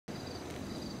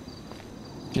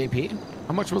JP,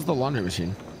 how much was the laundry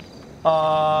machine?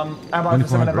 I bought it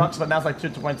for $700, but now it's like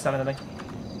 2.7, I think.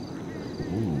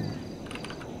 Ooh.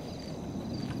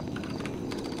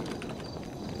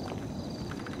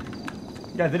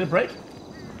 You guys, did it break?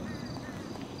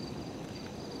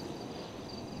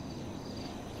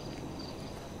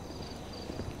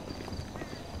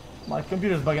 My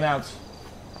computer's bugging out.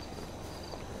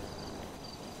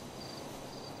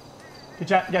 Good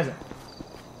chat, guys.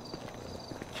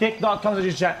 Kick.com as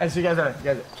you chat. As you guys are,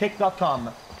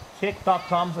 Kick.com.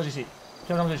 Kick.com as you see.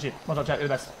 Kick.com as you see. What's up, chat? You're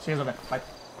the best. See you guys over there. Bye.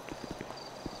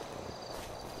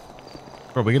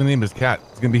 Bro, we're gonna name this cat.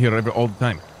 It's gonna be here all the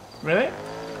time. Really?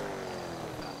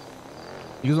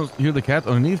 You guys don't hear the cat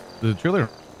underneath the trailer?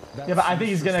 Yeah, but I think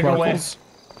he's gonna go away.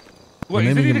 Wait,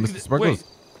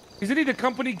 isn't he the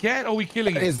company cat? Or are we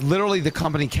killing him? It is literally the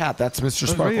company cat. That's Mr.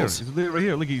 Sparkles. He's right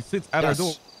here. Look, he sits at our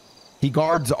door. He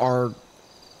guards our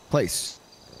place.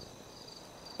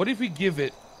 What if we give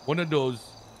it one of those?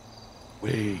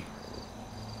 Wait.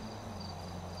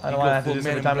 I don't want to have to do this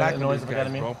every time I noise the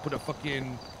enemy. Put a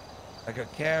fucking like a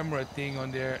camera thing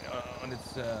on there on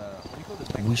its. What do you call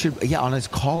this? We should, on his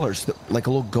collars, like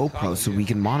a little GoPro, so we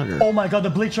can monitor. Oh my God, the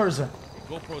bleachers. The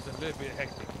GoPro's a little bit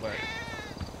hectic, but.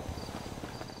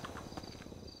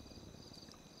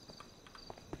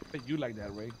 You like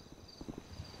that, Ray?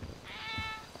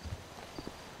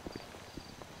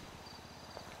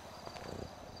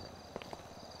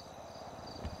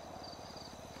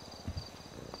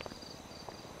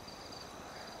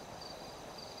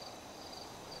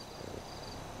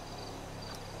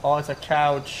 Oh, it's a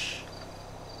couch.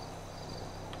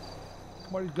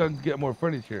 Somebody's gonna get more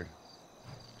furniture.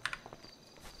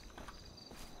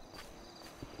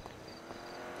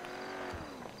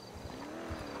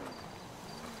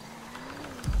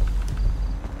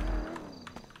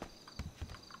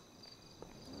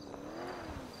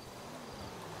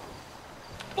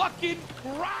 Fucking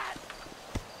rat!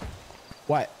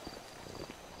 What?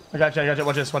 I got you.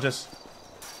 Watch this. Watch this.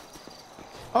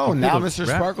 Oh, now Mr.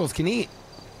 Sparkles can eat.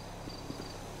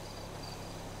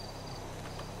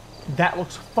 That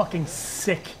looks fucking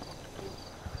sick.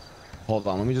 Hold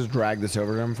on, let me just drag this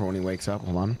over to him for when he wakes up.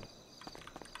 Hold on.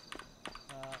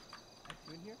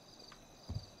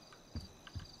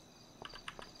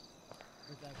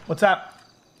 What's up?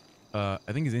 I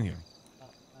think he's in here.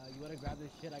 You wanna grab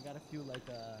this shit? I got a few like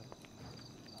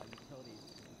utilities.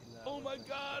 Oh my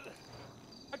God!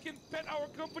 I can pet our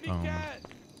company cat.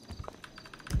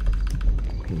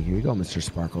 Okay, here you go, Mr.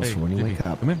 Sparkles, for when you wake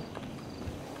up. Come in.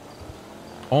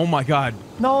 Oh my God.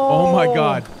 No. Oh my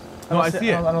God. No, I see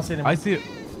it. I don't see it anymore. I see it.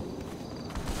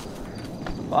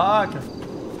 Fuck.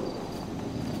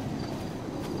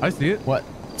 I see it. What?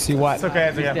 See what? It's okay.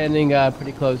 It's okay. Standing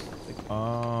pretty close.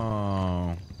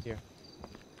 Oh. Here.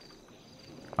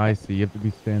 I see. You have to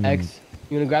be standing. X,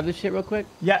 you wanna grab this shit real quick?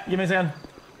 Yeah, give me a second.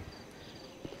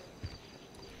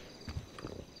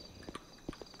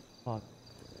 Fuck.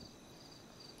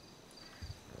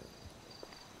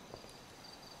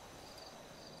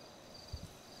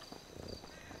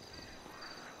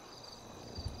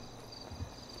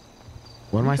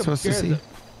 What am I supposed to see?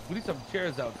 We need some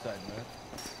chairs outside, man.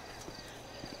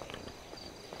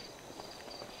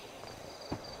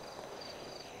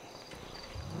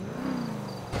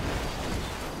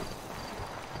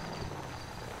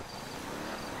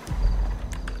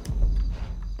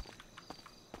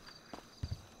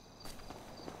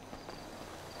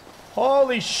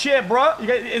 Holy shit, bro! You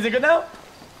guys, is it good now?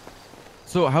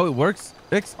 So how it works,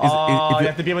 X? You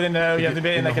have to be within the. You have to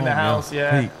be in the house.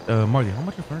 Yeah. Hey, Marty, how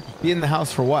much is furniture? Be in the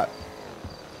house for what?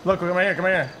 Look, come here. Come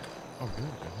here. Oh, good.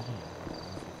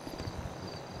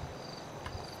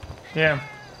 Yeah.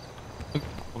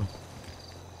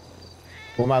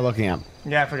 What am I looking at?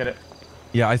 Yeah, forget it.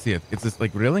 Yeah, I see it. It's just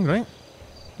like railing, right?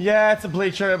 Yeah, it's a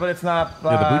bleacher, but it's not.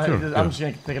 Yeah, the bleacher. I'm just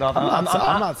gonna take it off. I'm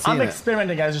not seeing I'm it.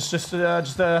 experimenting, guys. Just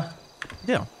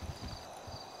Yeah.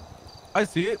 I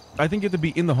see it. I think you have to be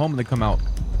in the home and then come out.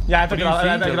 Yeah, I took it off.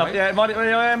 I took it off. right?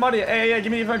 Yeah, Marty. Hey,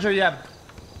 give me the furniture. Yeah.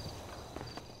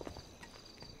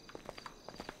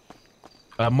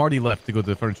 Marty left to go to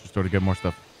the furniture store to get more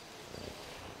stuff.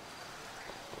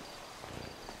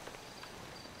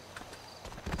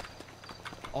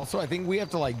 Also, I think we have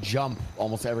to like jump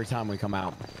almost every time we come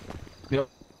out. Yep.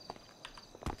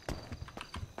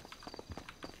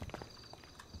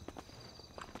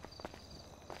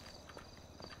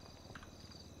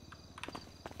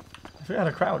 I forgot how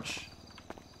to crouch.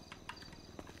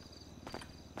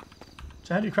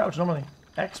 So how do you crouch normally?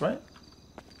 X, right?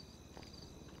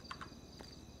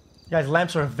 Guys,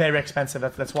 lamps are very expensive.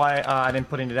 That's why I didn't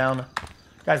put it down.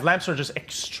 Guys, lamps are just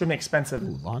extremely expensive.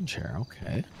 Ooh, lawn chair,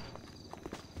 okay.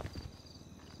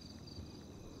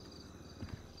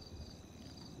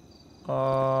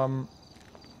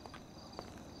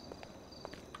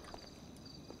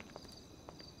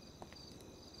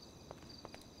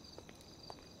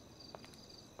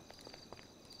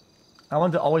 I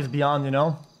want to always be on, you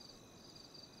know?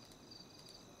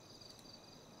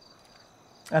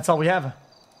 That's all we have.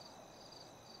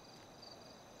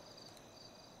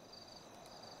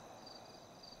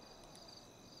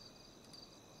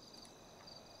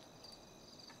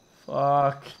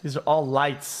 Fuck. These are all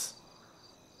lights.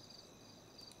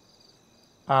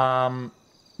 Not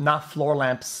floor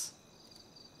lamps.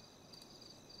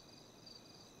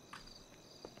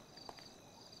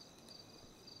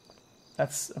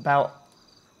 That's about...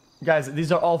 Guys,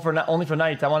 these are all for only for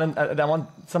night. I want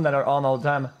some that are on all the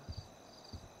time.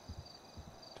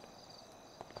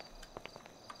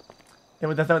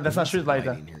 Yeah, but that's not street light.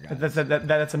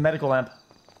 That's a medical lamp.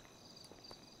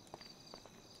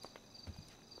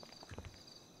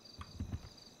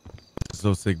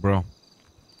 So sick, bro.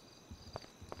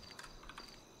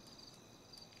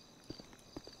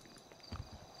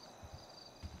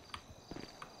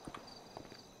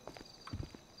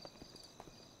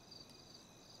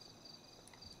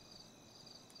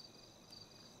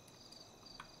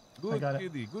 Good got it.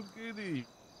 kitty, good kitty.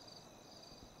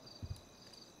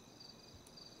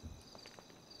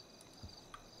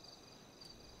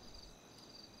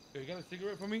 Hey, you got a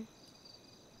cigarette for me?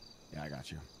 Yeah, I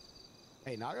got you.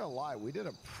 Hey, not gonna lie, we did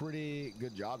a pretty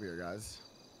good job here, guys.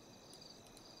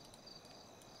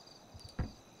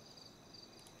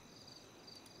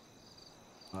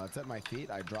 It's at my feet.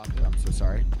 I dropped it. I'm so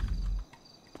sorry.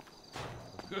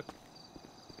 Good.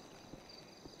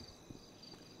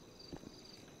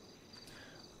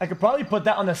 I could probably put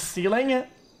that on the ceiling,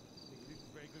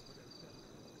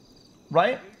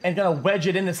 right? And gonna wedge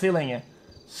it in the ceiling,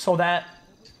 so that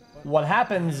what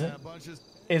happens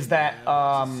is that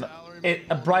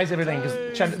it brights everything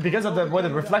because of the way the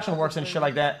reflection works and shit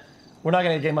like that. We're not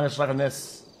gonna get much light from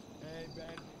this,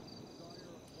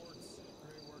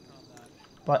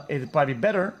 but it'd probably be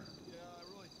better.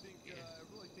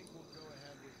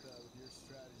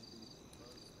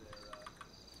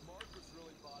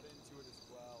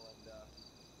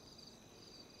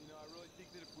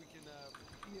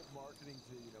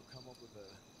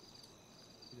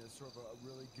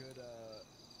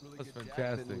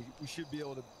 Fantastic. We should be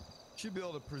able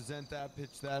to present that,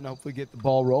 pitch that, and hopefully get the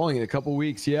ball rolling in a couple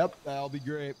weeks. Yep, that'll be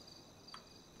great.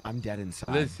 I'm dead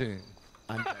inside. Listen.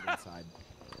 I'm dead inside.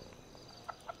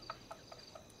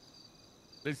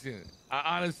 Listen,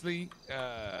 I honestly,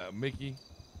 Mickey,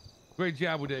 great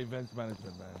job with the events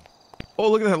management, man.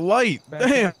 Oh, look at that light. Damn.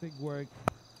 Fantastic work.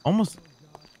 Almost.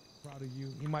 Proud of you.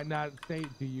 He might not say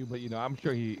it to you, but, you know, I'm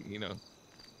sure he, you know.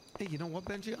 Hey, you know what,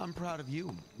 Benji? I'm proud of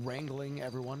you. Wrangling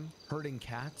everyone, herding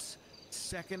cats,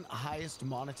 second highest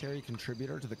monetary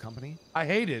contributor to the company. I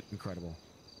hate it. Incredible.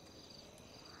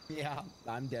 Yeah,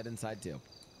 I'm dead inside too.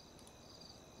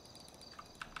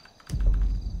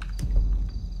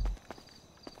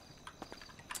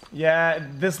 Yeah,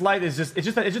 this light is just it's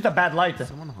just a bad light.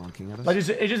 Someone honking at us. Like it's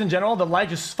just in general, the light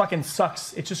just fucking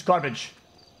sucks. It's just garbage.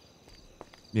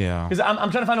 Yeah. Because I'm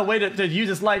trying to find a way to use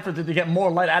this light to get more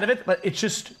light out of it, but it's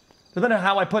just, no matter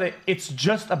how I put it, it's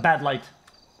just a bad light.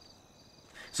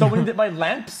 So we need to buy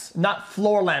lamps, not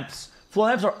floor lamps. Floor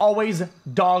lamps are always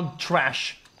dog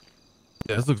trash.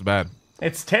 Yeah, this looks bad.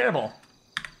 It's terrible.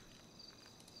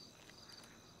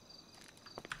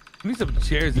 We need some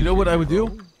chairs. You know what I would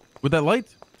do with that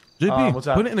light? JP, what's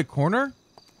that? put it in a corner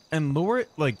and lower it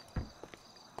so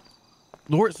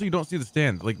you don't see the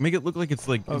stand. Like, make it look like it's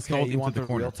like installed you into want the the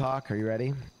corner. real talk? Are you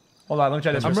ready? Hold on, let me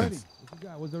try this. I'm first. ready. What you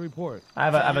got? What's the report? I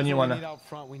have a new We one. need out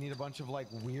front. We need a bunch of like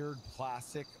weird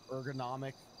plastic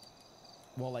ergonomic.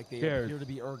 Well, like they Chairs. appear to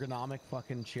be ergonomic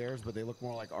fucking chairs, but they look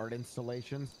more like art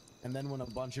installations. And then when a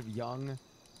bunch of young,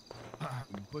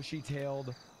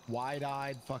 bushy-tailed,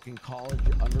 wide-eyed fucking college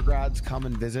undergrads come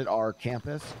and visit our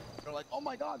campus, they're like, "Oh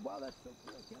my God, wow, that's so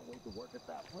cool! I can't wait to work at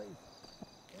that place.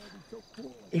 That'd be so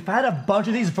cool." If I had a bunch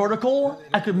of these vertical,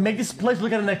 I could make this place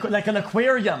look like an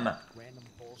aquarium. Random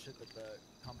bullshit that the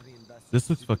company invested.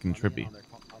 This looks super fucking money trippy. on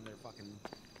their fucking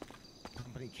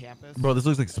company campus. Bro, this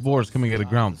looks like spores coming out of the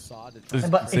ground. This is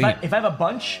But if insane. I have a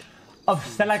bunch of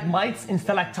stalagmites and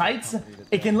stalactites,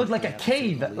 it can look like a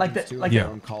cave, like Yeah. their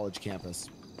own college campus.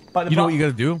 But You know what you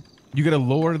gotta do? You gotta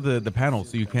lower the panel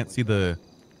so you can't see the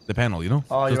panel, you know? Oh,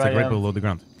 so you're it's like right, right yeah. below the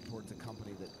ground. Towards a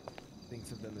company that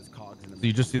thinks of them as cogs in a So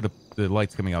you just see the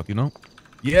lights coming out, you know?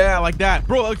 Yeah, like that.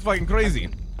 Bro, that looks fucking crazy.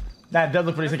 That does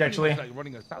look pretty sick, actually. Like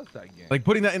running a Southside game. Like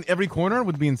putting that in every corner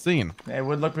would be insane. It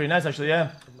would look pretty nice, actually,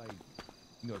 yeah. Like,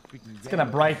 you know, speaking. It's kind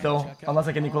of bright though, unless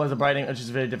I can equalize the brighting, which is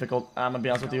very difficult. I'm gonna be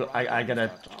honest with you. I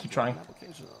gotta keep trying.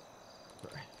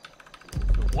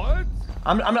 What?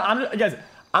 Guys,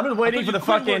 I'm just waiting for the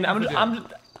fucking.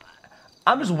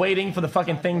 I'm just waiting for the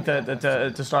fucking thing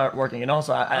to start working, you know.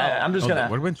 So I'm just gonna.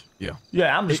 What winch? Yeah.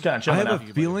 Yeah, I'm just gonna chill I have now. a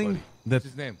feeling that. What's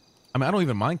his name? I mean, I don't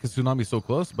even mind because tsunami's so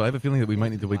close, but I have a feeling that we might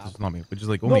need to wait till tsunami, which is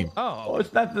like only. Nope. Oh,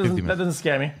 that doesn't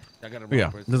scare me. I gotta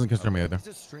Yeah, it doesn't concern me either. He's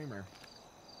a streamer.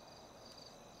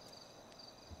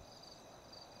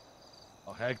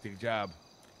 Oh, hectic job.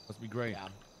 Must be great. Yeah.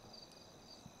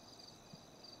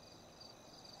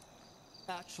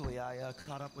 Actually, I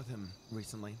caught up with him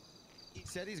recently. He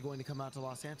said he's going to come out to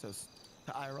Los Santos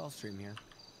to IRL stream here.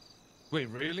 Wait,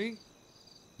 really?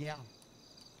 Yeah.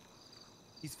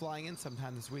 He's flying in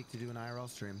sometime this week to do an IRL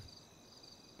stream.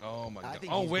 Oh my I god.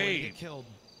 think Oh he's going to wait. get killed.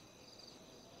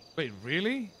 Wait,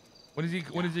 really? When is he?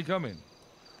 When is he coming?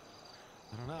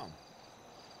 I don't know.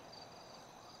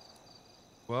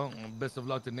 Well, best of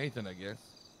luck to Nathan, I guess.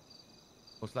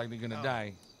 Most likely gonna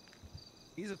die.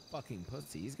 He's a fucking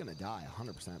pussy. He's gonna die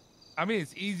 100%. I mean,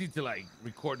 it's easy to like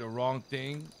record the wrong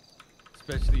thing,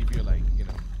 especially if you're like, you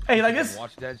know. Hey, like this?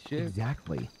 Watch that shit.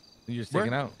 Exactly. And you're just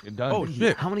taking out. You're done. Oh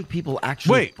shit! How many people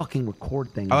actually Wait. fucking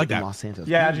record things I like in that. Los Santos?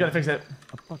 Yeah, I just gotta fix it.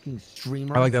 A fucking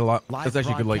streamer. I like that a lot. Live That's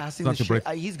actually good. Like, broadcasting not this to break.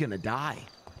 shit. He's gonna die.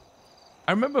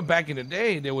 I remember back in the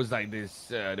day, there was like this.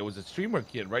 There was a streamer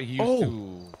kid, right? He used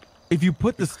to If you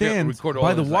put the stand record all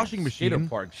by the his, like, washing skater machine,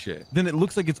 park shit. then it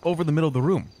looks like it's over the middle of the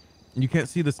room, and you can't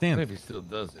see the I stand. don't know if he still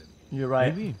does it. You're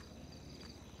right. Maybe.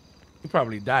 He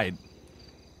probably died.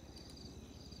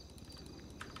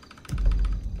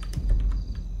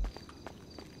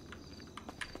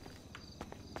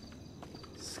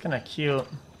 It's kind of cute.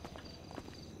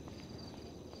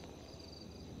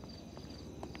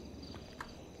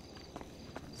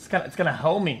 It's kind of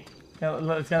homey.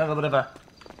 It's got a little bit of a.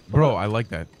 Bro, I like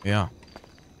that. Yeah.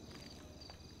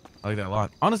 I like that a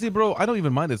lot. Honestly, bro, I don't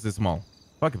even mind it's this small.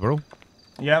 Fuck it, bro.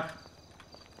 Yep.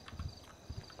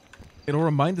 It'll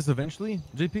remind us eventually,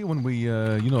 JP, when we,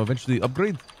 eventually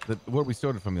upgrade where we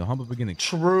started from, the humble beginning.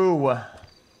 True.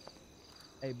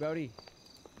 Hey, Brody.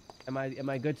 Am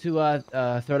I good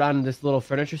to throw down this little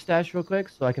furniture stash real quick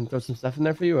so I can throw some stuff in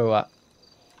there for you or what?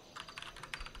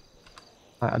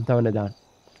 Alright, I'm throwing it down.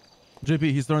 JP,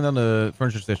 he's throwing down the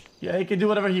furniture station. Yeah, he can do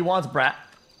whatever he wants, brat.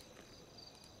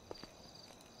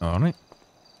 All right.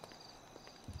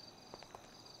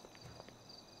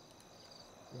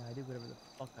 Yeah, I do whatever the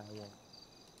fuck I want.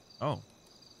 Oh.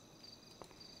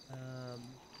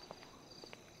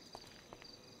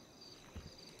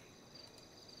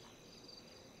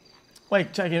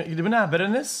 Wait, check. Do we not have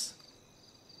bitterness?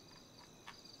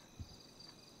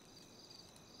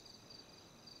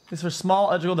 This is for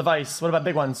small eligible device. What about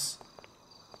big ones?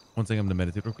 One second, I'm gonna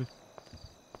meditate real quick.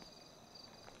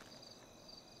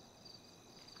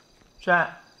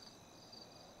 Chat.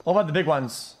 What about the big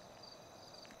ones?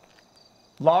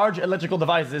 Large electrical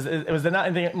devices. Was there not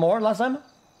anything more last time?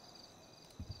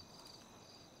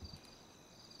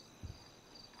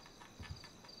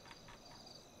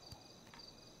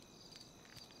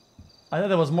 I thought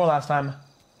there was more last time.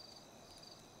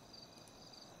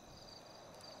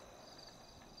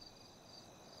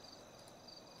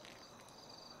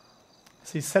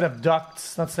 See, set of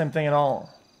ducts, not the same thing at all.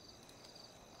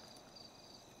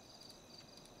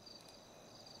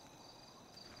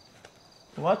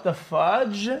 What the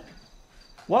fudge?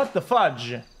 What the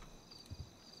fudge?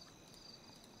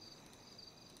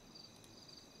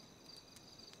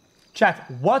 Chat,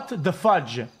 what the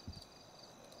fudge?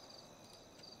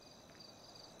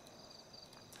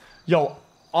 Yo,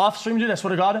 off stream, dude, I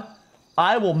swear to God,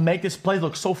 I will make this place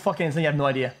look so fucking insane, you have no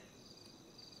idea.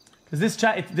 Because this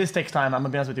chat, this takes time, I'm gonna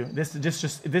be honest with you. This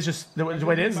just, the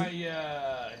way it is. For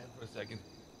a second.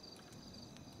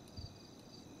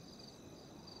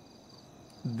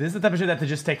 This is the type of shit that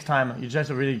just takes time. You just have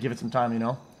to really give it some time, you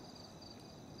know?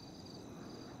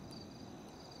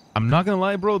 I'm not gonna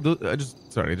lie, bro. I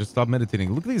just stopped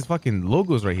meditating. Look at these fucking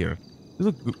logos right here.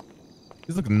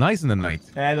 These look nice in the night.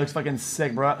 Yeah, it looks fucking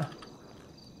sick, bro. I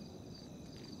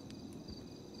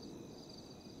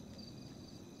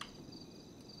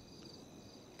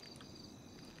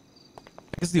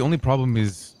guess the only problem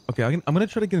is, okay, I'm gonna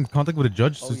try to get in contact with a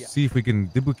judge to see if we can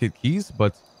duplicate keys,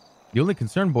 but the only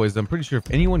concern, boys, I'm pretty sure if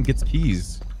anyone gets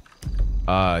keys,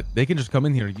 they can just come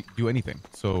in here and do anything.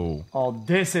 So Oh,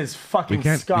 this is fucking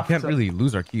scuffed. we can't really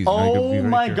lose our keys. You know, you gotta be Oh very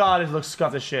my careful. God, it looks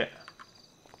scuffed as shit.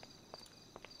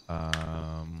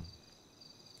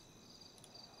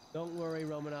 Don't worry,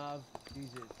 Romanov.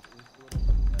 Jesus. It's a little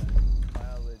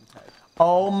violin type.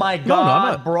 Oh my No, God,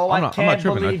 I'm not, bro, I'm I not can't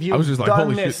tripping. believe I you've was just like, done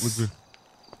holy this. shit.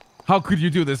 How could you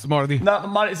do this, Marty? No,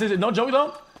 Marty, seriously, no joke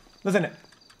though. Listen,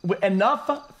 with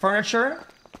enough furniture,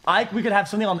 we could have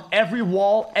something on every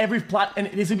wall, every plat, and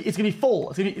it's gonna be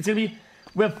full. It's gonna be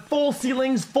with full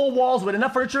ceilings, full walls, with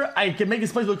enough furniture. I can make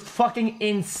this place look fucking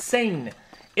insane.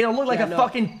 It'll look like a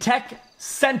fucking tech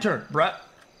center, bruh.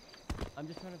 I'm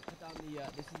just trying to put down the.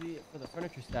 This is for the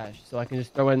furniture stash, so I can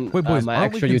just throw in Wait, boys, my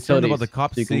aren't extra we concerned utilities. about the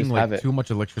cops so you can seeing just have like it. too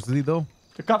much electricity though?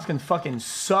 The cops can fucking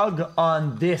sug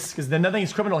on this, because then nothing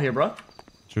is criminal here, bro.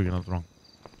 Sure, you're not wrong.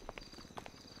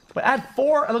 But I had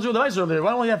 4 eligible devices earlier.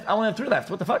 I only have 3 left.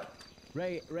 What the fuck?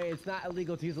 Ray, it's not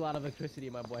illegal to use a lot of electricity,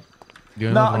 my boy.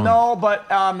 No, but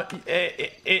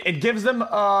it gives them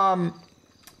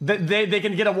they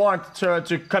can get a warrant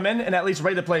to come in and at least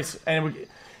raid the place. And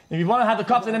if you want to have the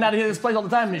cops in and out of this place all the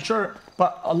time, sure.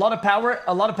 But a lot of power,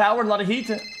 a lot of heat,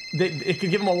 it can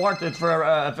give them a warrant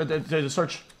for the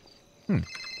search.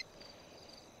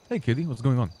 Hey, kitty, what's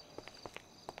going on?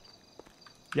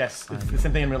 Yes, it's the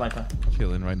same thing in real life. Huh?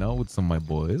 Chilling right now with some of my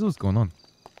boys. What's going on?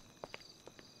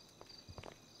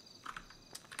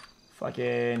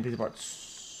 Fucking piece of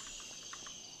parts.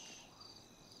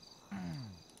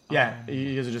 Yeah,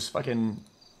 you guys are just fucking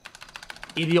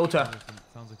idiota.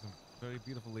 Sounds like some very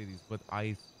beautiful ladies, but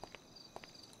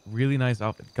really nice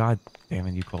outfit. God damn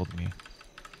it, you called me.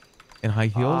 In high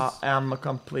heels? I'm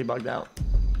completely bugged out.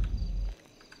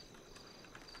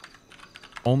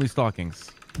 Only stockings.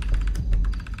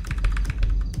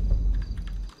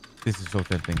 This is so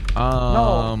tempting.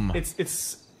 No,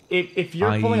 it's if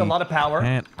you're pulling a lot of power.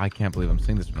 I can't believe I'm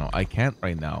saying this right now. I can't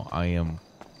right now. I am.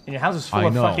 And your house is full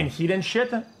of fucking heat and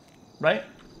shit, right?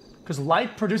 Because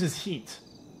light produces heat.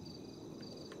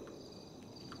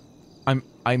 I'm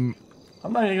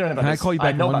not ignorant about Can this. I call you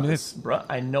back I know in 1 about minute? this, bro.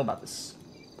 I know about this.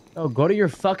 Oh, go to your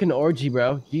fucking orgy,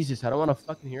 bro. Jesus, I don't want to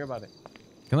fucking hear about it.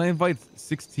 Can I invite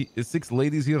 6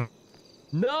 ladies here?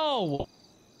 No.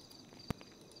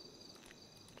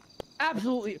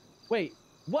 Absolutely. Wait.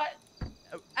 What?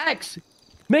 X.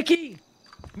 Mickey.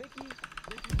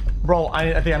 Bro,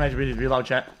 I think I might be reload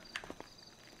chat.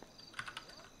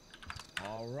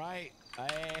 All right.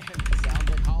 Sounds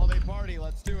like holiday party.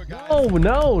 Let's do it, guys.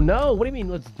 No. What do you mean,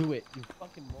 let's do it? You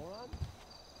fucking moron.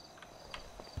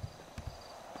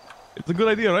 It's a good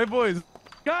idea, right, boys?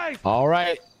 Guys! All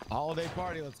right. Holiday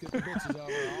party. Let's get the bitches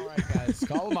over. All right, guys.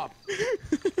 Call them up.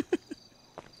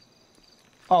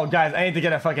 Oh, guys, I need to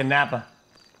get a fucking nap.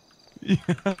 Yeah.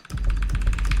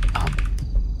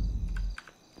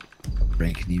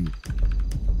 Ray, can you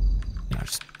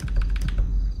just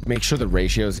make sure the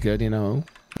ratio is good, you know?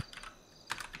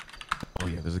 Oh,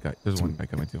 yeah, there's one guy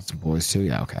coming too. Some boys too?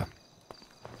 Yeah, okay.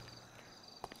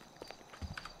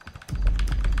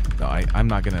 No, I'm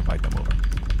not gonna invite them over.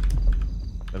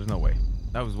 There's no way.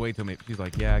 That was way too many. She's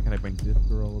like, yeah, can I bring this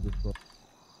girl?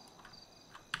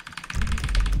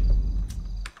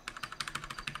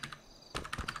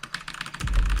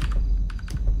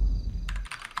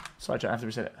 Sorry, chat, I have to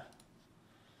reset it.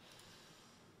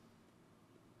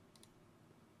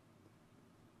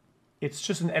 It's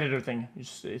just an editor thing.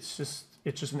 It's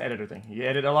just an editor thing. You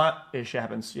edit a lot, it shit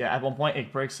happens. Yeah, at one point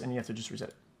it breaks and you have to just reset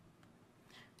it.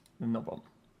 No problem.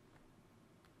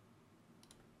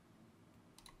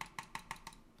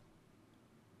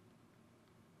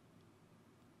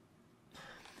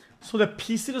 So the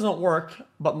PC doesn't work,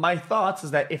 but my thoughts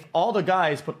is that if all the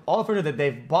guys put all the furniture that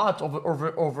they've bought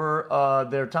over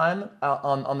their time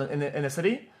in the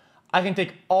city, I can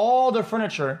take all their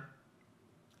furniture.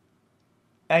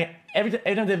 And every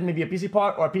time they have maybe a PC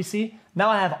part or a PC, now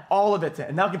I have all of it,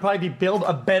 and now I can probably build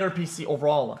a better PC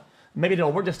overall. Maybe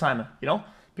it'll work this time, you know,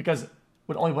 because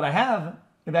with only what I have,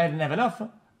 maybe I didn't have enough, and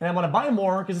I want to buy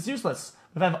more because it's useless.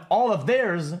 If I have all of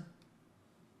theirs,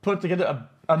 put together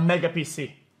a mega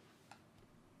PC.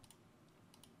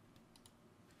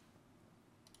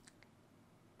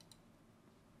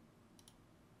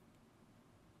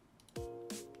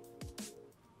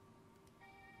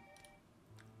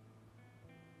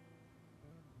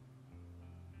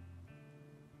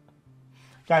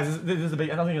 Guys, this is a big.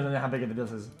 I don't think you know how big this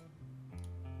is.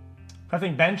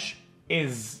 Crafting bench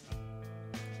is.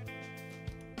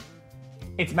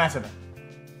 It's massive.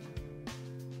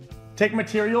 Take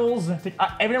materials. Every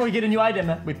time we get a new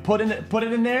item, we put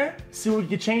it in there. See what we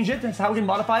can change it. That's how we can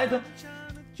modify it.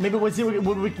 Maybe we'll see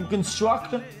what we can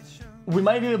construct. We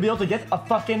might be able to get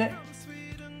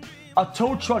a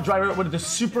tow truck driver with the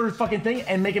super fucking thing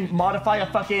and make him modify a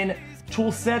fucking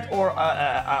tool set or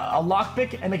a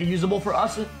lockpick and make it usable for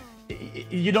us.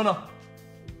 You don't know.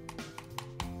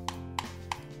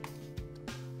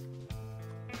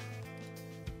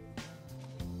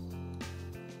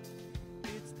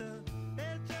 It's the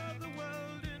edge of the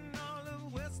world and all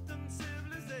of Western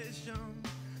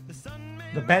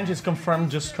The bench is confirmed,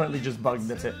 just currently just bugged.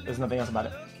 That's it. There's nothing else about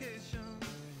it.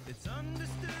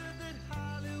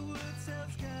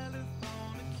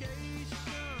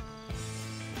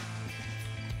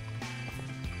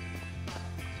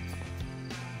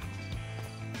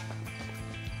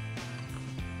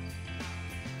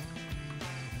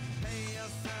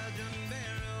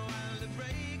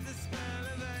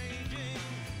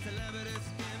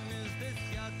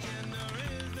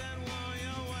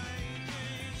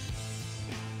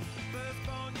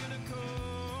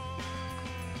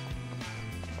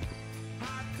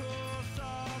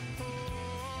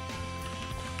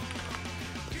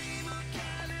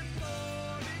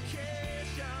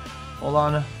 Hold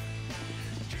on.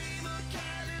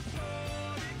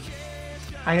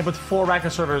 I can put 4 rack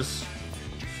of servers.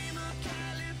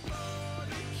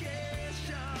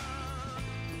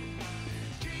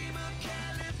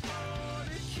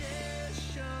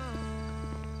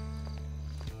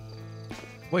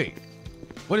 Wait,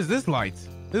 what is this light?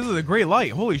 This is a great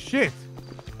light. Holy shit.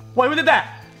 Wait, who did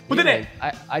that? Who did it?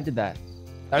 I did that.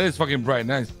 That is fucking bright.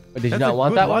 Nice. But did you That's not a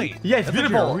want good that light. one? Yeah, it's That's actually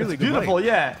beautiful. a really It's good beautiful, light.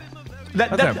 yeah.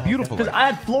 That's a beautiful Because light. I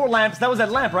had floor lamps. That was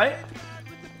that lamp, right?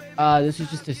 This is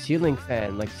just a ceiling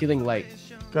fan, like ceiling light.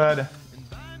 Good.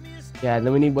 Yeah, and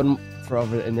then we need one for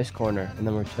over in this corner, and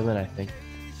then we're chilling, I think.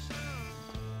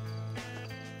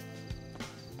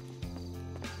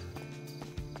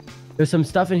 There's some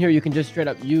stuff in here you can just straight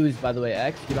up use, by the way,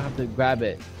 X. You don't have to grab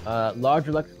it. Large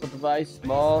electrical device,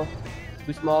 small,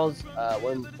 2 smalls,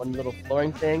 one little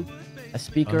flooring thing, a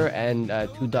speaker, and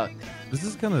 2 ducts. This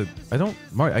is kind of,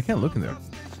 Mario, I can't look in there.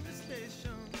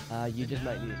 You just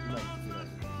might need it.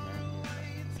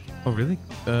 Oh, really?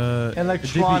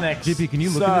 Electronics. JP, can you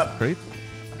look at this crate?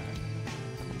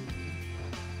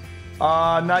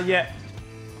 Not yet.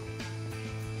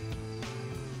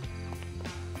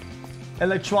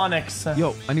 Electronics.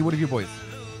 Yo, I need one of you boys.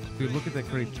 Dude, look at that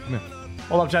crate. Come here.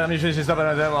 Hold up, chat. Let me finish this up,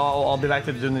 and I'll be back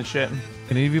to doing this shit.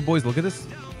 Can any of you boys look at this?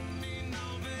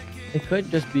 It could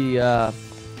just be my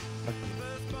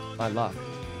luck.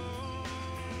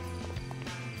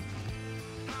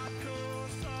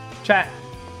 Chat.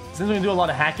 Since we do a lot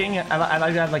of hacking, I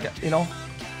like to have like you know.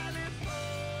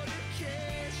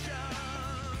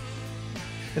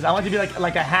 Because I want to be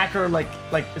like a hacker, like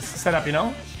setup, you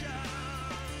know.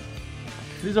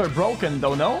 These are broken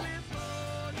though, no?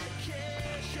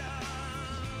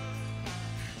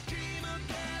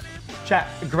 Chat,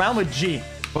 ground with G.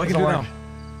 What I can do now?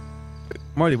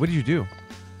 Marty, what did you do?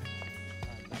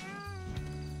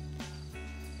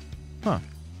 Huh.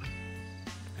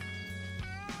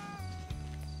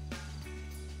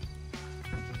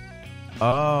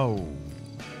 Oh.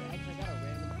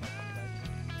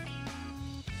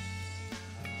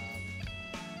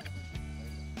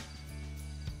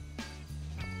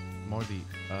 Marty,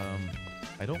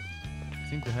 I don't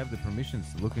seem to have the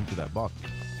permissions to look into that box.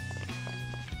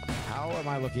 How am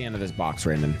I looking into this box,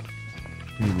 Raymond?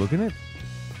 Can you look in it?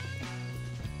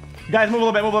 Guys, move a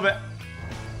little bit, move a little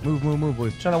bit. Move,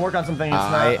 boys. Trying to work on something. It's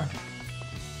I not.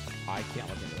 can't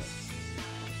look into it.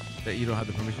 That you don't have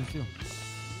the permissions to?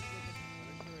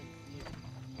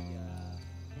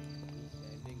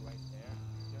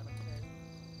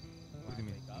 What do you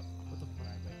mean?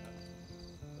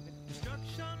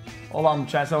 Hold on,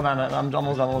 chat. Hold on. I'm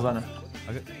almost done.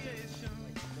 Okay.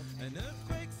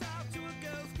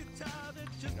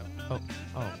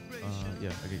 Yeah,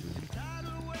 I get you.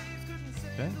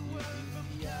 Okay.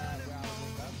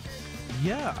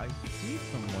 Yeah, I see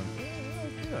someone.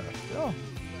 Yeah.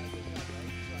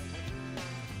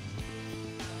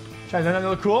 Chat, doesn't that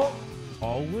look cool?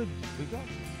 All wood. We go.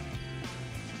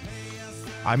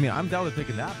 I mean, I'm down to take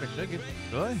a nap and check it.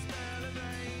 Really?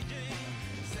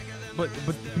 But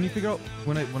can you figure out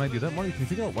when I do that, Marty? Can you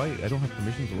figure out why I don't have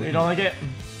permission to look? You don't like it?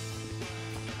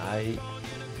 I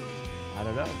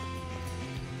don't know.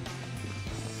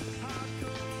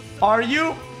 Are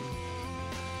you?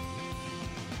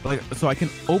 Like, so I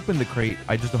can open the crate.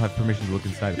 I just don't have permission to look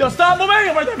inside. Yo, stop moving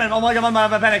right there, man. Oh my god, my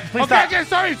panic. Please Okay,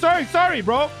 stop. okay, sorry,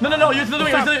 bro. No, you're still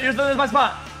doing it. You're still in my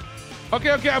spot. Okay,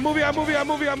 I'm moving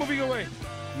away.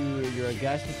 You're a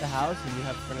guest at the house and you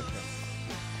have furniture.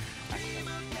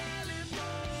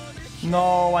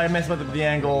 No, I messed with the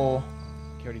angle.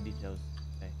 Security details.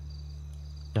 Okay.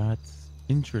 That's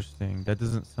interesting. That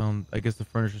doesn't sound. I guess the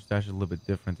furniture stash is a little bit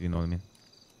different. You know what I mean?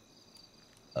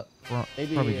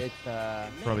 Maybe probably, it's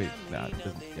probably. Nah, it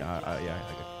doesn't. Yeah, I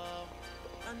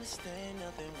guess.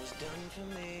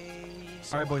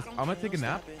 All right, boys. I'm gonna take a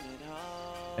nap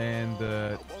and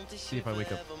see if I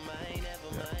wake up.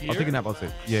 Yeah. I'll take a nap. I'll say.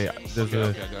 Yeah. There's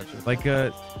Okay, I got you. like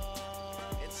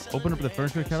open up the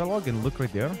furniture catalog and look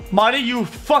right there. Marty, you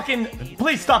fucking...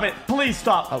 Please stop it. Please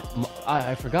stop. Oh,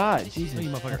 I forgot. Jesus. Hey,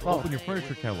 motherfucker, open your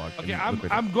furniture catalog. Okay, and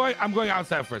look right I'm going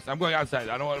outside first. I'm going outside.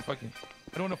 I don't want to fuck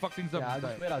things up. Yeah, I'll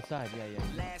just wait outside.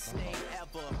 Yeah. Last name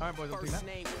ever, Alright, boys, let's do first that.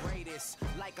 name greatest.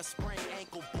 Like a sprained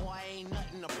ankle, boy, ain't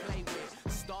nothing to play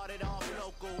with. Started off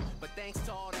local, but thanks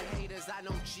to all the haters, I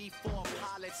know G4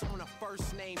 pilots on a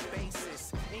first name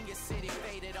basis. In your city,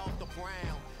 faded off the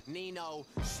brown. Nino,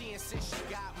 she insists she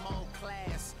got more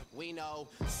class. We know,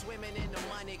 swimming in the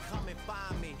money, come and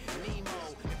find me.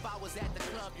 Nemo, if I was at the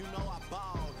club, you know I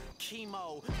balled.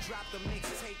 Chemo, dropped the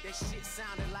mixtape, that shit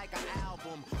sounded like an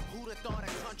album. Who'd have thought a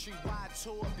countrywide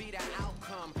tour be the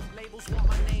outcome? Labels want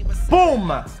my name, but Boom!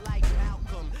 like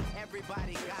Malcolm.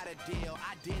 Everybody got a deal,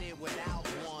 I did it without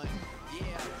one.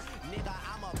 Yeah, nigga,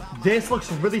 I'm about my This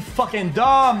looks really fucking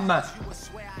dumb. you would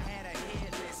swear I had a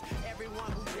hit list.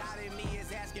 Everyone who doubted me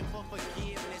is asking for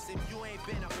forgiveness. If you ain't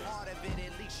been a part of it,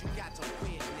 at least you got to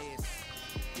witness.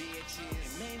 Bitches,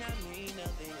 it may not mean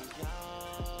nothing to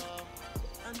y'all.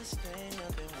 Understand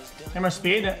nothing was done. Camera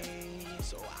speed.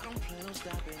 So I don't plan on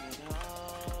stopping at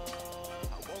all.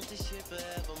 I want this shit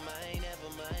forever, mine,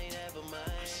 ever mine, ever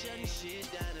mine. Shutting shit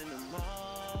down in the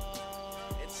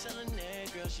mall. It's telling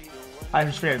that girl she the one. I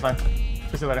just forget. It's fine. See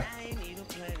you later.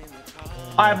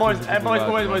 Alright, boys.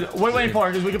 Wait, waiting for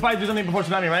because we could probably do something before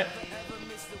tsunami, right?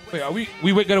 Wait, are we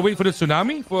gotta wait for the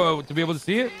tsunami to be able to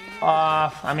see it?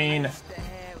 I mean,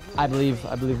 I believe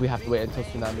we have to wait until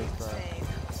tsunami.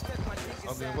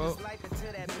 Okay, well.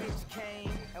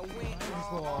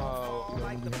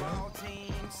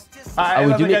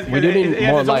 We do need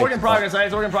more it's a work lights, in progress, right?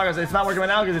 It's a work in progress. It's not working right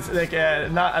now because it's like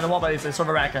not at the moment, but it's sort of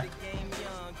a rack.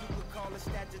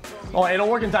 Oh, it'll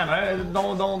work in time, right?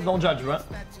 Don't judge, right?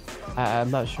 I'm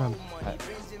not sure.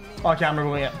 Okay, I'm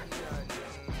removing it.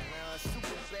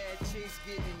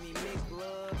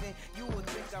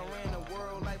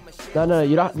 No,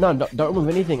 you don't. No, don't remove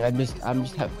anything. I'm just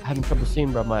having trouble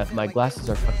seeing, bro. My glasses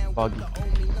are fucking foggy.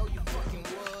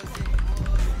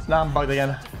 Now I'm bugged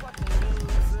again.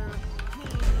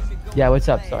 Yeah, what's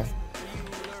up? Sorry.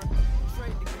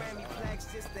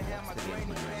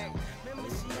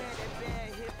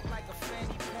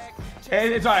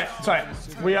 It's alright. It's alright.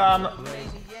 We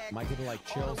Am I good to like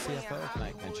chill, CFO? Can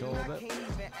I chill a little bit?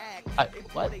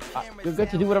 What? You're good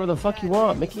to do whatever the fuck you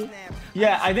want, Mickey.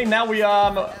 Yeah, I think now we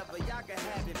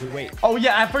Wait. Oh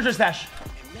yeah, I have furniture stash.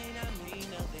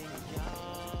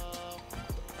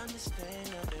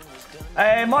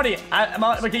 Hey Marty,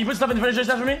 can you put stuff in the furniture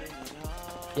stash for me?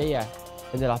 Yeah.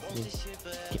 Send it off to me.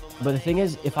 But the thing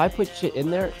is, if I put shit in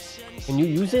there, can you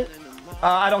use it?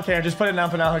 I don't care. Just put it down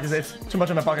for now because it's too much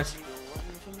in my pockets.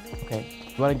 Okay.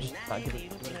 You wanna just give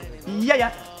it?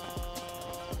 Yeah.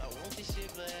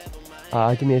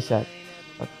 Give me a sec.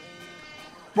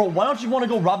 Bro, why don't you want to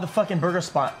go rob the fucking burger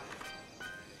spot?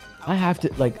 I have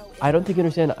to, like, I don't think you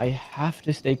understand. I have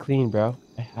to stay clean, bro.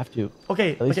 I have to.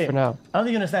 Okay, At least for now. I don't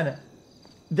think you understand it.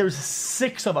 There's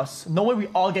 6 of us. No way we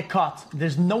all get caught.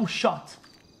 There's no shot.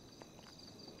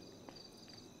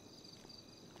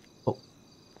 But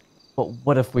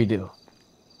what if we do?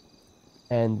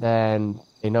 And then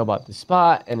they know about the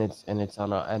spot, and it's on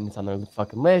the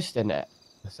fucking list, and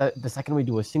the second we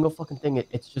do a single fucking thing,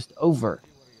 it's just over.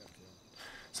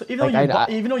 So even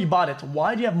though you bought it,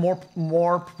 why do you have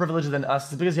more privileges than us?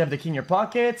 Is it because you have the key in your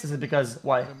pockets? Is it because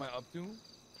why? What am I up to?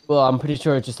 Well, I'm pretty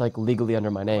sure it's just like legally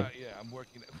under my name. Yeah, I'm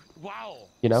working. Wow.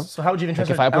 You know? So how would you even Like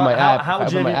transfer? if I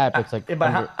open my app, it's like.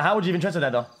 But how would you even transfer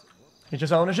that though? You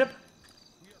just ownership?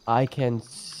 I can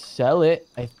sell it.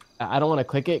 I don't want to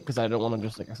click it because I don't want to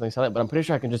just like accidentally sell it. But I'm pretty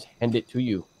sure I can just hand it to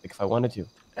you, like if I wanted to.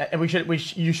 And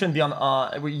you shouldn't be on.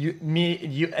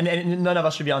 You, and none of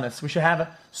us should be on this. We should have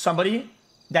somebody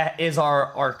that is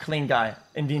our clean guy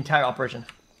in the entire operation.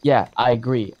 Yeah, I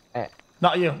agree.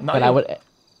 Not you. I would.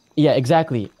 Yeah,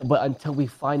 exactly. But until we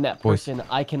find that person,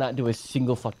 I cannot do a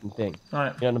single fucking thing. All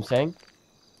right. You know what I'm saying?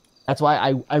 That's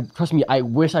why I trust me. I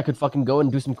wish I could fucking go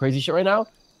and do some crazy shit right now,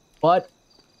 but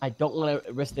I don't want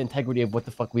to risk the integrity of what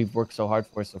the fuck we've worked so hard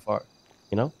for so far.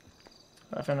 You know?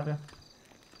 Fair enough.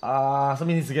 Yeah.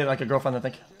 Somebody needs to get like a girlfriend, I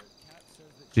think.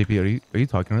 JP, are you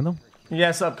talking right now?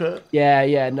 Yes, up good.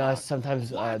 Yeah. No, sometimes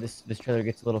this trailer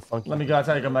gets a little funky. Let me go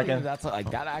outside and come back in. That's like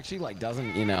that actually like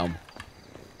doesn't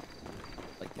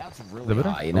like that's really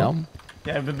high, you know?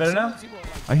 Yeah, a bit better now.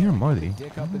 I hear Marty.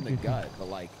 Dick up in the gut, but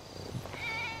like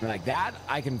that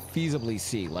I can feasibly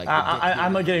see. Like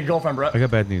I'm gonna get a girlfriend, bro. I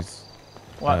got bad news.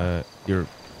 What? I don't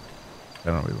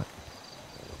really like.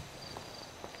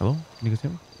 Hello? Can you guys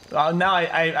hear me? Now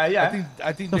yeah.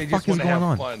 I think The they fuck just want is to have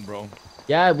going on? fun, bro.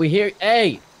 Yeah, we hear.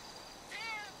 Hey.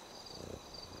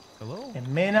 Hello? It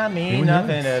may not mean Anyone hear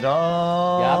nothing me? at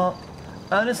all.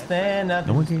 Understand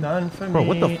nothing's done for me. Bro,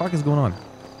 what the fuck is going on?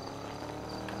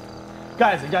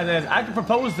 Guys, I can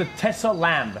propose the Tessa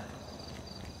Lamb.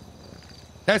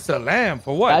 That's a lamb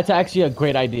for what? That's actually a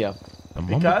great idea.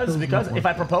 Because if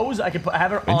I propose, I can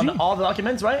have her on Benji? all the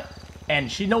documents, right?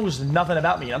 And she knows nothing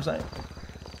about me, you know what I'm saying?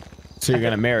 So you're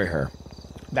gonna marry her?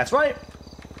 That's right.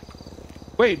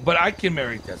 Wait, but I can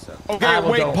marry Tessa. Okay, I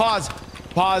will wait, go. pause.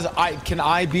 Can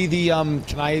I be the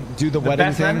can I do the wedding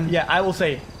Best thing? man? Yeah, I will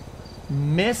say,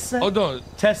 Miss Hold on.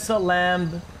 Tessa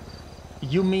Lamb,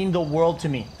 you mean the world to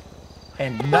me.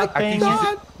 And my nothing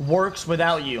God. works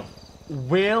without you.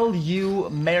 Will you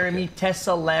marry me,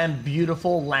 Tessa Lamb,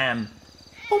 beautiful lamb?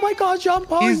 Oh my God, Jean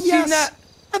Paul, Is she yes.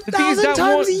 not- the thing is 1,000 that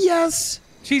times one- yes.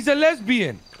 She's a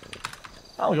lesbian.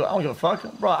 I don't give a fuck,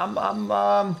 bro.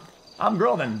 I'm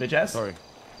girl then, bitch ass. Sorry.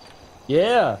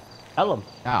 Yeah. Tell him.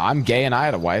 Yeah, I'm gay and I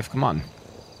had a wife. Come on.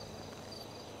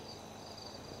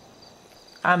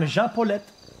 I'm Jean Paulette.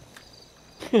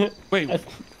 Wait,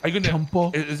 are you Jean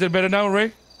Paul. gonna? Is it better now,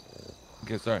 Ray?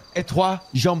 Okay, sorry. Et toi,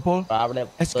 Jean Paul?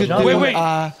 Est-ce que Jean- tu Wait.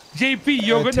 as JP,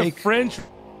 you're gonna take- French.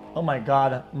 Oh my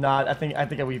god, nah. I think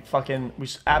we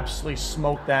absolutely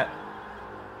smoked that.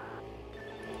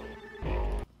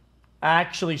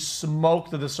 Actually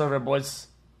smoked the server, boys.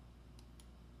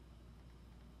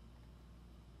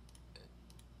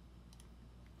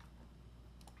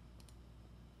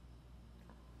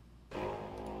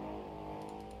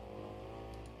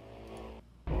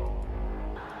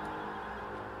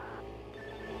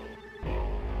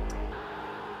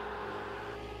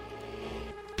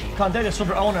 Contact the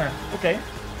server owner. Okay.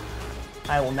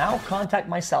 I will now contact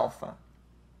myself.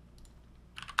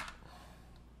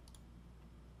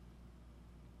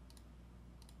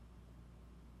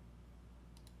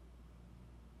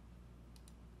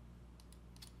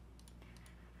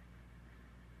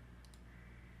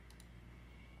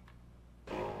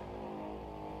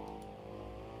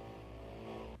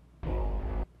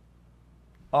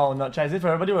 Oh no, Chad, is it for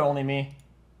everybody or only me?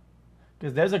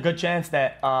 Because there's a good chance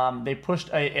that they pushed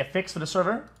a fix for the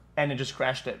server and it just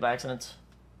crashed it by accident.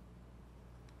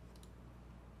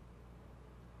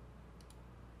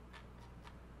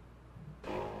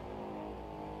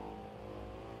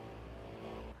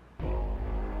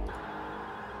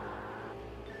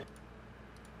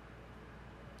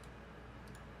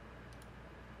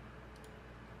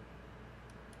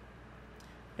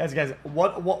 Guys,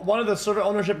 one of the server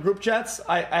ownership group chats,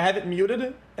 I have it muted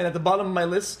and at the bottom of my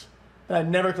list, and I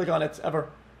never click on it ever.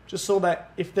 Just so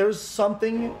that if there's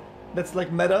something that's like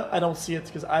meta, I don't see it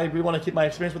because I really want to keep my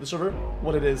experience with the server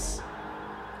what it is.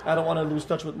 I don't want to lose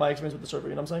touch with my experience with the server,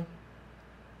 you know what I'm saying?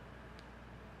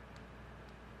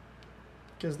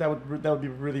 Because that would be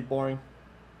really boring.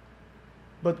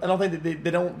 But I don't think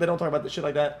they don't talk about the shit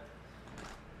like that.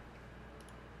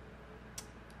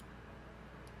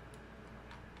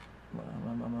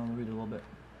 I'm gonna read it a little bit.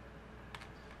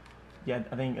 Yeah,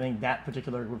 I think that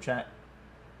particular group chat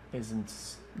there's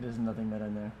nothing meta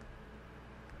in there.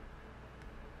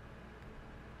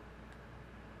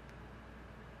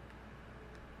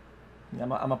 Yeah,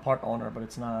 I'm a part owner, but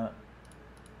it's not.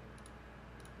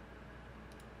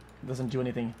 It doesn't do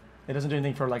anything. It doesn't do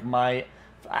anything for like my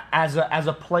as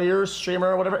a player, streamer,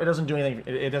 or whatever. It doesn't do anything.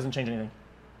 It doesn't change anything.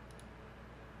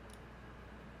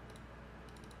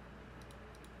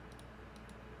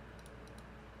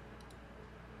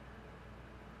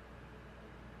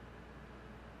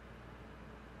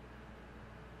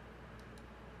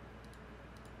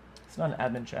 It's not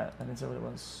an admin chat. I didn't say what it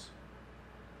was.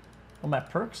 Oh, my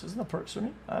perks? Isn't the perks for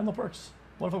me? I have no perks.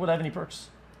 What if I would have any perks?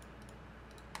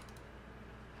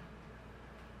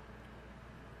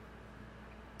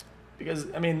 Because,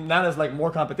 I mean, now there's like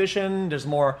more competition, there's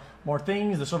more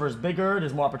things, the server is bigger,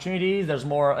 there's more opportunities, there's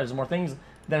more things,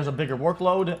 there's a bigger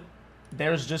workload.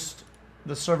 There's just,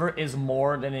 the server is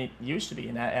more than it used to be,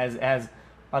 and as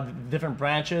different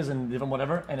branches and different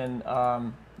whatever, and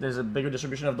then there's a bigger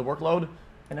distribution of the workload.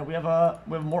 And then we have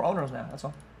more owners now. That's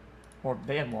all. Or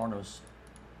they have more owners.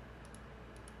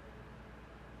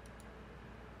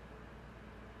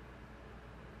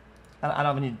 I don't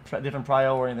have any different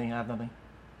prio or anything. I have nothing.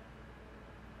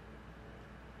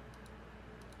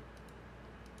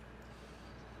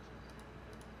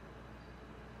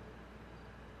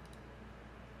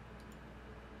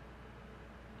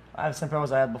 I have the same prio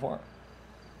as I had before.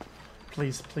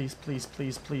 Please, please, please,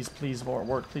 please, please, please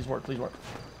work. Please work. Please work.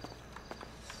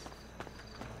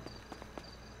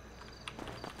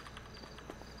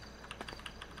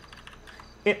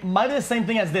 It might be the same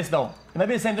thing as this, though. It might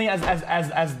be the same thing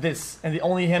as this, and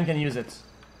only him can use it.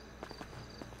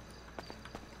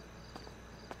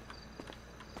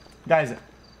 Guys,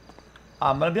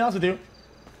 I'm gonna be honest with you.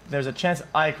 There's a chance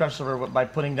I crash server by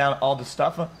putting down all the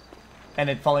stuff and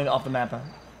it falling off the map.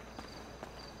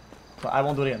 So I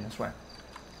won't do it again, I swear.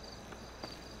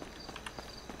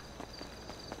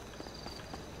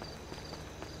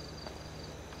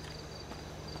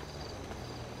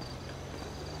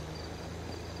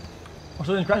 Oh,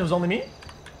 so it didn't crash, it was only me?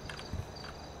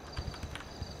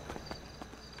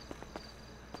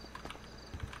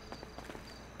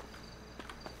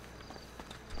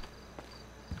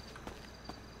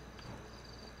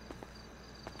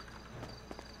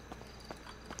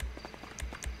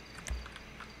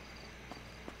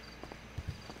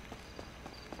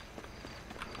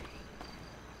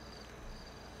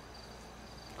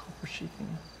 Copper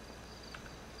sheathing.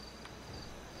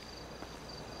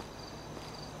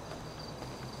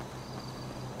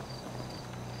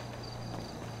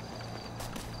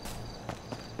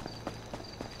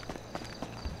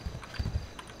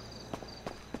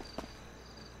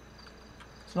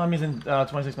 Tsunami's in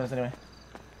 26 minutes anyway.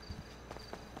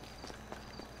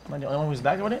 Am I the only one who's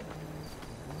back with it?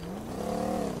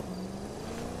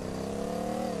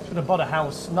 Should have bought a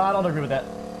house. No, I don't agree with that.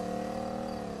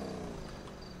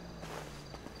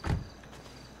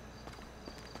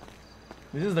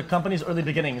 This is the company's early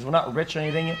beginnings. We're not rich or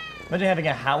anything. Imagine having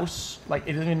a house. Like,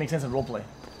 it doesn't even make sense in roleplay.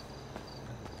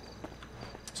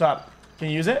 So, can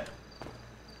you use it?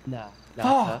 Nah.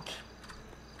 Fuck!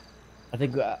 I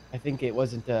think it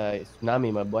wasn't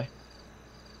tsunami, my boy.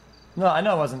 No, I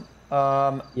know it wasn't.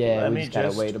 Yeah, let we me just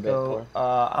gotta wait a bit go, for.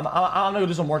 I'm gonna go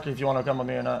do some work if you want to come with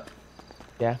me or not.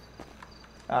 Yeah.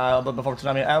 But before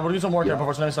tsunami, we'll do some work here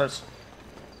before tsunami starts.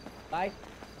 Bye.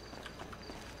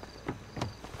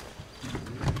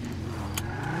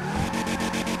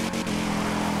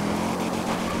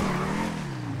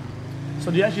 So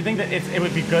do you actually think that it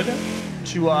would be good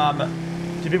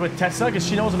to be with Tessa because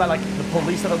she knows about like the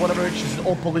police or whatever? She's an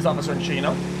old police officer and shit, you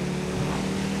know?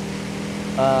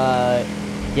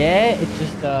 Yeah. It's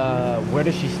just where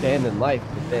does she stand in life?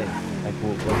 The thing, like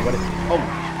what is? Oh,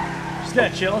 she's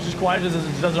kind of chill. She's quiet. She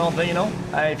does her own thing, you know?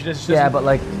 If she yeah, but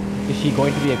like, is she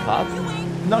going to be a cop?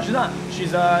 No, she's not.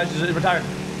 She's retired.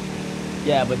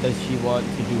 Yeah, but does she want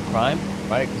to do crime?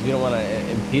 Right? Because we don't want to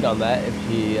impede on that if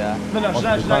she. No, she's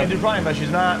not gonna do crime, but she's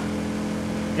not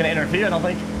gonna interfere. I don't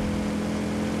think.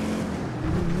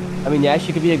 I mean, yeah,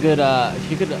 she could be a good.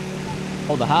 She could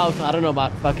hold the house. I don't know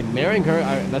about fucking marrying her.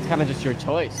 That's kind of just your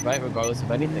choice, right? Regardless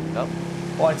of anything, no?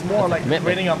 Well, it's more That's like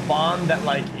creating a bond that,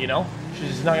 like, you know,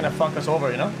 she's not gonna fuck us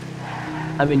over, you know?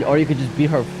 I mean, or you could just be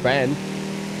her friend.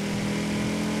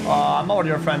 I'm already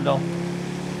your friend, though.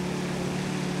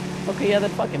 Okay, yeah, then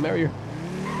fucking marry her.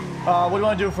 What do you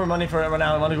want to do for money for right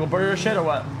now? You want to go burger shit or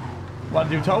what? Want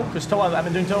to do toe? Because toe, I've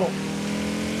been doing toe.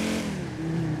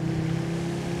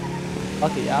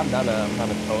 Okay, yeah, I'm down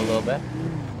to toe a little bit.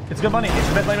 It's good money. It's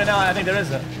the best money right now. I think there is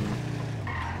it.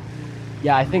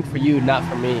 Yeah, I think for you, not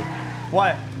for me.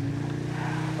 Why?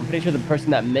 I'm pretty sure the person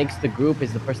that makes the group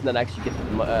is the person that actually gets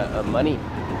the money,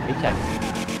 paycheck.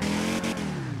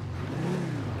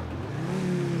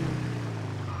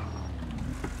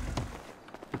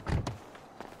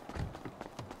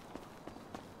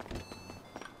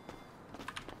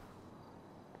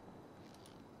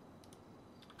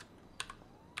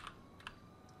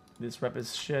 This rep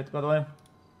is shit, by the way.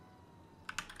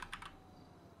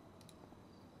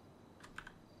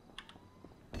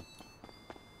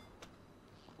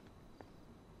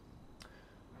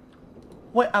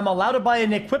 Wait, I'm allowed to buy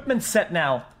an equipment set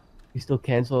now. You still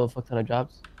cancel a fuck ton of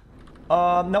jobs?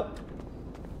 Nope.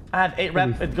 I have 8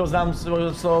 rep. It goes down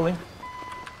slowly.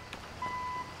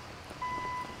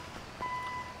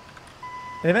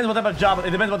 It depends what type of job.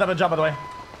 It depends what type of job, by the way.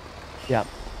 Yeah.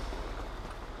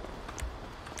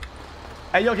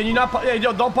 Hey, yo, can you not? Hey,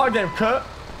 yo, don't park there, cut.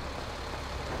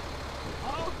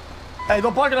 Hey,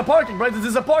 don't park in the parking, bro. This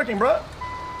is a parking, bro.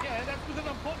 Yeah, that's because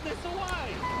I'm putting this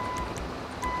away.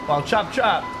 Well, chop,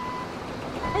 chop.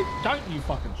 Don't you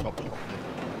fucking chop.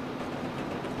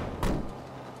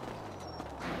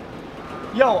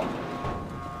 Yo,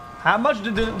 how much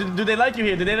do they like you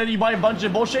here? Did they let you buy a bunch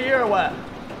of bullshit here or what?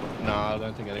 No, I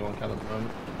don't think anyone can at the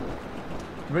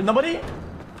moment. Nobody?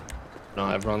 No,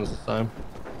 everyone's the same.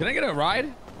 Can I get a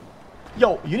ride?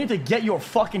 Yo, you need to get your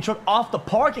fucking truck off the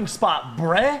parking spot,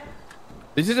 bruh.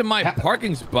 This isn't my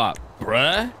parking spot,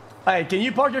 bruh. Hey, can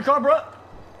you park your car, bruh?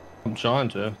 I'm trying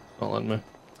to. It's not letting me.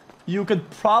 You could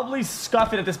probably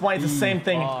scuff it at this point. It's the same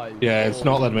thing. Yeah, it's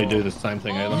not letting me do the same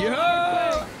thing either.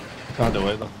 Yeah. Can't do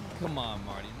it though. Come on,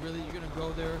 Marty. Really, you're gonna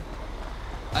go there?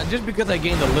 Just because I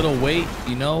gained a little weight,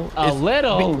 you know? A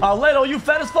little? A little? You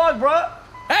fat as fuck, bruh.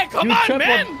 Hey, come on,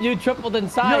 man! You tripled in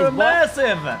size, You're boy.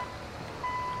 massive.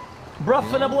 Bruh,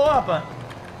 finna blow up.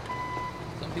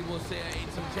 Some people say I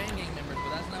ate some chain gang members, but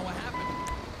that's not what happened.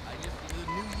 I just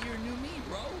new year, new me,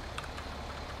 bro.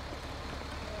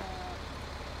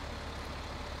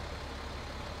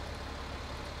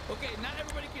 Okay, not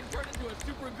everybody can turn into a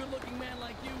super good-looking man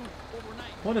like you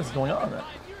overnight. What is going on? 5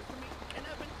 years for me, and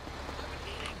I've been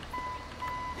eating.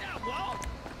 Yeah, well,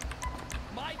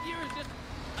 my year is just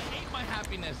I ate my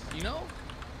happiness, you know.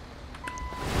 I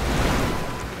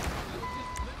was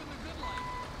just living the good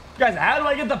life. Guys, how do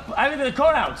I get the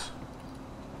car out?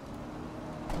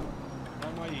 How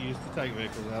might you used to take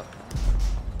vehicles out?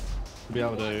 To be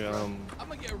able to I'm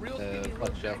gonna get real skinny, real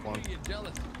like jacked, F1. and get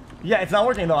jealous. Yeah, it's not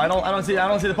working though. I don't see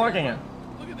the parking in.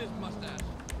 Look at this mustache.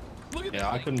 Look at Yeah, this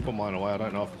I thing. couldn't put mine away. I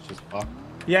don't know if it's just fucked.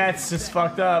 Yeah, it's just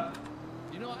fucked up.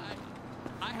 You know,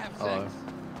 I have Hello. sex.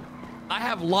 I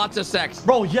have lots of sex.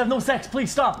 Bro, you have no sex.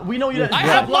 Please stop. We know you. I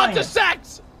have lots of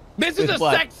sex. This is a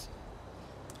what? sex.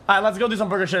 All right, let's go do some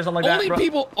burger share or something like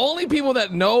that, bro. Only people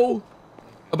that know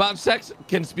about sex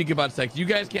can speak about sex. You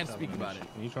guys can't speak about it.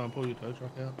 Can you try and pull your tow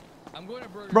truck out? I'm going to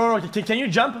Burger. Bro, can you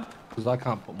jump? Because I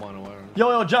can't put mine away.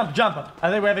 Yo, jump. I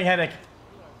think we're having a headache.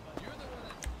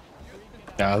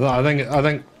 Yeah, I think.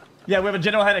 Yeah, we have a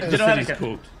general headache. The General city's headache.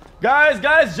 cooked. Guys,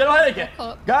 general headache.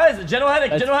 Guys, general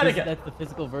headache. General headache. That's the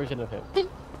physical version of him.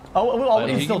 Oh, we Can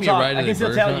can you still give me a talk. ride I to can the still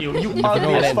burger tell shop? you. You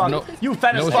ugly as fuck. You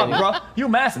fat as fuck, bro. You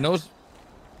massive. No,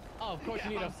 Oh, of course you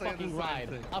need a fucking ride.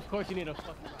 Of course you need a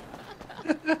fucking ride.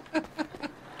 that's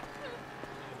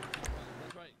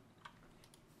right.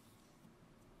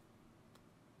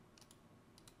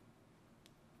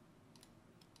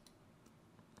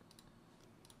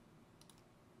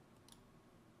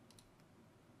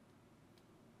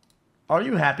 Are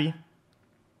you happy?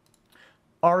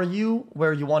 Are you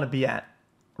where you want to be at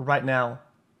right now?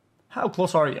 How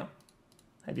close are you?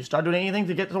 Have you started doing anything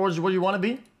to get towards where you want to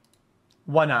be?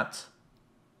 Why not?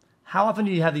 How often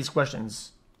do you have these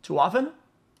questions? Too often?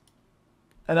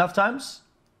 Enough times?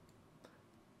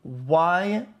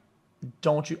 Why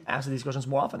don't you ask these questions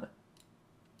more often?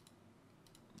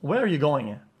 Where are you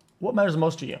going? What matters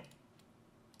most to you?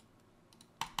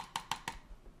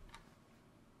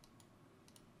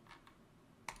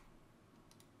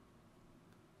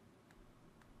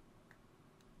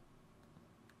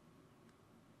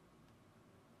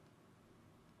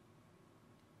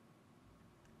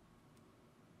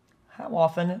 How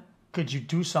often could you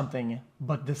do something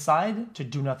but decide to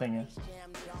do nothing?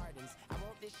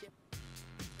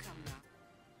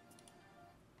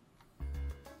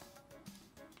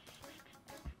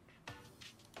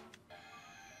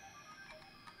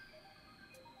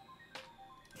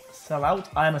 Sellout?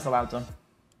 I am a sellouter.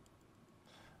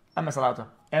 I'm a sellouter.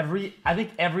 I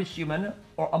think every human,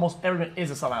 or almost everyone, is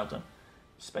a sellouter.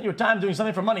 Spend your time doing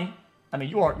something for money. I mean,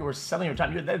 you are selling your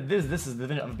time. This is the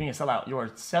definition of being a sellout. You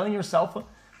are selling yourself,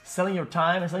 selling your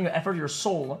time, and selling your effort, your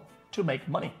soul to make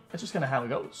money. That's just kind of how it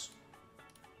goes.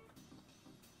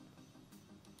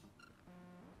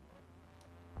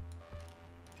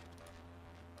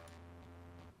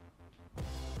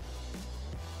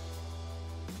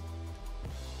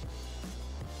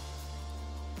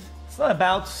 It's not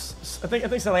about. I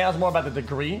think selling out is more about the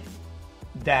degree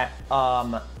that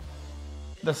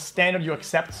the standard you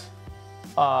accept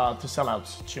to sell out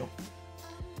to.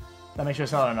 That makes you a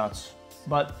seller or not.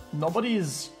 But nobody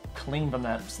is clean from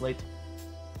that slate.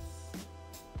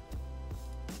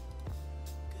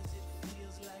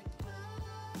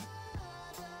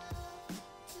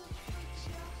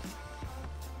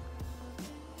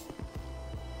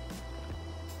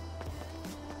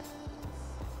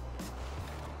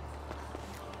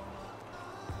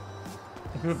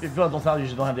 If people don't tell you,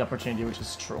 you don't have the opportunity, which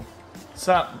is true. What's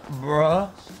up,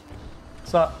 bruh?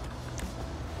 What's up?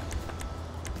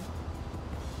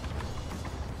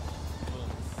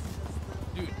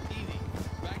 Dude, easy.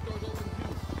 Back door's open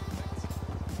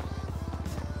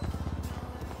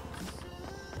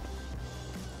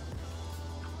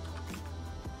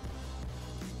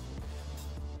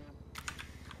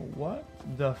too. What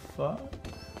the fuck?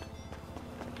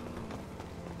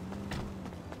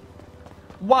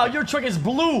 Wow, your truck is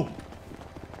blue!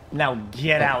 Now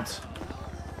get out.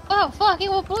 Oh, fuck, he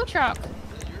want blue truck.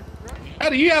 How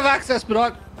do you have access, but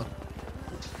I...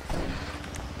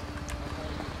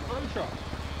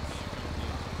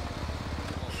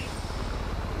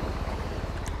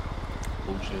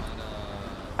 Bullshit.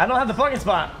 I don't have the parking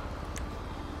spot.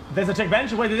 There's a check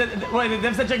bench? Wait,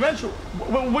 there's a check bench?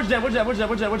 Which jab? Is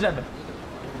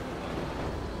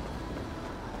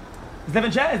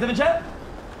Devin chat? Is Devin chat?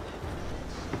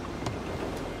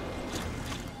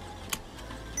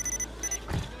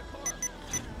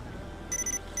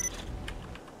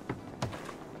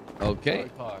 Okay.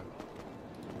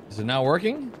 Is it now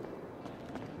working?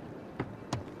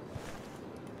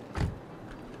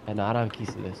 And I don't have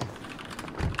keys to this.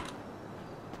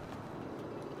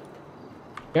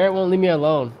 Garrett won't leave me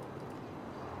alone.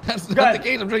 That's not the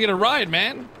case. I'm trying to get a ride,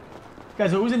 man.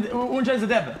 Guys, who's in the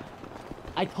deb?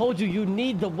 I told you, you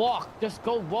need to walk. Just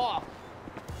go walk.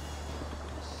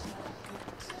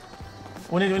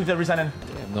 We need to resign in.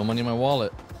 Yeah, no money in my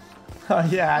wallet.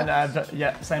 Yeah,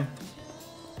 yeah, same.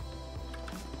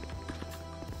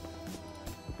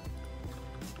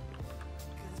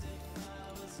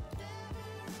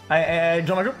 I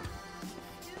join my group.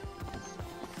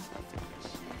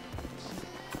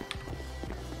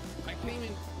 I can't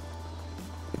even.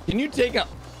 Can you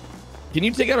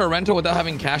take out a rental without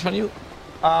having cash on you?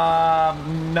 No. You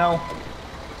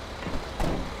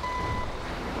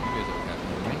guys have cash on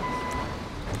you, right?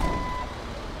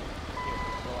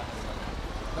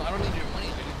 No, I don't need your money,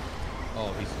 dude.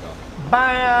 Oh, he's gone.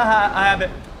 Bye. I have it.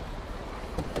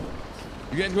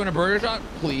 You guys going to Burger Shot,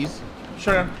 please?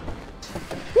 Sure.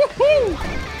 Woohoo!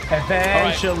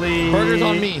 Eventually. Right. Burgers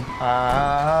on me.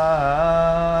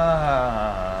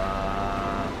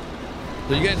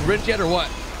 So you guys rich yet or what?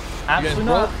 Absolutely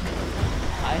not.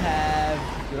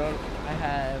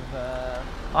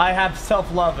 I have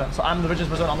self-love, so I'm the richest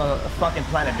person on the fucking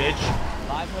planet, bitch.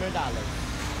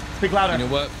 $500. Speak louder. You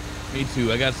know what? Me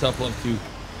too. I got self-love too.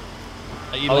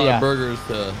 I eat a lot of burgers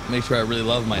to make sure I really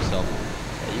love myself.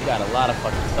 Yeah, you got a lot of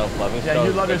fucking self-love. Yeah,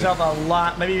 you love yourself a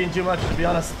lot. Maybe even too much, to be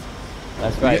honest.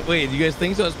 That's right. Wait, do you guys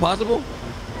think so? It's possible?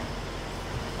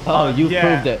 Oh, you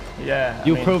proved it. Yeah.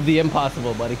 You proved the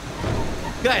impossible, buddy.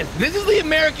 Guys, this is the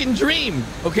American dream,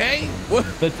 okay?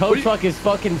 The tow truck is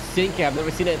fucking sinking. I've never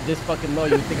seen it this fucking low.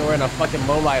 You think we're in a fucking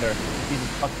lowrider. Jesus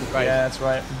fucking Christ. Yeah, that's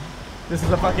right. This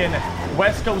is a fucking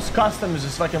West Coast Customs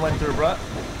just fucking went through, bro.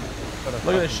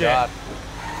 Look at this shit.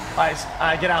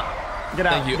 Alright, get out. Get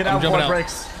out. Thank you. Get out before it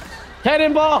breaks.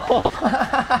 Cannonball!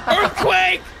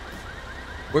 Earthquake!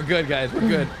 We're good, guys. We're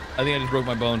good. I think I just broke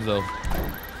my bones, though.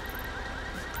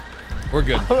 We're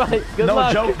good. All right, good no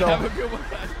luck. joke, though. Have a good one,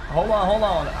 guys. Hold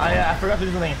on. I forgot to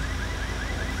do something.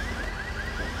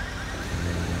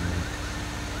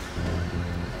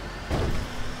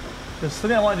 There's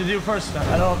something I wanted to do first.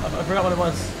 I forgot what it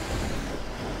was.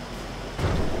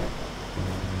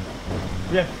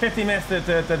 We have 50 minutes to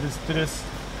do this.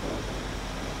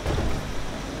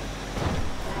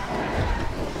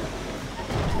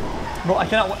 Bro, I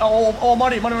cannot. Oh,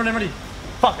 Marty.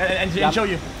 Fuck, and show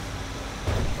you.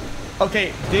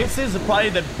 Okay, this is probably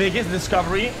the biggest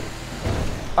discovery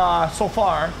so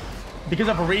far, because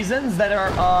of reasons that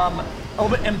are a little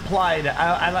bit implied.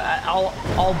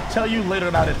 I'll tell you later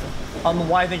about it on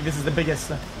why I think this is the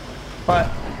biggest. But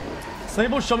some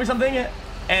people show me something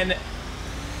and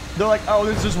they're like, "Oh,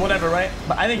 this is just whatever," right?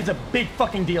 But I think it's a big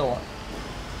fucking deal.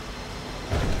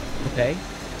 Okay.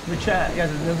 We chat,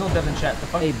 guys. There's no death in chat. The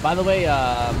fuck? Hey, by the way,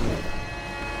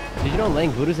 did you know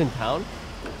Lang Voodoo's in town?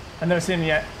 I've never seen him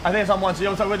yet. I think it's on one. So yo,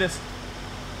 what's up with this?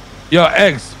 Yo,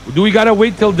 X, do we gotta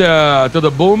wait till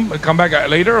the boom and come back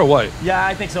later or what? Yeah,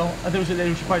 I think so. I think we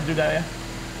should probably do that. Yeah.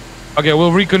 Okay,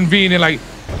 we'll reconvene in like.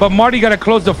 But Marty gotta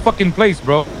close the fucking place,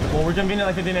 bro. Well, we're convening in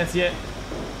like 15 minutes yet.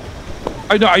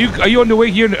 I know. Are you on the way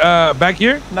here? Back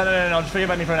here? No. Just forget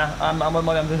about me for now. I'm with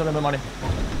money. I'm doing something with money.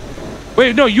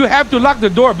 Wait, no. You have to lock the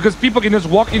door because people can just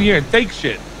walk in here and take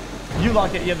shit. You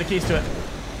lock it. You have the keys to it.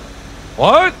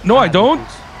 What? No, I don't.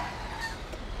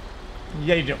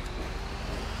 Yeah, you do.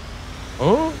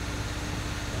 Oh?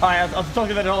 Alright, I'll talk to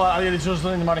you later. Hold on, I'll get you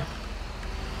something, Marty.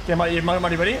 Okay,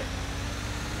 Marty, ready?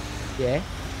 Yeah.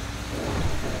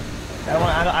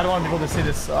 I don't want people to see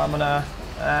this, so I'm gonna...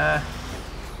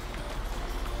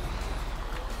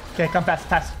 Okay, come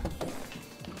fast.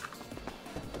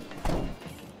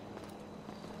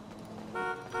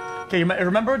 Okay, you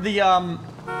remember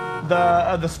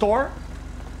the store?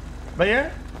 Right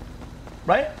here?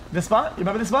 Right? This spot? You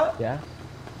remember this spot? Yeah.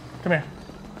 Come here.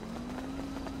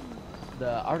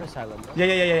 The art asylum.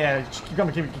 Yeah. Keep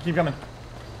coming, keep coming.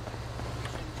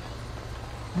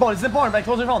 Bro, this is important, man.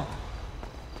 Close your phone.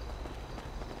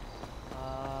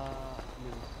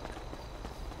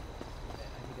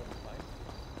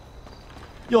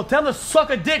 Yo, tell him to suck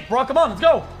a dick, bro. Come on, let's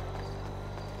go.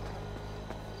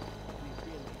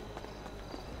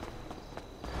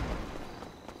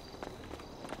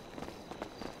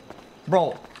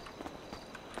 Bro.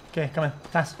 Okay, come in.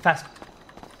 Fast.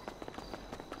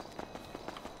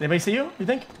 Anybody see you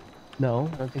think? No,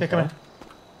 I don't think okay, come in.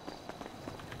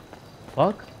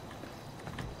 Fuck.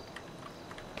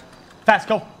 Fast,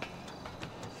 go.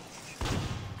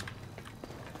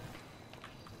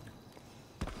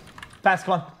 Fast,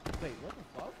 come on. Wait, what the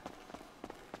fuck?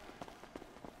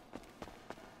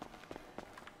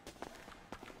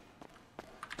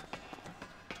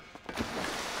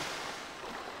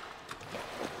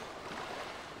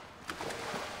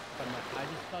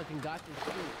 fucking got this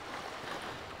too.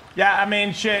 Yeah, I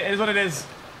mean, shit, it is what it is.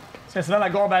 It's gonna smell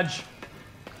like garbage.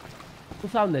 Who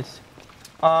found this?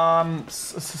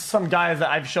 Some guys that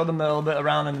I've showed them a little bit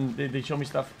around and they show me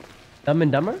stuff. Dumb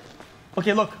and Dumber?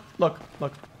 Okay, look.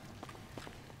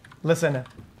 Listen,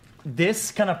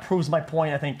 this kind of proves my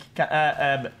point, I think.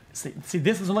 See,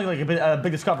 this doesn't look like a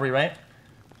big discovery, right?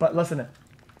 But listen,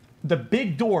 the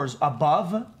big doors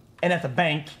above and at the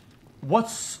bank,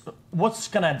 what's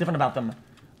kind of different about them?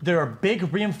 There are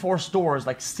big reinforced doors,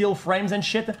 like steel frames and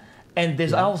shit, and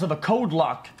there's also a code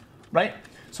lock, right?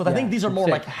 So I think these are more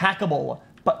like hackable.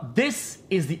 But this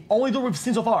is the only door we've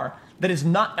seen so far that is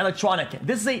not electronic.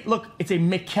 This is it's a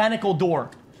mechanical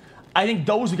door. I think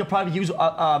those we could probably use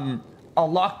a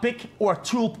lockpick or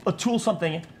a tool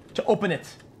something to open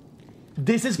it.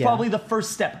 This is probably the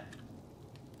first step.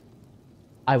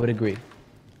 I would agree.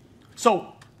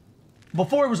 So,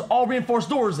 before it was all reinforced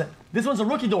doors, this one's a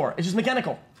rookie door. It's just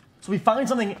mechanical. So we find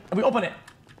something and we open it,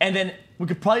 and then we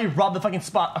could probably rob the fucking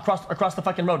spot across the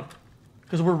fucking road.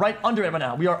 Because we're right under it right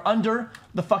now. We are under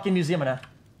the fucking museum right now.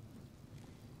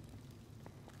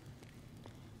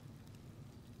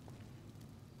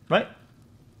 Right?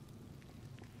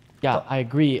 Yeah, I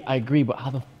agree, but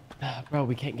how the... Bro,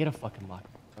 we can't get a fucking lock.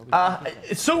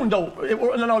 It's soon though.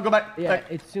 No, go back. Yeah, back.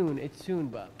 it's soon,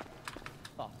 but...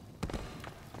 Oh.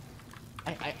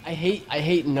 I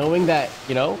hate knowing that,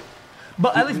 you know?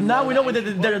 But at least now we know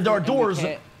that there are doors.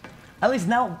 At least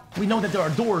now we know that there are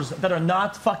doors that are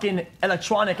not fucking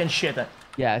electronic and shit.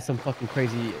 Yeah, some fucking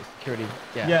crazy security.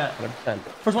 Yeah. 100%.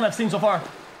 First one I've seen so far.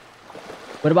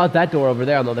 What about that door over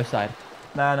there on the other side?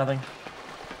 Nah, nothing.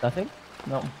 Nothing?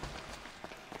 No.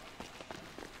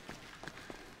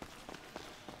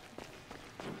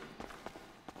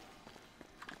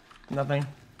 Nothing.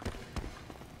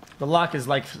 The lock is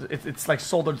like, it's like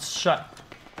soldered shut.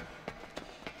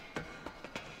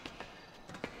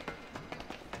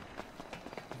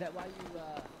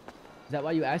 Is that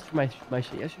why you asked for my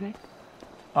shit yesterday?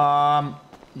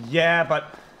 Yeah,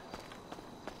 but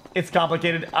it's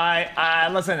complicated.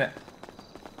 Listen,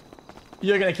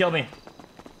 you're gonna kill me.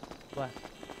 What?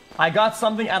 I got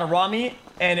something out of Rami,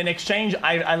 and in exchange,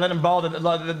 I let him borrow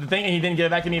the thing, and he didn't give it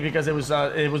back to me because it was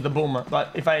the boom.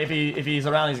 But if he's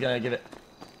around, he's gonna give it.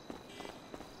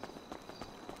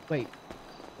 Wait.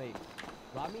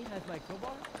 Rami has my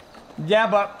crowbar? Yeah,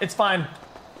 but it's fine.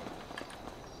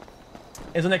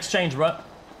 It's an exchange, bro.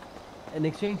 In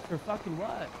exchange for fucking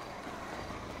what?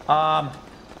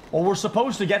 Well, we're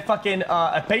supposed to get fucking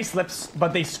pay slips,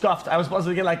 but they scuffed. I was supposed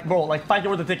to get like 5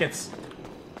 worth of tickets.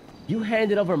 You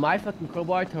handed over my fucking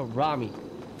crowbar to Rami.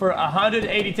 For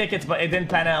 180 tickets, but it didn't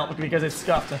pan out because it's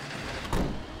scuffed.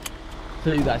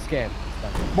 So you got scammed.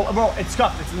 Bro, it's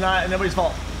scuffed. It's not nobody's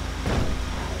fault.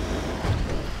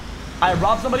 I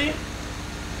robbed somebody,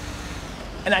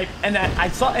 and I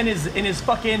saw in his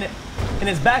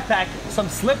backpack some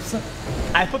slips.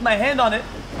 I put my hand on it,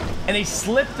 and they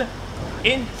slipped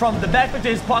in from the backpack to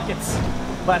his pockets.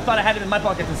 But I thought I had it in my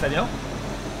pockets instead, you know?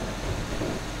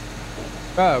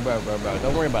 Bro,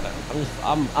 don't worry about it.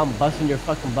 I'm busting your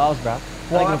fucking balls, bro.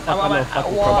 Well,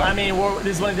 I mean,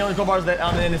 this is one of the only crowbars that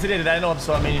in the city that I know of,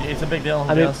 so I mean, it's a big deal.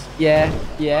 I mean,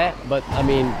 yeah, but I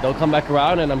mean, they'll come back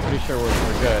around, and I'm pretty sure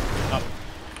we're good.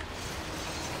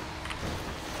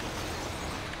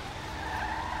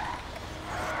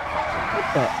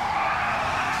 What the?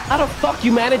 How the fuck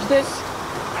you manage this?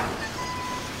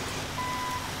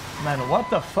 Man, what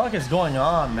the fuck is going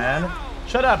on, man?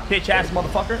 Shut up, bitch ass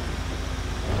motherfucker.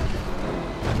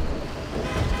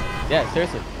 Yeah,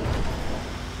 seriously.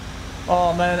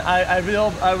 Oh man, I really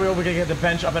hope we can get the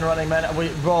bench up and running, man.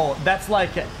 Bro, that's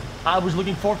like, I was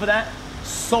looking forward for that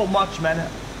so much, man.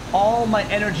 All my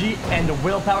energy and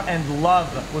willpower and love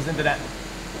was into that.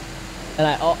 And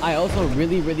I also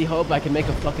really hope I can make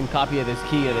a fucking copy of this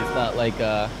key and it's not like,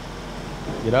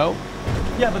 you know?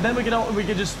 Yeah, but then we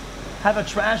could just have a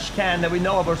trash can that we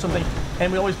know of or something,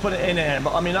 and we always put it in there.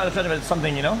 But I mean, not a trash, but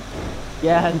something, you know?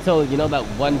 Yeah, until, you know, that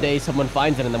one day someone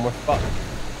finds it and then we're fucked.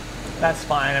 That's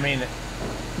fine. I mean,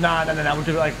 nah. We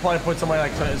could like probably put somewhere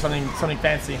like something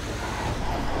fancy.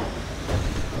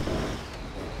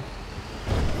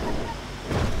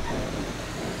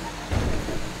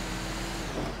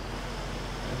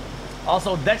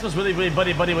 Also, Dex was really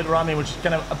buddy with Rami, which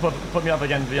kind of put me up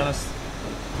again, to be honest.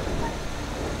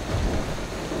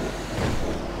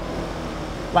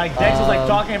 Like Dex was like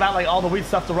talking about like all the weird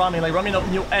stuff to Rami. Like Rami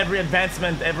knew every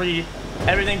advancement,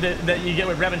 everything that you get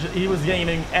with Revenge. He was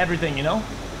getting everything, you know.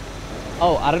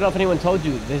 Oh, I don't know if anyone told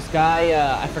you. This guy,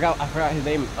 I forgot his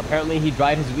name. Apparently, he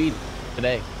dried his weed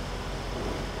today.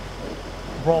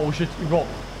 Bro,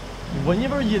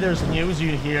 Whenever there's news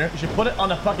you hear, you should put it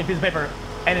on a fucking piece of paper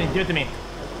and then give it to me.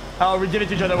 We give it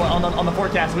to each other on the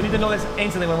forecast. We need to know this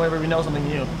instantly whenever we know something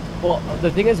new. Well, the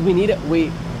thing is,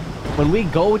 when we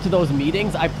go to those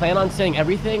meetings, I plan on saying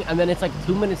everything, and then it's like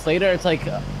 2 minutes later, it's like,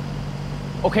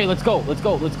 okay, let's go,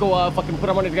 fucking put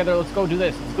our money together, let's go do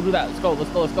this, let's go do that, let's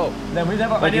go. Then we'd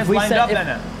have our ideas lined up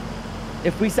then.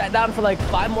 If we sat down for like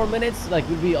 5 more minutes, like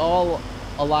we'd be all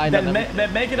aligned. Then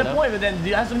make it a point, but then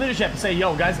you have some leadership. Say,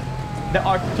 yo, guys, there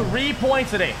are 3 points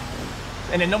today.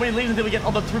 And then nobody leaves until we get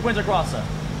all the 3 points across.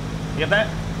 You get that?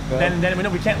 Then we know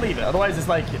we can't leave it. Otherwise, it's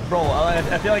like, bro,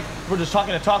 I feel like we're just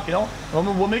talking to talk, you know?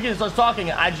 When Mickey starts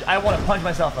talking, I want to punch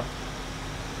myself.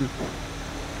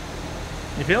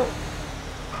 You feel?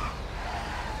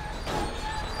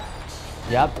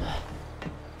 Yep.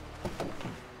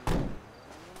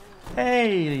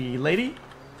 Hey, lady.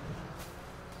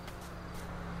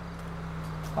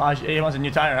 Oh, he wants a new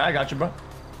tire. I got you, bro.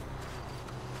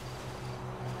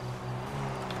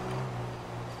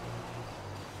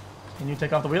 Can you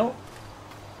take off the wheel?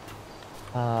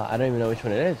 I don't even know which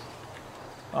one it is.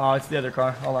 Oh, it's the other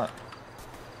car. Hold on.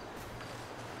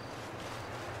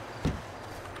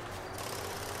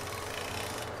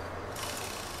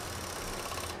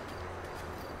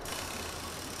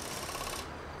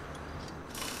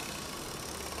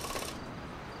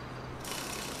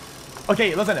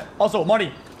 Okay, listen. Also,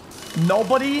 Marty,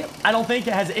 nobody, I don't think,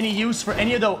 has any use for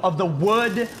any of the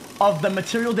wood, of the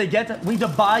material they get. We need to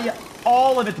buy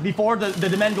all of it before the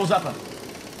demand goes up.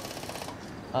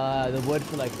 The wood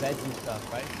for like beds and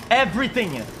stuff, right?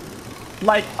 Everything.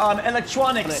 Like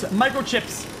electronics,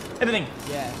 microchips, everything.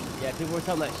 Yeah, people were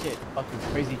telling that shit. Fucking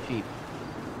crazy cheap.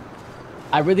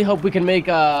 I really hope we can make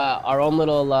our own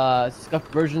little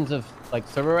scuffed versions of like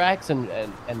server racks and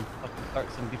fucking start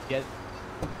some VPN.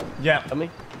 Yeah. Tell me?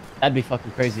 That'd be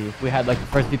fucking crazy if we had like the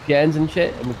first VPNs and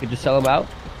shit and we could just sell them out.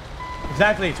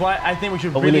 Exactly. That's why I think we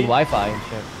should But we need Wi-Fi and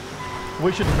shit.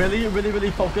 We should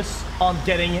really focus on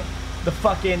getting the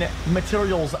fucking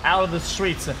materials out of the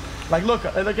streets. Like, look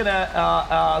in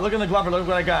the Glover. Look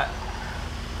what I got.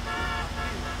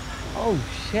 Oh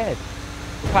shit.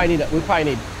 We probably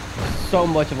need so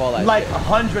much of all that. Like shit.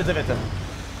 Hundreds of it.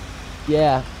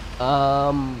 Yeah.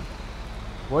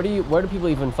 Where do people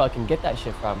even fucking get that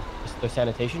shit from? Just their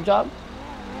sanitation job?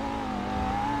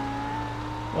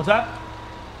 What's that?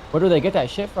 Where do they get that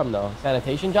shit from though?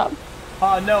 Sanitation job?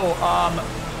 No.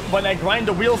 When I grind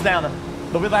the wheels down,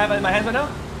 the wheels I have in my hands right now.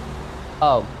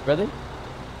 Oh, really?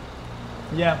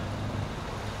 Yeah.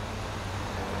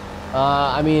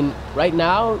 I mean, right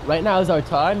now is our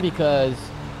time because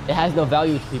it has no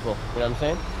value to people. You know what I'm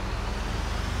saying?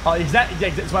 Oh, exactly.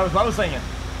 Yeah, that's what I was saying.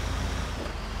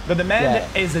 The demand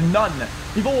is none.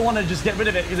 People will want to just get rid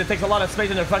of it because it takes a lot of space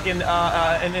in their fucking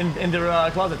in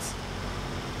their closets.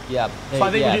 Yeah. So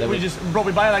I think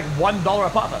we buy like $1 a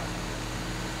pop.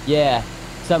 Yeah.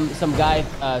 Some guy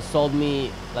sold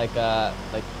me like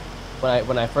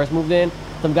when I first moved in,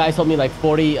 some guy sold me like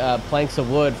 40 planks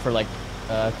of wood for like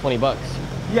 $20.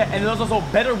 Yeah, and there's also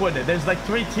better wood. There's like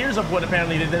 3 tiers of wood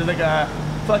apparently. There's like a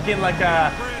fucking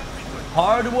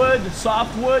hardwood,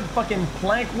 softwood, fucking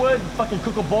plank wood, fucking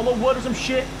Cocobolo wood or some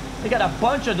shit. They got a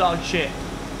bunch of dog shit.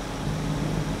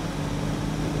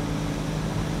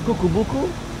 Cucubuku?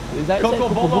 Is that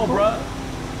Cocobolo, bruh.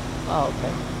 Oh,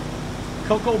 okay.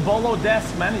 Cocobolo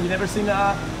desk, man. You never seen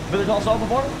Village All Salt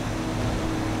before?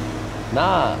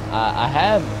 Nah, I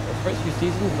have the first few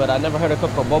seasons, but I never heard of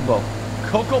Cocobobo.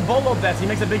 Cocobolo desk. He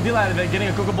makes a big deal out of it, getting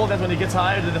a Cocobolo desk when he gets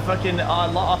hired to the fucking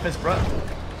law office, bruh.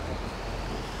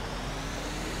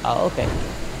 Oh, okay.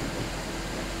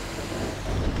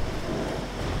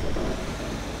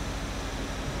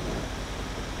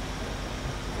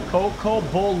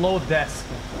 Cocobolo desk.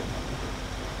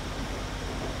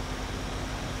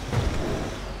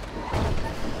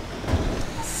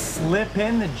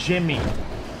 Slippin' Jimmy.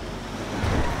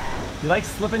 You like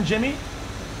Slippin' Jimmy?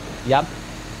 Yep.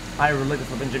 I relate to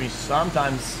Slippin' Jimmy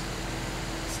sometimes.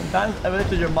 Sometimes I relate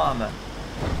to your mom.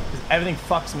 Because everything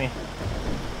fucks me.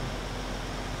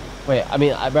 Wait, I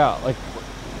mean, bro, like,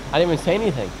 I didn't even say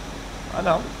anything. I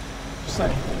know. Just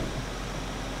saying.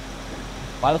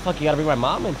 Why the fuck you gotta bring my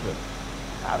mom into it?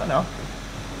 I don't know.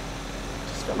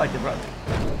 Just feel like it, bro.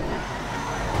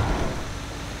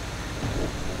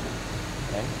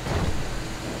 Okay.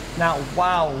 Now,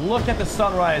 wow, look at the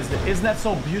sunrise. Isn't that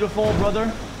so beautiful,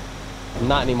 brother?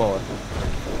 Not anymore.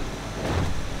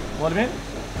 What do you mean?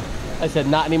 I said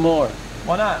not anymore.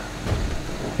 Why not?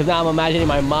 Because now I'm imagining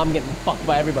my mom getting fucked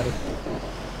by everybody.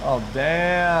 Oh,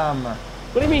 damn.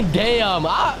 What do you mean, damn?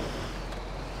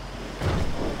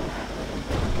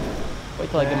 Wait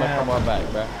till I get my car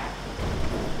back, bro.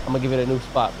 I'm gonna give it a new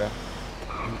spot, bro.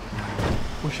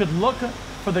 We should look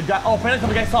for the guy. Oh, apparently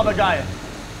some guy saw the guy.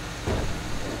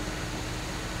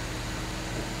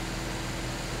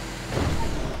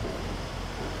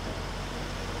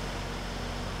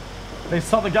 They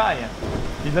saw the guy.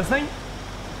 You listening?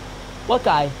 What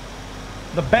guy?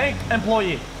 The bank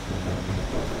employee.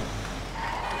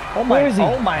 Oh my! Where is he?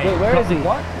 Oh my! Wait, where is he?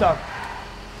 What the?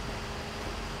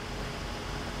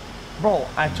 Bro,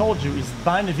 I told you, he's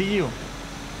behind the VU.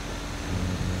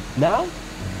 Now?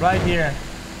 Right here.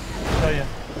 I'll show you.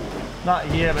 Not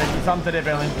here, but he's something today,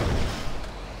 apparently.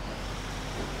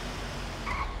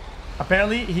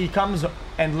 Apparently, he comes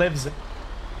and lives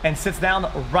and sits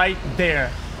down right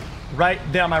there. Right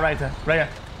there on my right hand. Right here.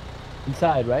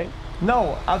 Inside, right?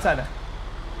 No, outside.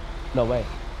 No way.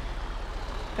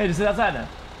 Hey, just sit outside now.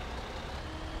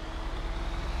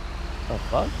 Oh,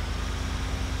 fuck?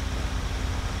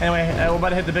 Anyway, we're about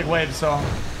to hit the big wave, so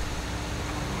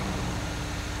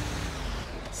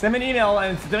send me an email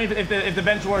and tell me if the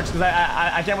bench works, because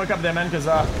I can't wake up there, man, because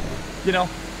you know,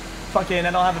 fucking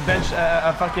I don't have a bench,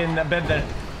 a fucking bed there.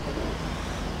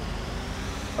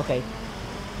 Okay.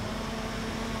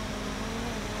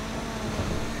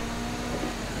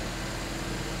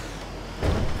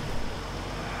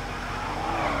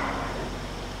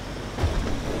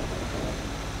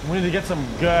 We need to get some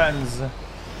guns.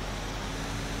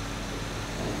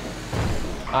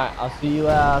 Alright, I'll see you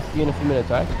in a few minutes,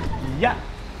 alright? Yeah.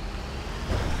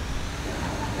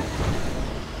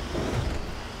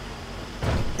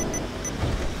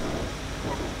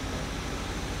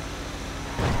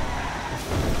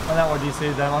 Oh, now where DC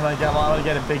is then. I want to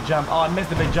get a big jump. Oh, I missed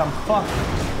the big jump. Fuck.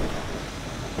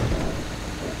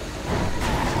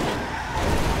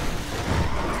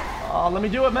 Oh, let me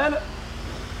do it, man.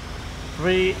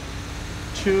 3,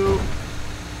 2,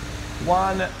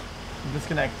 1.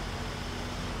 Disconnect.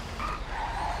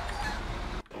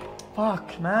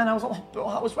 Fuck, man. I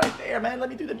was right there, man. Let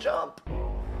me do the jump.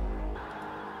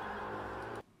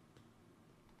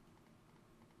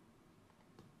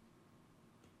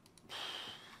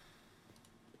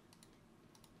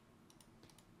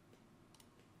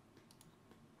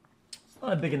 It's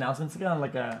not a big announcement. It's kind of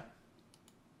like a...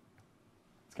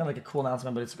 It's kind of like a cool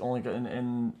announcement, but it's only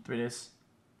in 3 days.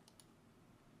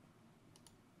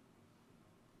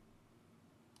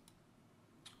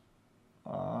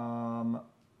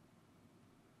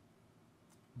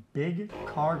 Big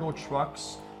cargo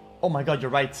trucks. Oh my god, you're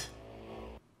right.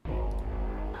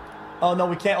 Oh no,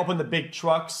 we can't open the big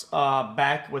trucks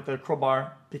back with the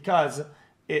crowbar because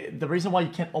the reason why you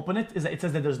can't open it is that it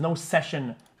says that there's no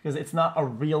session because it's not a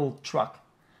real truck.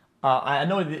 I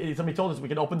know somebody told us we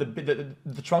can open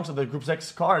the trunks of the Group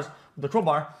 6 cars with the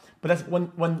crowbar, but that's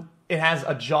when it has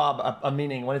a job, a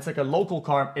meaning. When it's like a local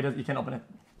car, you can't open it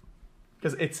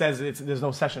because it says there's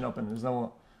no session open. There's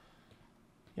no,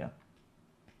 yeah.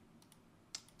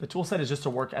 The tool set is just to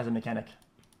work as a mechanic.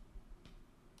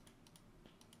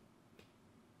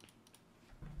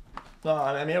 No,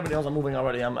 I mean everybody else I'm moving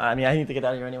already. I mean I need to get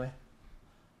out of here anyway.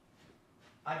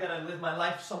 I gotta live my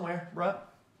life somewhere, bruh.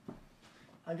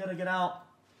 I gotta get out.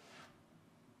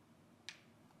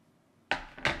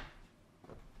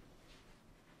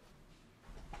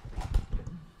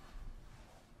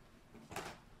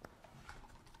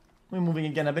 We're moving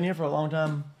again. I've been here for a long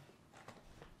time.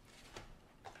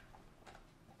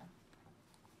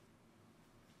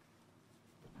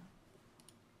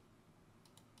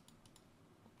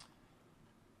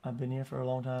 I've been here for a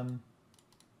long time.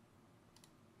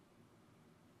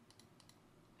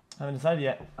 I haven't decided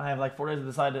yet. I have like 4 days to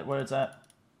decide where it's at.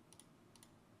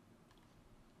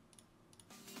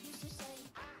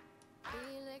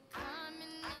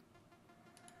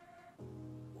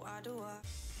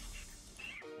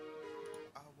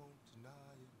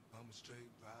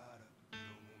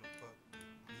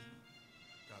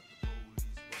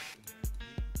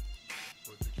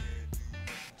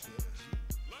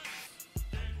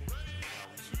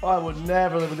 Oh, I would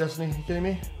never live with Destiny. You kidding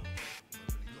me?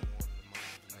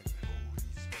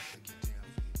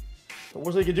 The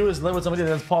worst they could do is live with somebody that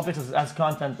has politics as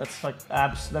content. That's like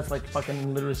abs. That's like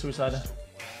fucking literally suicide.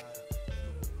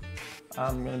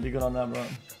 I'm gonna be good on that, bro.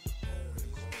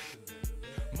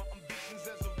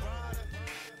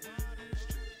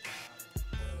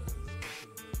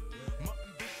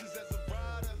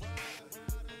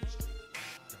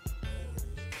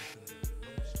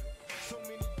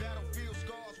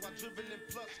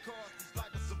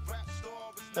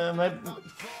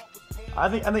 I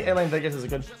think Alien Vegas is a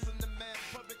good.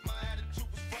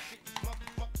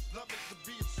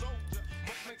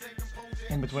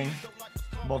 In between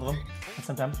both of them at the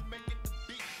same time.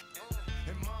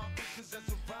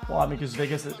 Well, I mean, because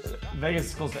Vegas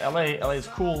is close to LA. LA is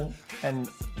cool, and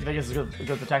Vegas is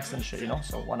good for tax and shit, you know.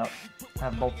 So why not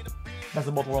have both? Best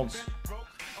of both worlds.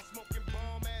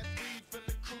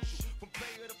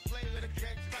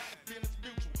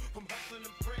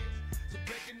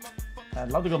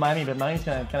 I'd love to go to Miami, but Miami's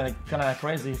kind of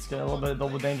crazy. It's a little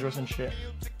bit dangerous and shit.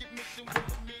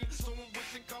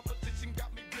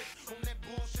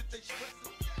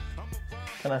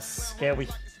 Kind of scary.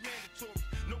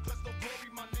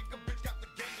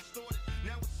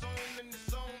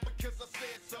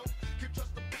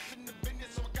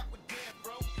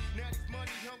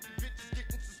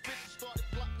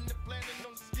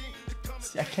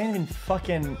 See, I can't even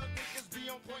fucking.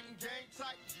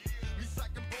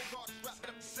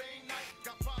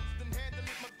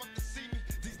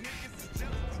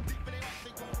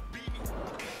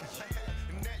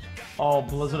 Oh,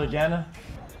 Blizzard again?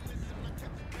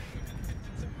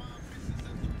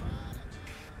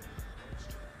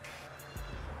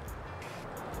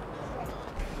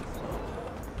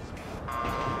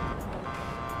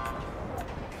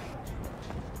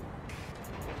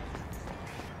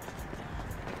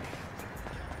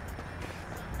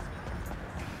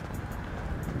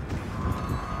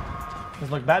 This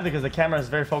look bad because the camera is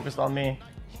very focused on me.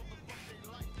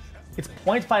 It's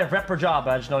 0.5 rep per job,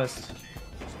 I just noticed.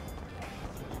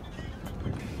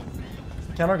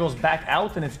 The camera goes back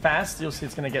out and it's fast, you'll see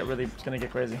it's gonna get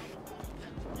crazy.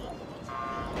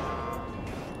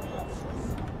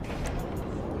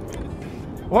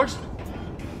 Works!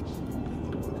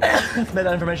 It's made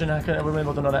that information, I wouldn't be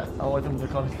able to know that. I'll wait for them to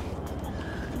call me.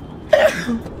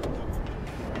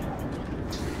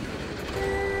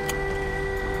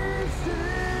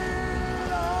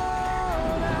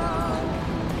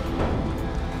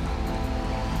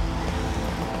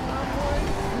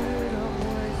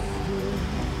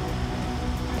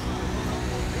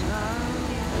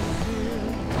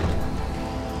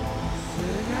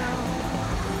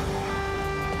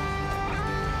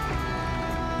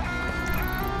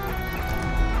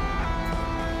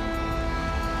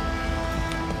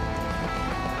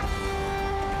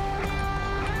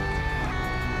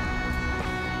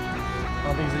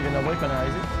 I don't think he's even awake now,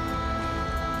 is he?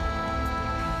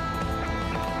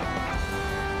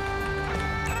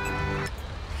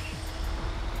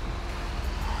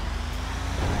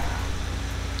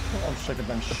 Oh, I'll check the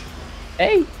bench.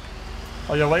 Hey!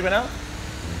 Oh, you're awake right now?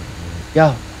 Yo.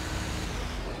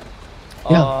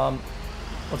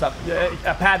 What's up?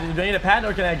 A pad? Do you need a pad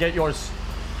or can I get yours?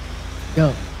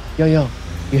 Yo. You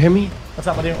hear me? What's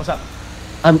up, buddy? What's up?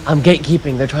 I'm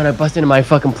gatekeeping. They're trying to bust into my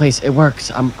fucking place. It works.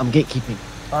 I'm gatekeeping.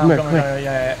 I'm coming.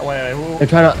 Yeah. Wait. Who? They're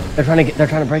trying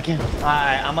to break in.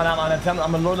 Alright, I'm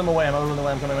gonna lure them away. I'm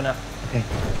coming right now. Okay,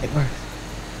 it works.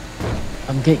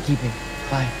 I'm gatekeeping.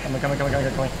 Bye. Coming.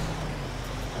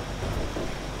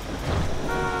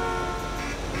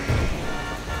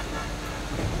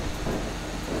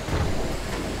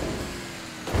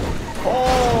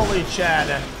 Holy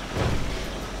Chad.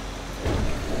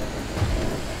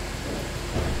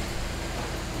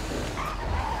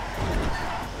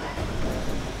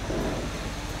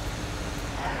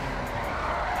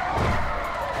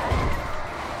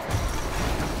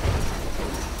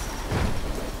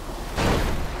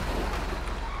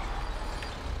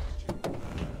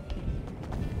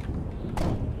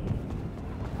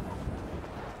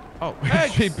 Oh,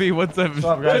 JP, what's up? What's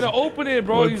up, Try guys? to open it,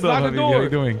 bro. What's He's up, locked the Habibi? door. How you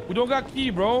doing? We don't got key,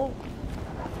 bro.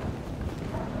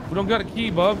 We don't got a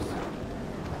key, Bubs.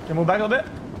 Can you move back a little bit?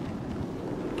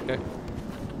 Okay.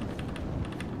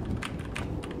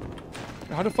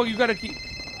 How the fuck you got a key?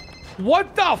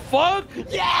 What the fuck?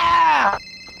 Yeah!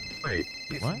 Wait,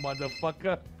 This what?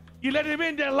 motherfucker. You let him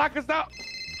in there, lock us out.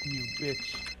 You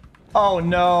bitch. Oh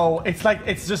no! It's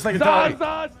just like the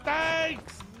Zaza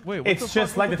stinks! Wait, what it's the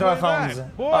just fuck? like the telephones.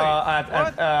 Boy,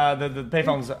 The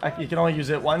payphones. You can only use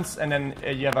it once, and then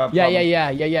you have a problem.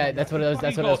 Yeah. That's what it was.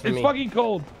 That's what it was for It's me. fucking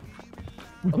cold.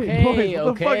 Okay.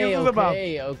 What the fuck is this about?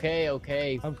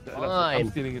 Okay. I'm Fine.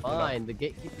 stealing it. Fine. The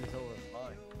gatekeeper's over.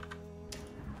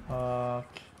 Fine.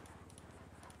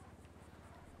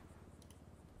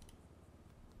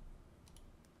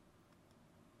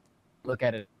 Look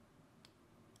at it.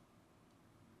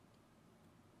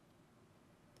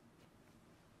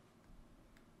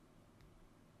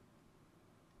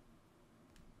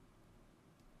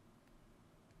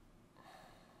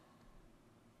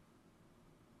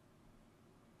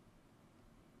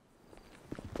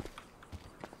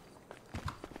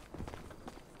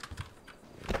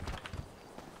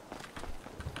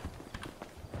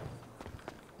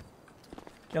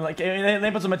 Can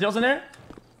they put some materials in there?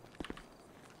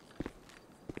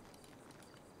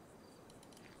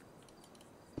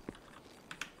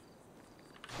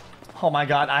 Oh my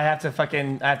god, I have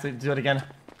to do it again.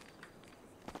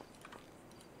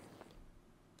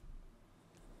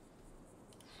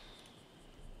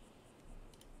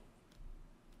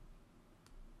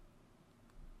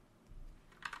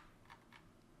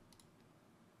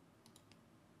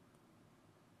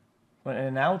 Went in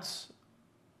and out.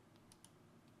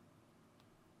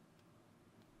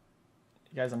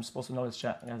 You guys, I'm supposed to know this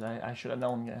chat. Guys, I should have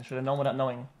known. I should have known without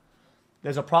knowing.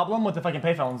 There's a problem with the fucking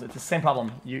payphones. It's the same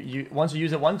problem. You once you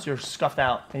use it once, you're scuffed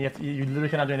out, and you literally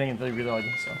cannot do anything until you reload.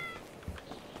 So.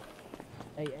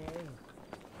 Hey.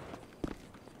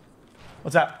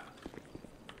 What's up?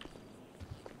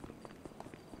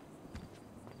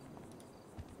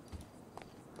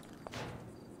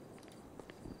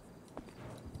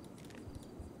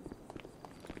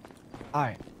 All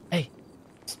right. Hey.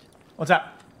 What's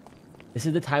up? This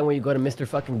is the time where you go to Mr.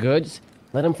 Fucking Goods.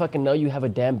 Let him fucking know you have a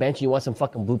damn bench and you want some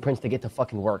fucking blueprints to get to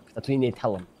fucking work. That's what you need to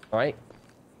tell him. All right?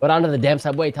 Go down to the damn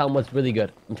subway. Tell him what's really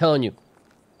good. I'm telling you.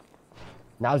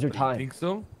 Now's your time. You think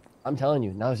so? I'm telling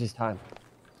you. Now's his time.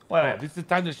 Wait. This is the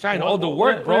time to shine. All the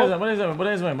work, bro. What is it?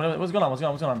 What's going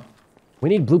on? We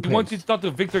need blueprints. Once you start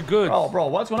to Victor Goods. Bro,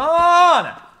 what's going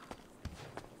on?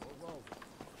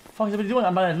 Fuck is everybody doing?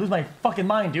 I'm about to lose my fucking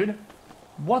mind, dude.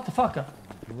 What the fuck?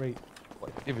 Great.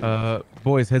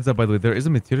 Boys, heads up, by the way, there is a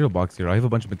material box here. I have a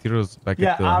bunch of materials back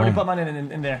Yeah, at the I already home. put mine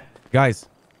in there. Guys,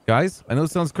 I know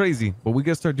it sounds crazy, but we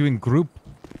gotta start doing group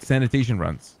sanitation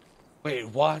runs. Wait,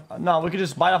 what? No, we could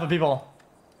just buy off of people.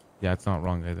 Yeah, it's not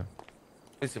wrong either.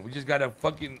 Listen, we just gotta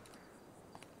fucking...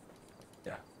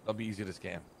 Yeah, that'll be easy to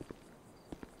scam.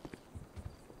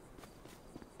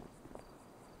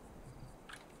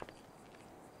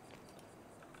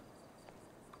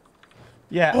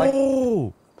 Yeah, like...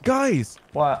 Oh, guys,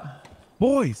 What?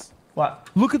 boys, What?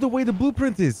 look at the way the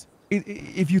blueprint is.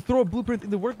 If you throw a blueprint in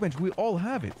the workbench, we all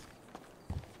have it.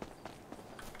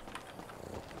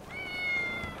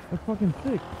 That's fucking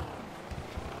sick.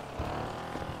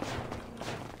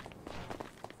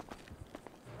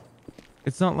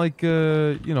 It's not like,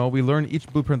 you know, we learn each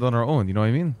blueprint on our own. You know what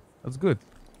I mean? That's good.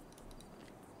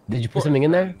 Did you put something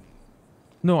in there?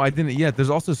 No, I didn't yet. There's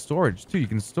also storage, too. You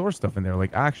can store stuff in there,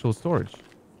 like actual storage.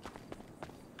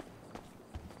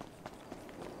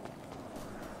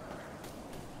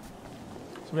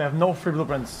 So we have no free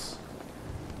blueprints.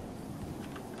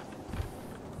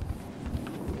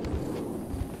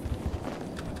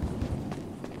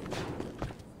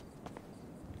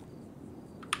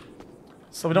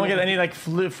 So we don't get any like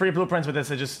free blueprints with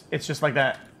this. It's just like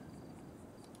that.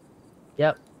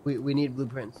 Yep. We need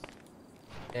blueprints.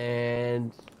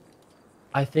 And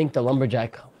I think the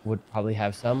lumberjack would probably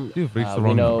have some. You've reached the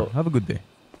wrong number. Have a good day.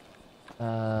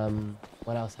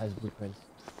 What else has blueprints?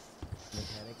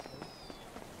 Mechanic.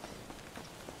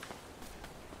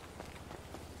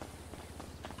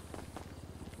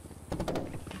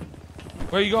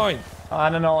 Where are you going? I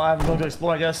don't know. I'm going to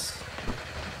explore, I guess.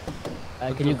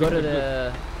 Can you go to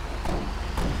the...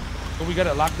 So we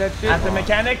gotta lock that shit? At the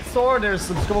mechanic store, there's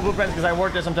some scribble blueprints because I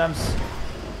work there sometimes.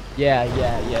 Yeah.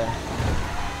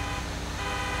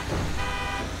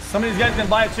 Some of these guys can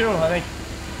buy it too, I think.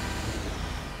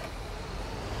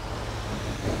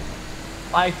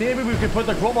 I think maybe we could put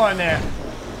the crowbar in there.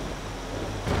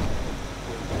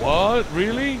 What?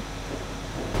 Really?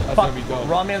 That's Fuck, gonna be dope.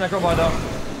 raw me in the crowbar though.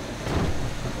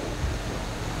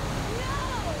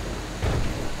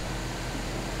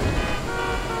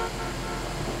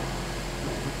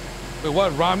 Wait,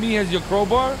 what? Rami has your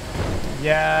crowbar?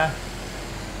 Yeah.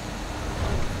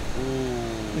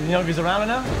 Ooh. You know if he's around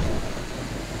now? I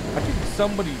think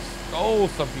somebody stole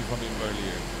something from him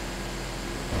earlier.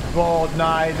 Well,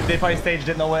 nah, they probably staged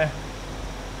it, no way.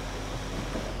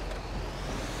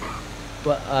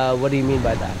 What do you mean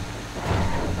by that?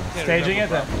 Can't Staging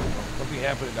remember, it? bro. Something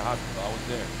happened in the hospital. I was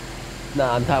there.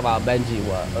 Nah, I'm talking about Benji.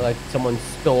 What? Like someone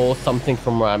stole something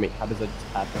from Rami. How does it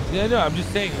happen? Yeah, no, I'm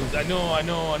just saying. I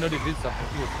know they did something.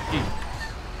 He was the key.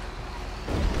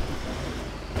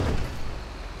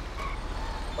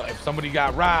 But if somebody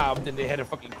got robbed and they had a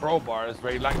fucking crowbar, it's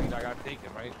very likely that I got taken,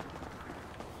 right?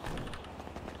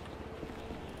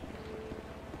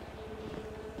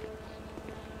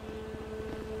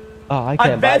 Oh, I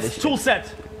can't buy this Advanced shit. tool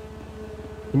set.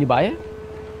 Can you buy it?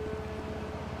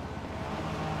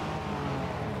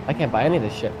 I can't buy any of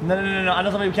this shit. No. I know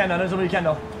somebody who can.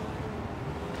 though.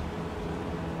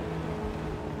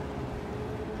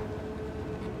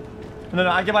 No,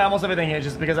 I can buy almost everything here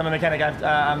just because I'm a mechanic.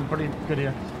 I'm pretty good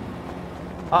here.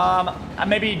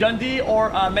 Maybe Dundee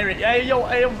or Mary. Hey,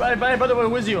 brother, we're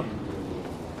with you.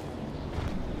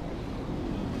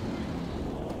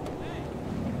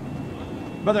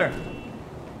 Brother.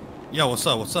 Yo, what's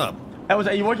up? What's up? Hey, was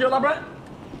that you work here a lot, Brett?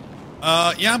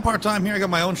 Yeah, I'm part-time here. I got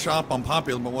my own shop. I'm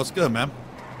popular, but what's good, man?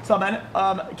 What's up, man?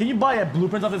 Can you buy a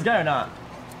blueprint off this guy or not?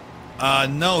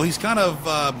 No, he's kind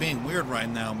of being weird right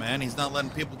now, man. He's not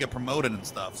letting people get promoted and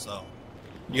stuff, so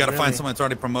you got to find someone that's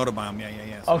already promoted by him.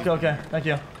 Yeah. So Okay. Thank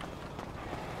you. As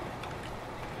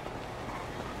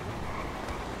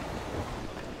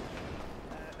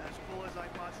cool as I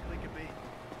possibly could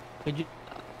be.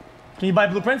 Can you buy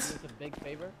blueprints? It's a big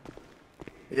favor.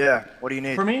 Yeah. What do you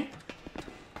need? For me?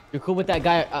 You're cool with that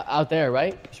guy out there,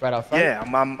 right? Just right out front. Yeah,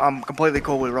 I'm completely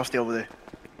cool with Rusty over there.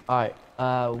 All right.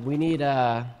 We need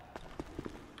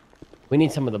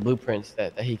some of the blueprints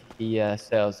that he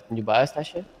sells. Can you buy us that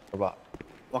shit or what?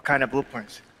 What kind of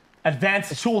blueprints?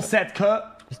 Advanced tool set,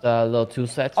 cut. Just a little tool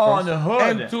sets. On the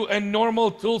hood. And normal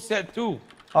tool set too.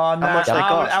 Oh, no. much they I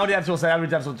cost? already have tool set. You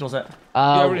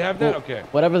already have that? Okay.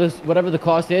 Whatever the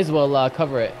cost is, we'll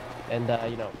cover it, and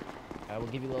we'll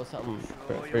give you a little something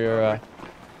for your.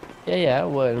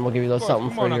 We'll give you a little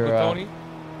something for your.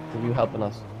 For you helping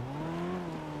us.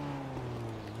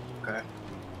 Okay.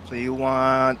 So you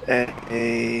want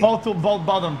a both of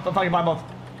them. If I can buy both.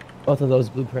 Both of those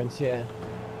blueprints, yeah.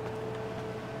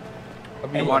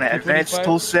 You want an advanced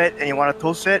tool set, and you want a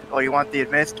tool set, or you want the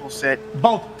advanced tool set?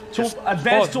 Both.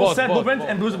 Advanced tool set blueprint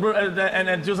and tool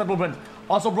set blueprint.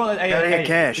 Also, brother, Hey,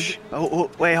 cash.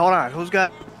 Wait, hold on. Who's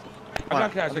got? I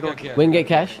got cash. We can get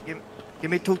cash. Give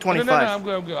me 225.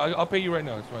 No, I'm good. I'll pay you right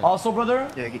now. It's fine. Also, brother,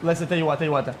 listen, tell you what.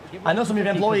 I know some of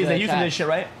your employees, they used to this shit,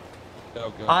 right?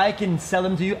 Okay. I can sell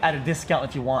them to you at a discount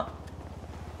if you want.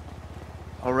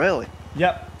 Oh, really?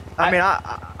 Yep. I mean,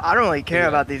 I don't really care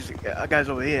about these guys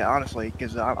over here, honestly,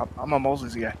 because I'm a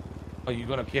Moses guy. Oh, you're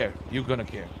gonna care. You're gonna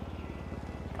care.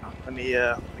 Let me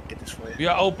get this for you. We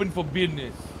are open for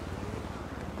business.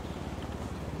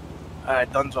 All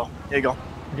right, Dunzo. Here you go.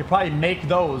 You could probably make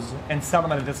those and sell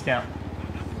them at a discount.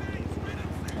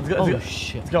 Let's go. Oh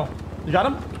shit. Let's go. You got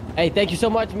them? Hey, thank you so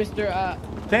much, Mr.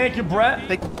 Thank you, Brett.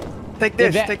 Take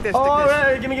this. Take this. Oh,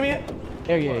 right, give me it.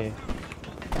 Here, yeah.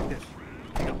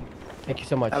 Thank you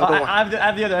so much. I have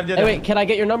the other. Hey, wait, can I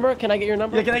get your number? Yeah, can I get your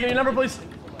number, please?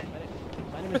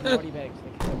 My name is Marty Banks.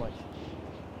 Thank you so much.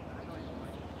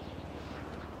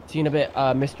 See you in a bit,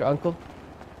 Mr. Uncle.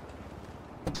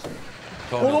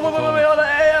 Wait, hold on.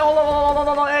 Hey, hold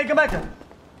on. Hey, come back.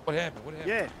 What happened?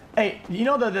 Yeah. Hey, you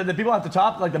know the people at the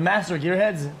top, like the master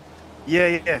gearheads?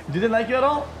 Yeah. Do they like you at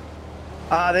all?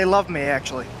 They love me,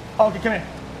 actually. Okay, come here.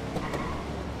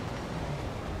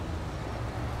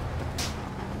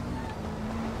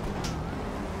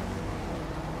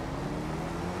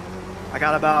 I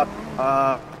got about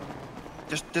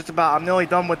just about. I'm nearly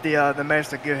done with the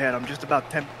master gearhead. I'm just about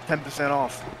 10%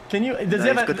 off. Can you? Does he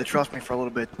it's have good to trust me for a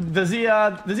little bit. Does he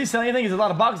sell anything? There's a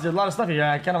lot of boxes. There's a lot of stuff here.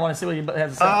 I kind of want to see what he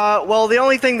has to say. Well, the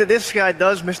only thing that this guy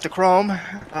does, Mr. Chrome,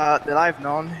 that I've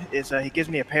known is he gives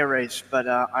me a pay raise. But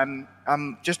I'm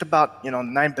just about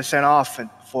 9% off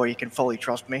before you can fully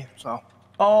trust me. So.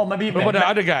 Oh, maybe. What about the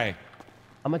other guy?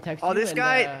 I'm gonna text you. Oh, this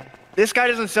guy. This guy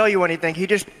doesn't sell you anything. He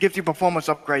just gives you performance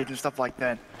upgrades and stuff like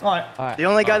that. All right. The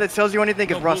only guy that sells you anything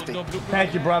is Rusty.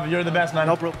 Thank you, brother. You're the best, man.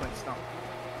 No blueprints, no.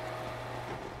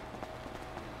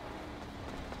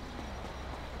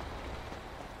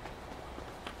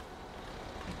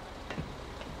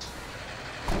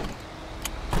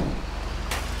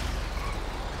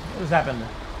 What just happened?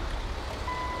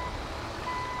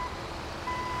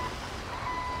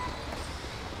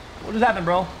 What just happened,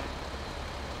 bro?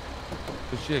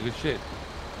 Good shit.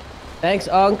 Thanks,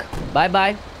 Unc.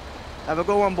 Bye. Have a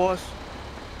good one, boss.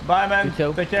 Bye, man. You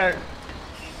too. Take care.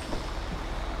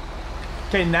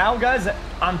 Okay, now, guys,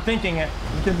 I'm thinking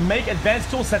we can make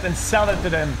advanced tool set and sell it to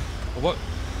them. What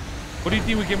do you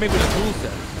think we can make with a tool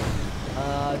set?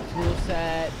 Tool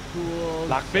set, tools.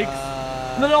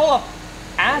 Lockpicks? No, hold up.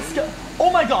 Ask him.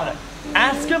 Oh my God.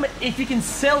 Ask him if he can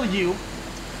sell you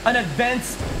an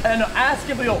advanced. Ask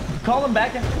him. Call him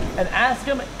back and ask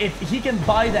him if he can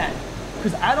buy that.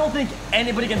 Because I don't think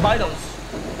anybody can buy those.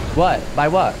 What? Buy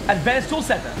what? Advanced tool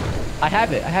set. I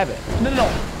have it. No.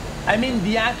 I mean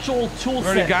the actual tool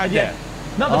set. Already got that.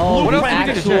 Not the blueprint.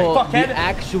 The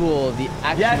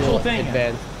actual thing.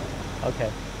 Advanced. Okay.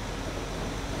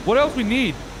 What else we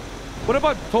need? What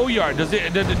about tow yard? Do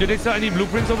they sell any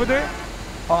blueprints over there?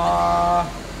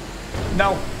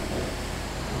 No.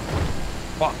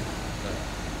 Fuck.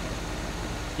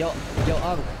 Yo,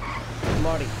 Unc.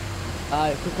 Marty.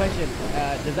 Quick question.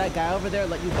 Does that guy over there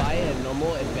let you buy a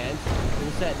normal advanced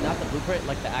tool set, not the blueprint,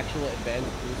 like the actual advanced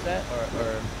tool set,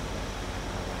 or?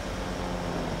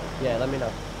 Yeah, let me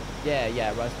know.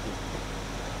 Yeah, Rusty.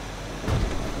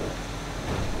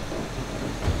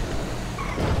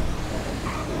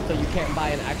 so you can't buy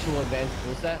an actual advanced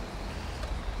tool set.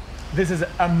 This is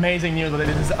amazing news, buddy.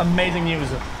 This is amazing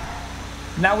news.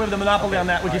 Now we have the monopoly on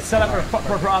that. We can set up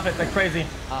for profit like crazy.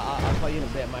 I'll call you in a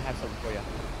bit. I might have something for you.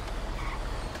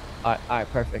 All right,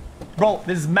 perfect. Bro,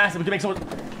 this is massive. We can make so much.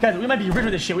 Guys, we might be rich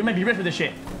with this shit. We might be rich with this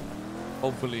shit.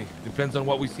 Hopefully. Depends on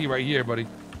what we see right here, buddy.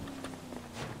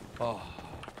 Oh.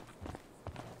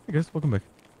 Hey guys, welcome back.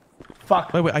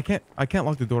 Fuck. By the way, I can't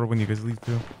lock the door when you guys leave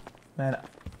too. Man.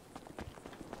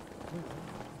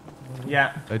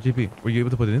 Yeah. GP, were you able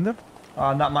to put it in there?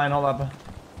 Not mine. Hold up.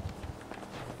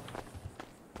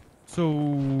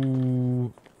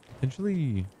 So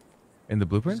potentially in the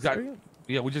blueprints area?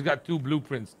 Yeah, we just got 2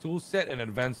 blueprints, tool set and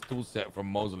advanced tool set from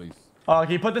Mosley's. Oh,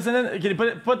 can you put this in it? Can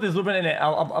you put this blueprint in it?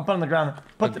 I'll put it on the ground.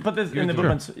 Put this in the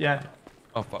blueprints. Sure. Yeah.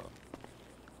 Oh fuck.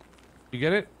 You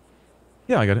get it?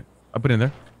 Yeah, I got it. I put it in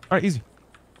there. All right, easy.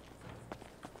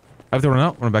 I have to run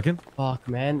out. Run back in. Fuck,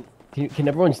 man. Can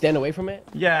everyone stand away from it?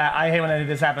 Yeah, I hate when any of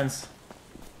this happens.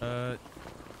 Don't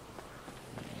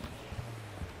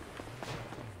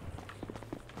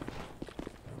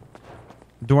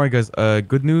worry, guys.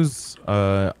 Good news.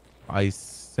 I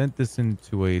sent this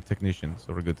into a technician,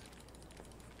 so we're good.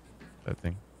 That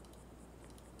thing.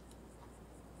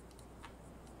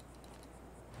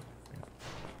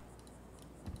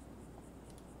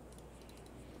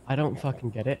 I don't fucking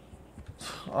get it.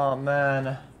 Oh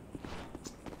man.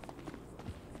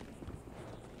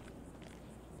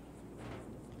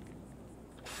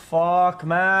 Fuck,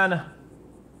 man.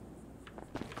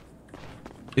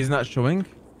 He's not showing.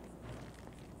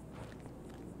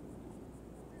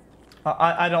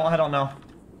 I don't know.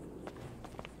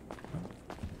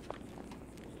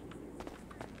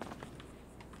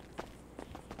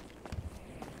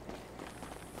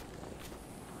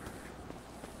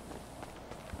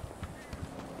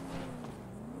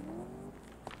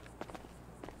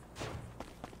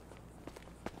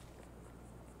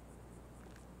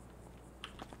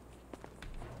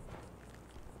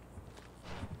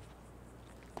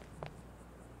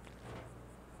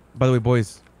 By the way,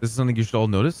 boys, this is something you should all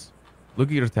notice. Look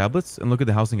at your tablets and look at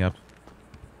the housing app.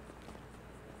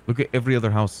 Look at every other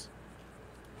house.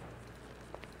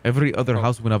 Every other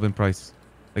house went up in price.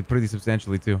 Like pretty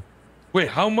substantially too. Wait,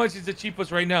 how much is the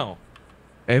cheapest right now?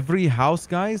 Every house,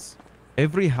 guys,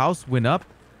 every house went up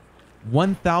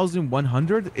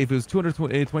 1,100. If it was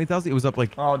 220,000, it was up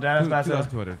like oh, damn, that's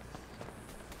 2,200.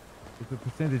 It's a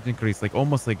percentage increase, like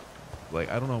almost like I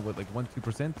don't know what, like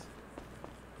 1-2%,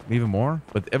 even more.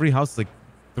 But every house is like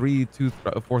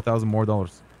 $4,000 more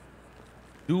dollars.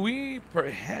 Do we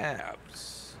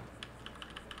perhaps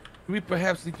need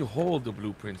to hold the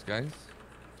blueprints, guys?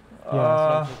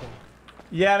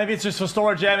 Yeah, maybe it's just for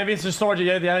storage. Yeah, maybe it's just storage.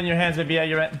 Yeah, in your hands. Maybe yeah,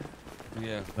 you're right.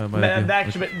 Yeah.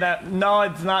 No,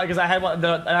 it's not because I had one.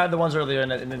 I had the ones earlier in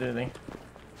the thing.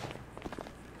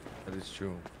 That is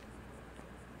true.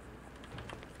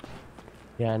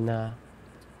 Yeah, nah.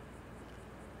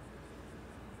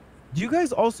 Do you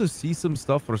guys also see some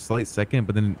stuff for a slight second,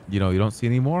 but then you don't see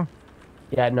anymore?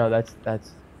 Yeah, no, that's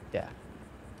yeah.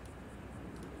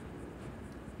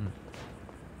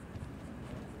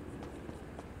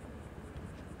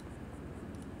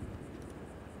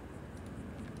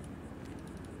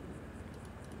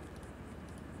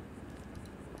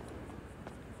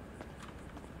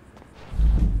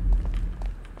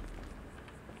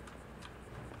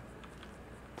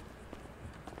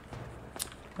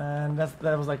 Man,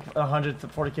 that was like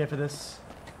 140K for this.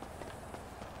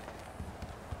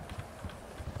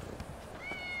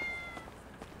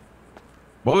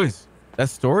 Boys,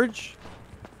 that's storage.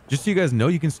 Just so you guys know,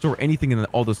 you can store anything in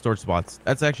all those storage spots.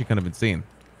 That's actually kind of insane.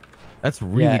 That's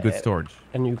really good storage.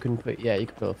 And you can put you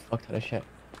can put a fuck ton of shit.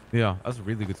 Yeah, that's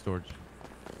really good storage.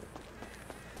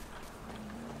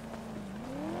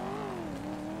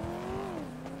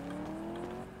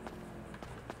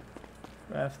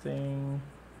 Crafting.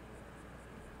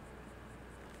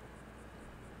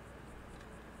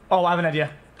 Oh, I have an idea.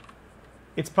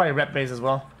 It's probably rep base as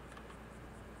well.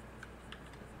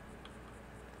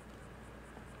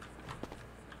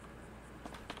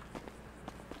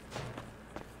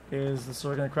 Is the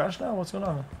server gonna crash now? What's going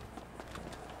on?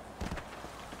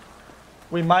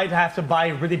 We might have to buy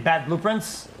really bad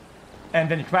blueprints and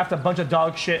then craft a bunch of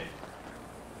dog shit.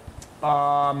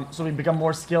 So we become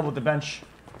more skilled with the bench.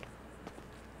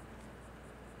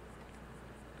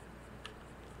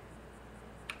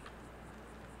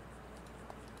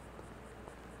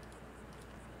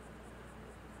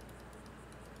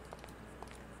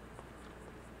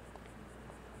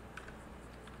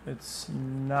 It's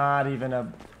not even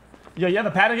a... Yo, you have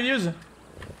a pad I could use? What'd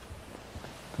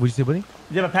you say, buddy?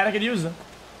 You have a pad I could use?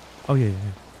 Oh, yeah.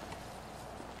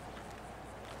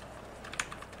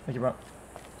 Thank you, bro.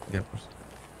 Yeah, of course.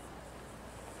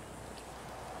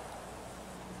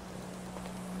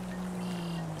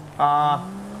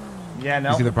 Yeah,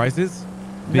 no. You see the prices?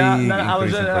 No, Big I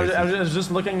was increase in prices. I was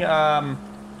just looking.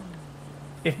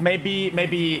 If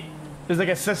maybe there's like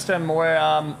a system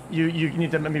where you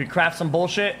need to maybe craft some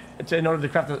bullshit in order to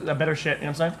craft a better shit. You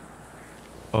know what I'm saying?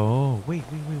 Oh, wait.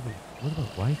 What about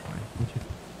Wi-Fi?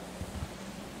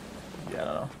 Yeah, I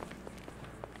don't know.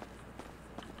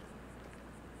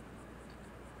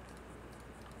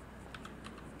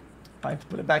 I have to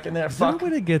put it back in there. Is there a Fuck. way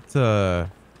to get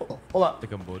Hold up.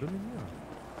 like a modem in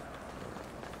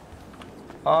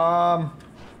here?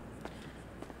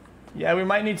 Yeah, we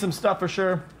might need some stuff for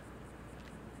sure.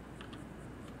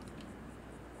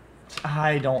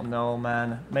 I don't know,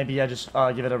 man. Maybe I just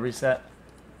give it a reset.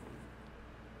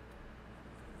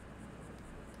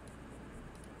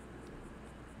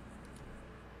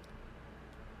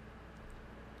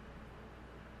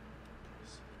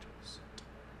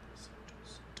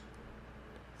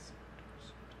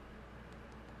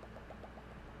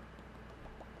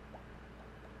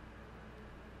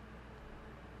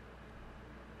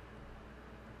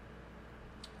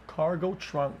 Cargo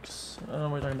trunks. I don't know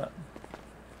what you're talking about.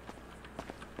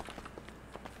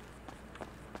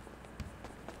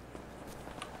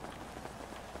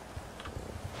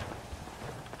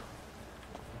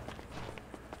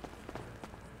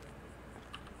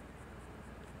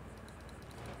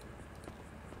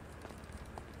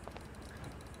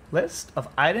 List of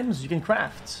items you can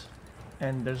craft,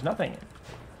 and there's nothing.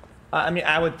 I mean,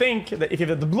 I would think that if you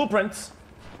have the blueprints,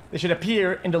 they should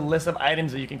appear in the list of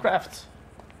items that you can craft.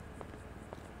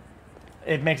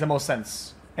 It makes the most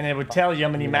sense, and it would tell you how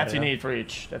many mats you need for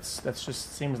each. That's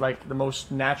just seems like the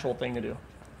most natural thing to do.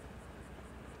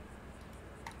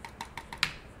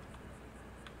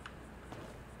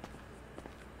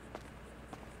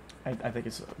 I think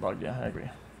it's bugged. Yeah, I agree.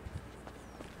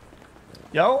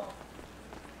 Yo.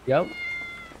 Yep.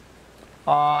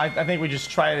 I think we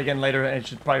just try it again later, and it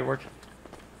should probably work.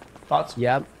 Thoughts?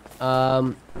 Yep.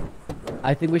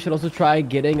 I think we should also try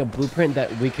getting a blueprint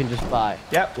that we can just buy.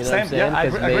 Yep, you know same. Yeah, I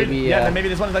agree. Maybe, yeah, maybe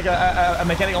this one's like a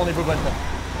mechanic-only blueprint.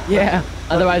 Yeah.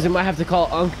 Otherwise, we might have to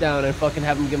call Unk down and fucking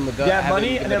have him give him a go. Yeah,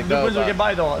 money and then blueprints we can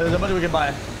buy though. There's a bunch we can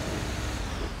buy.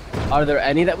 Are there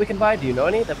any that we can buy? Do you know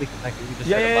any that we can like? We just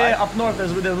Yeah. Up north,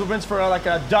 there's blueprints for like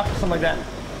a duct, something like that.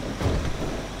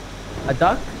 A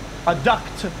duck? A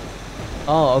duct.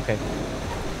 Oh, okay.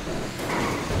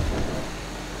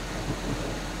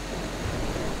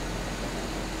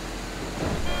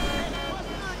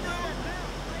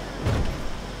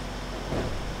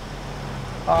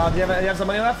 Do you have some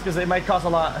money left? Because it might cost a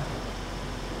lot.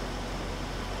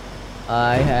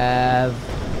 I have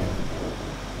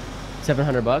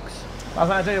 $700. I was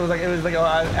gonna tell you it was like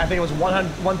I think it was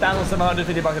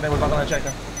 1,750 bucks, and they were about to check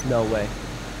them. No way.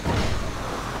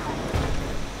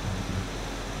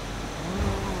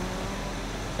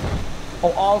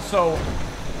 Oh, also,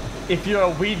 if you're a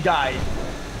weed guy,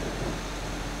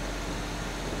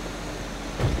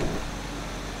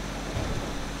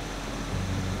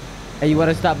 Hey, you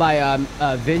want to stop by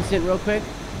Vincent real quick?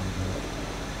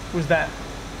 Who's that?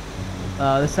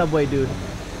 The subway dude.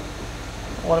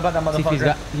 What about that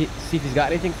motherfucker? See if he's got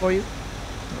anything for you.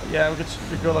 Yeah, we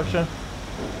could go look, sure.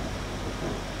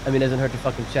 I mean, it doesn't hurt to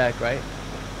fucking check, right?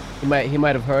 He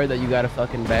might have heard that you got a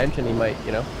fucking bench, and he might,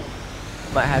 you know,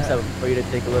 might have something for you to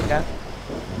take a look at.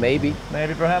 Maybe.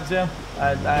 Maybe, perhaps, yeah.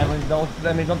 Don't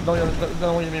get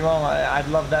me wrong. I'd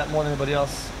love that more than anybody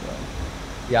else.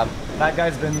 Yeah. That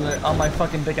guy's been on my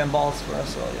fucking dick and balls for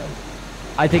us, so yeah.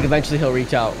 I think eventually he'll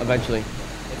reach out. Eventually,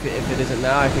 if it isn't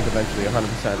now, I think eventually,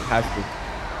 100% has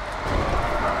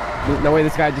to. No way,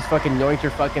 this guy just fucking yoinked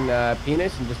your fucking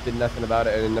penis and just did nothing about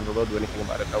it and never will do anything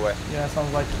about it. No way. Yeah,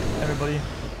 sounds like everybody.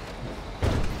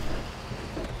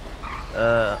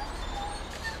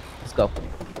 Let's go.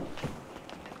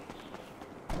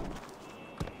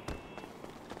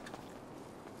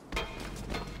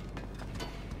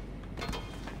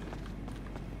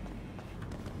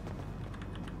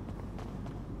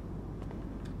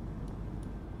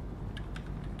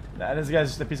 Nah, this guy's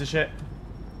just a piece of shit.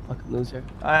 Fucking loser.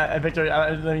 Victor,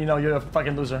 you know you're a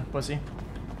fucking loser, pussy.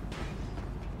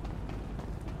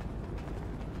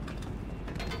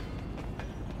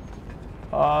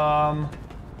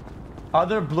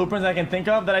 Other blueprints I can think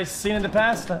of that I've seen in the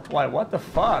past? Why, what the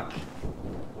fuck?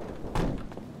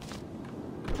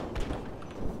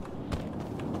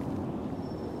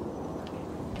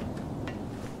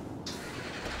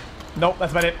 Nope,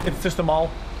 that's about it. It's just the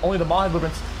mall. Only the mall has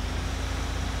blueprints.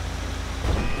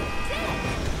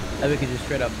 And we can just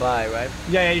straight up buy, right?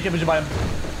 Yeah, you can just buy them.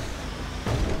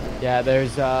 Yeah,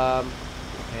 there's okay,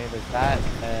 there's that,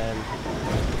 and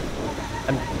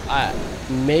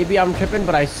maybe I'm tripping,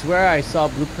 but I swear I saw a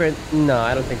blueprint. No,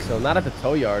 I don't think so. Not at the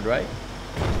tow yard, right?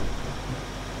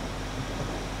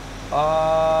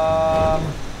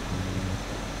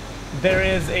 There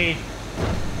is a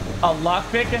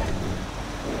lockpick,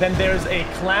 then there's a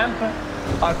clamp,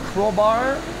 a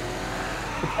crowbar.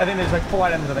 I think there's like 4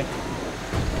 items, I think.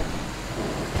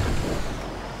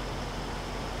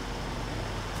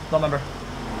 Don't remember.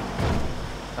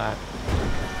 Alright.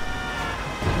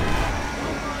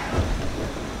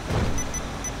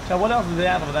 So what else do they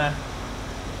have over there?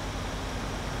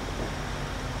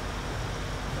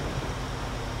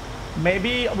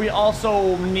 Maybe we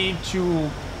also need to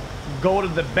go to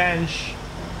the bench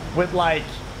with like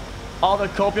all the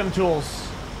copium tools,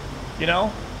 you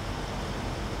know?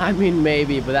 I mean,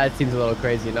 maybe, but that seems a little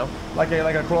crazy, you know? Like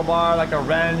a crowbar, like a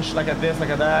wrench, like a this, like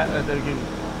a that.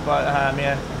 But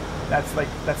yeah,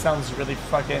 that sounds really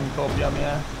fucking copium,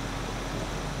 yeah.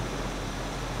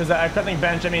 Cause a cutting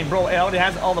bench, I mean, bro, it already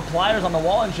has all the pliers on the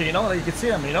wall and shit, you know? Like you can see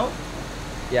them, you know?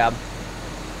 Yeah.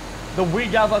 The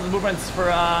weed guys lots of blueprints for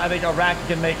I think a rack you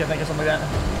can make, I think, or something like that.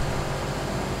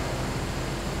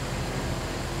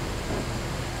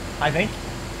 I think.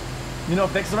 You know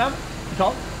if Dex is around? You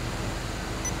call?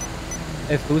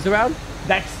 If who's around?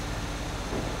 Dex.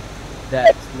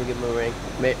 Dex, let me get my ring.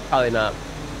 Probably not.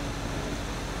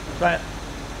 Right.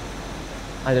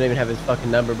 I don't even have his fucking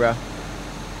number, bro.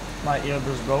 My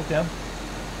earbuds broke, yeah.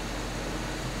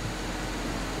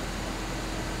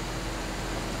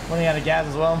 Running out of gas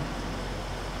as well.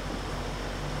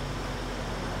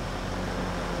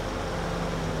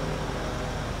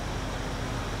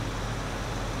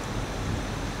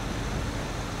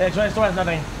 Yeah, joint store has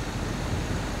nothing.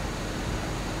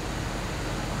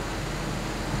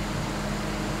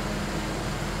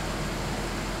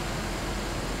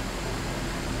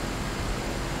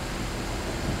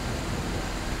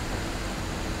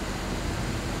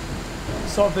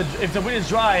 So if the weed is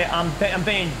dry, I'm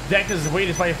thinking Dex's weed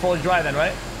is probably fully dry then,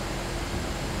 right?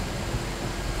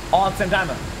 All at the same time.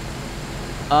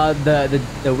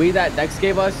 The weed that Dex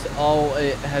gave us,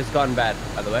 it has gone bad,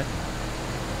 by the way.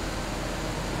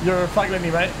 You're fucking with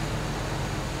me, right?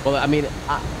 Well, I mean,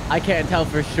 I can't tell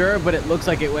for sure, but it looks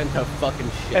like it went to fucking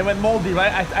shit. It went moldy,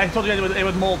 right? I told you it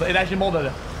would mold. It actually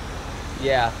molded.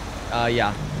 Yeah.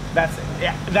 Yeah.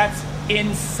 That's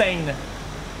insane.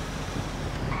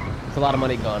 It's a lot of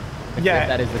money gone. If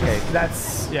that is the case.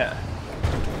 That's yeah.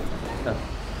 No,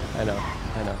 I know.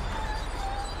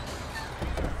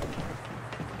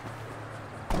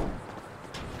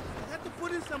 I have to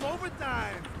put in some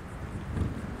overtime.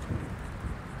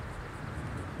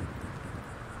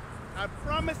 I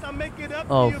promise I'll make it up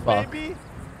to you, fuck. baby.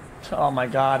 Oh my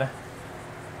god.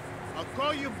 I'll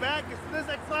call you back as soon as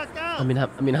I clock out. I mean,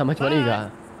 how much money you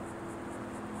got?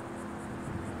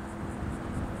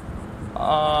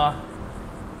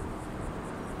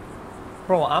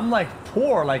 Bro, I'm like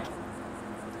poor. Like,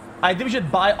 I think we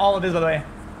should buy all of this, by the way.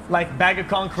 Like, bag of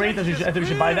concrete. I think we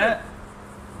should buy that.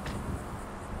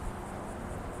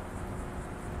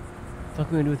 What are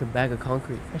we gonna do with a bag of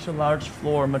concrete? Extra large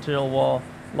floor material wall.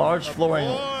 Large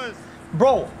flooring.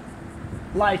 Bro,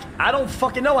 like, I don't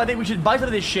fucking know. I think we should buy some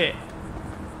of this shit.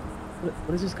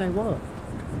 What does this guy want?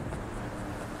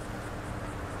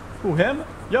 Who, him?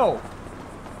 Yo.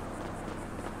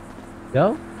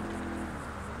 Yo?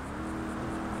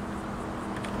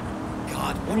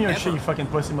 God, give me your shit, you fucking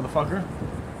pussy motherfucker.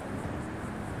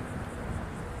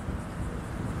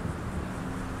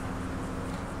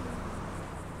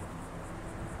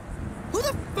 Who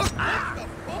the fuck?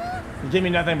 He gave me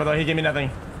nothing, by the way. He gave me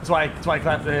nothing. That's why I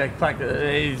clapped.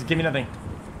 He gave me nothing.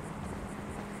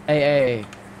 Hey.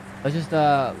 Let's just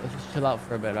chill out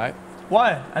for a bit, right?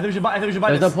 Why? I think we should buy.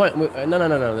 There's no point.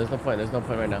 No. There's no point. There's no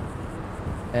point right now.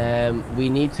 We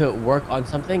need to work on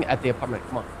something at the apartment.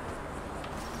 Come on.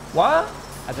 What?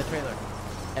 At the trailer.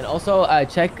 And also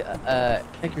check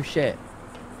your shit.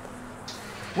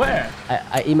 Where?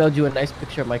 I emailed you a nice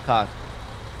picture of my cock.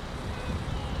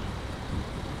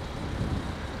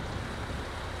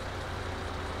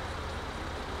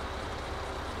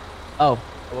 Oh,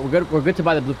 we're good to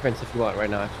buy the blueprints if you want right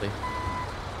now, actually.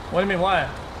 What do you mean, why?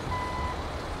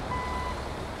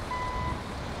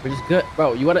 We're just good,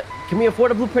 bro. Can we afford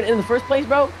a blueprint in the first place,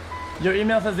 bro? Your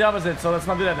email says the opposite, so let's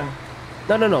not do that then.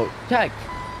 No. Check.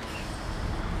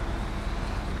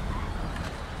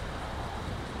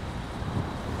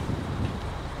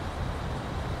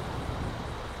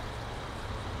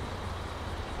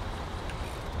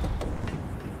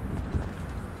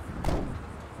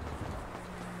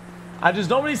 I just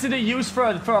don't really see the use for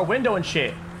a window and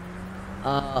shit.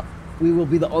 We will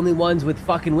be the only ones with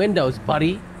fucking windows,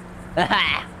 buddy.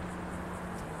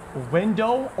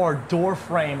 Window or door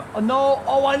frame? Oh, no.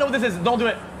 Oh, I know what this is. Don't do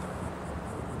it.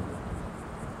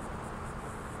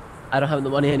 I don't have the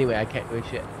money anyway. I can't do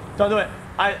shit. Don't do it.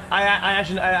 I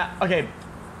actually, okay.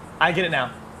 I get it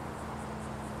now.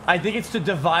 I think it's to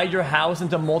divide your house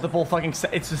into multiple fucking,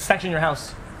 it's to section your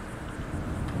house.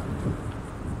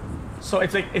 So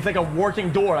it's like a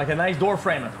working door, like a nice door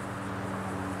frame.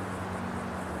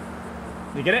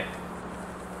 You get it?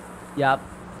 Yep.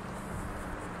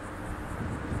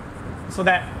 So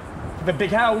that the big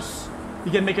house,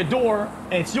 you can make a door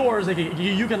and it's yours. Like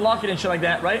you can lock it and shit like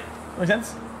that, right? Make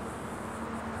sense?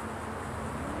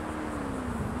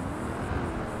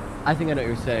 I think I know what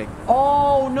you're saying.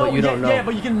 Oh no! But you don't know. Yeah,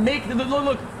 but you can make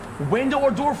look, window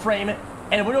or door frame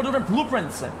and window or door frame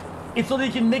blueprints. It's so that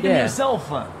you can make them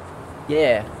yourself.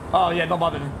 Yeah. Oh yeah, don't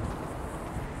bother.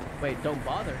 Wait, don't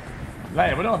bother.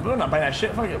 Hey, we're not buying that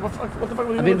shit. Fuck it. What the fuck?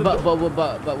 I mean, but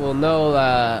we'll know.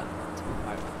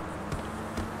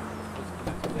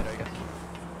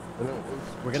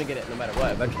 We're gonna get it no matter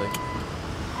what eventually.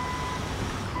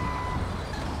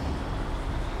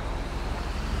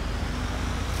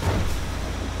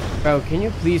 Bro, can you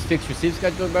please fix your sleep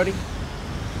schedule, buddy?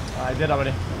 I did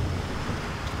already.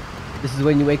 This is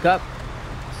when you wake up?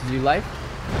 This is your life?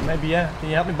 Maybe, yeah. Can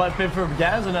you help me pay for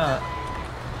gas or not?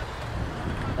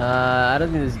 I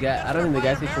don't think the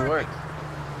gas station works.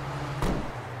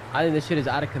 I think this shit is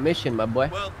out of commission, my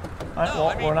boy. Alright,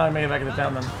 well, we're not making it back into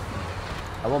town then.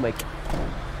 I won't make it.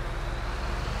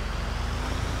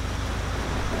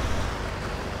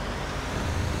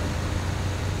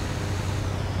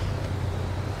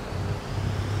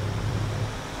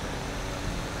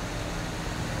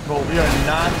 But we are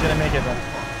not gonna make it though.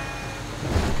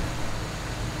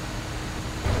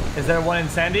 Is there one in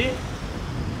Sandy?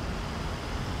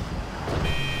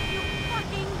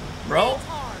 Bro?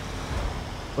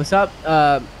 What's up?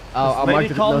 I'll mark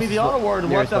lady called me the R word.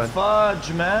 What the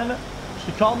fudge, man?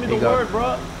 She called me the word,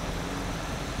 bro.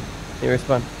 Here,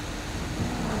 respond.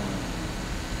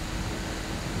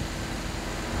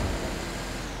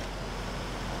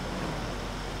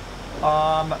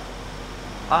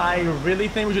 I really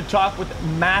think we should talk with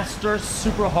Master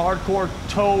Super Hardcore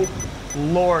Toe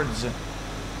Lords.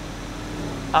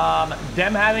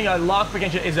 Them having a lockpick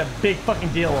and shit is a big fucking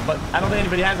deal, but I don't think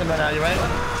anybody has them right now, you right?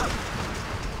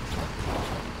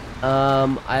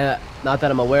 Not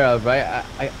that I'm aware of, right?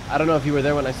 I don't know if you were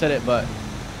there when I said it, but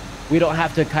we don't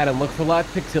have to kind of look for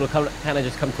lockpicks. It'll kind of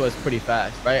just come to us pretty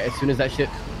fast, right? As soon as that shit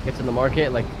gets in the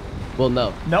market, like, we'll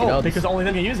know. No, you know? because only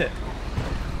them can use it.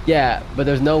 Yeah, but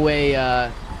there's no way,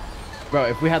 bro,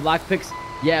 if we had lockpicks,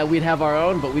 yeah, we'd have our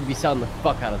own, but we'd be selling the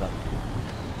fuck out of them.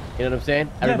 You know what I'm saying?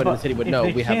 Everybody in the city would know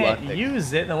we have lockpicks. If they can't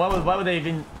use it, then why would they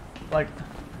even, like...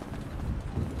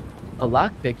 A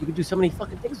lockpick? You could do so many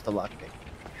fucking things with a lockpick.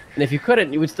 And if you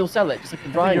couldn't, you would still sell it, just like the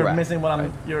drawing rack. You're missing what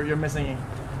I'm... You're missing...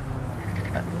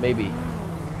 Maybe.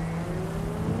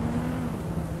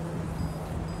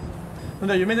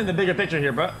 No, you're missing the bigger picture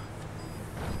here, bro.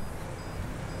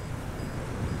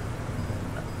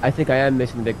 I think I am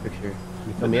missing the big picture.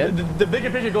 You fill me in? The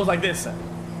bigger picture goes like this.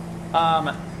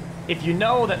 If you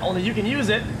know that only you can use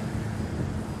it,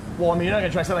 well, I mean, you're not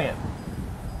gonna try selling it.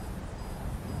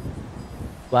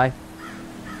 Why?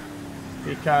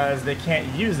 Because they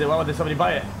can't use it. Why would somebody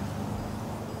buy it?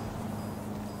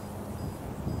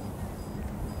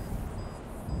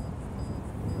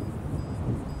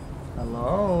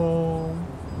 Hello.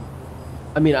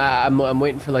 I mean, I'm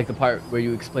waiting for like the part where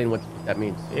you explain what that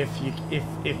means. If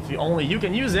only you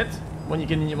can use it, when you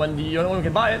only one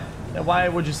can buy it, then why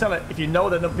would you sell it if you know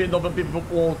that no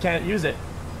people can't use it?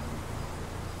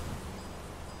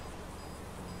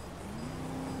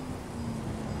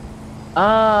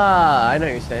 Ah, I know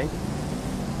what you're saying.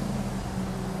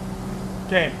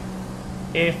 Okay,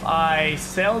 if I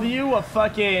sell you a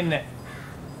fucking,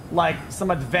 like,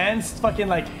 some advanced fucking,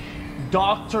 like,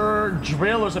 doctor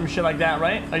drill or some shit like that,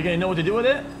 right? Are you gonna know what to do with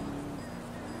it?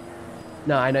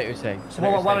 No, I know what you're saying. So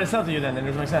why would I sell to you then? It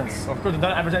doesn't make sense. Of course, they're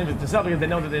not advertising to sell because they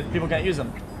know that people can't use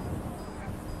them.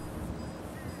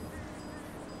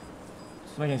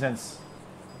 Doesn't make any sense.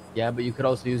 Yeah, but you could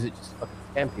also use it just to fucking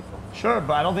scam people. Sure,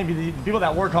 but I don't think the people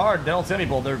that work hard, they don't scam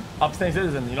people. They're upstanding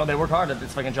citizens. You know, they work hard at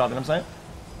this fucking job. You know what I'm saying?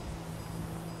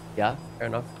 Yeah, fair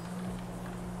enough.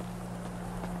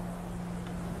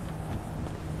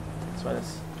 That's what it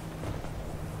is.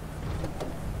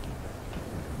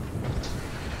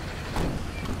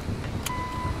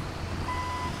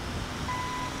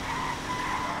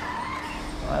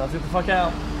 Alright, let's get the fuck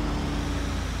out.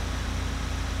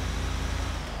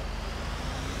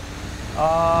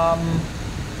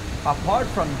 apart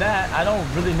from that, I don't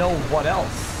really know what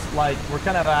else. Like, we're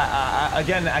kind of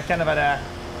again, kind of at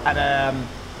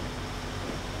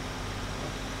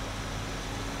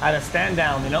a stand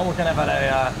down, you know. We're kind of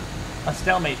at a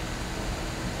stalemate.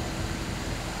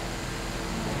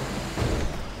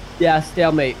 Yeah,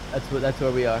 stalemate. That's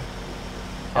where we are.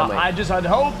 I'd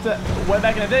hoped way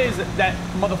back in the days that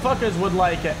motherfuckers would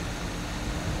like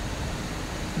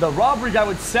the robbery guy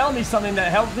would sell me something that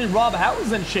helps me rob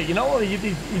houses and shit. You know, he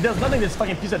does nothing. This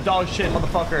fucking piece of dog shit,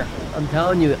 motherfucker. I'm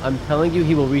telling you,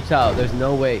 he will reach out. There's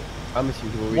no way. I promise you,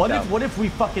 he will reach out. What if we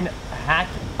fucking hack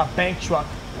a bank truck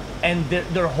and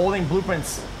they're holding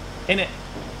blueprints in it?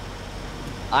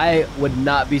 I would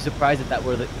not be surprised if that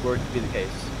were to be the case.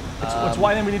 That's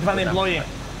why then we need to find the employee.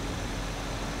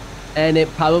 And it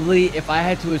probably, if I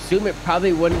had to assume, it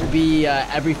probably wouldn't be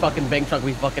every fucking bank truck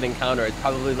we fucking encounter. It's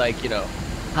probably like, you know,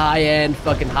 high-end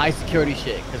fucking high security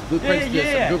shit. Because blueprints,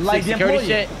 group like security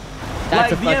shit,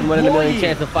 that's like a fucking 1 in a million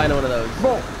chance of finding one of those.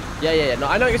 Bro. Yeah. No,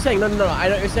 I know what you're saying. No, I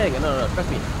know what you're saying. No, trust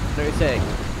me. I know what you're saying.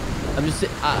 I'm just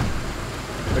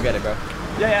forget it, bro.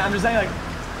 Yeah, I'm just saying, like,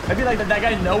 I feel like that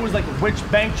guy knows like which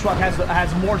bank truck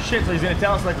has more shit, so he's gonna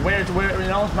tell us like where, you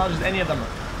know, it's not just any of them.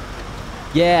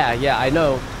 Yeah, I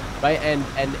know, right? And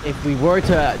if we were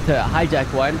to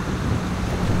hijack one,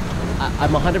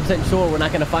 I'm 100% sure we're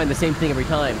not gonna find the same thing every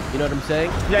time. You know what I'm saying?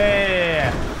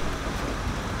 Yeah.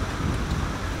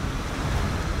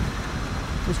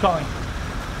 Who's calling?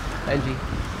 Benji.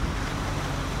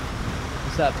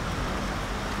 What's up?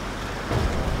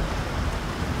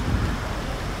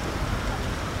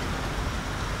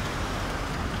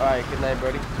 All right, good night,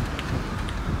 Brody.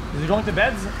 Is he going to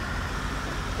beds?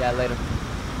 Yeah, later.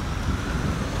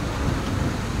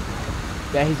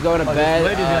 Yeah, he's going to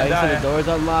bed. He said the door's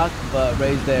unlocked, but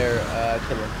Ray's there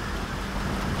chilling.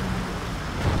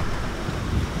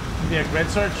 Be a grid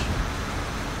search.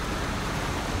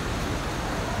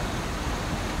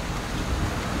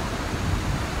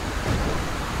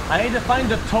 I need to find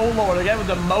the tow lord, the guy with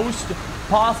the most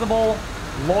possible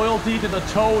loyalty to the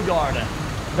tow yard.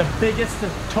 The biggest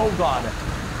tow god.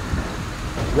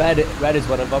 Red is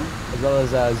one of them, as well as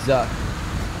Zuck.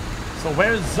 So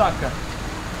where's Zuck?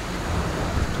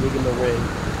 Let me give him a ring.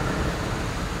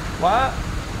 What?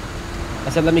 I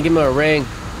said let me give him a ring.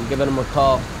 I'm giving him a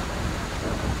call.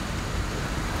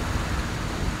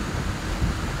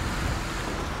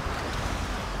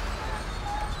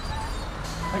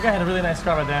 That guy had a really nice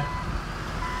car right there.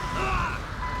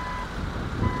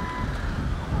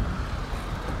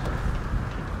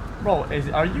 Bro,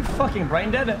 are you fucking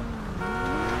brain dead?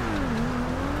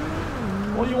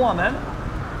 What do you want, man?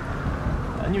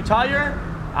 A new tire?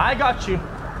 I got you.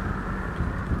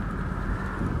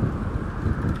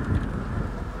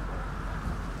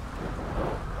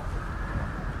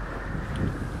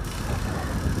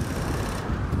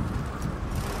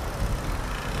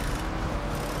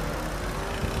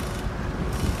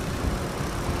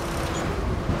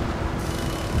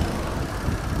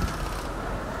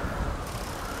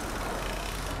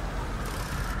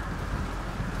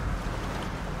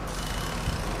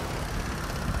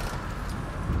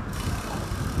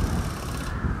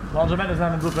 Laundromat doesn't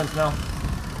have any blueprints, no.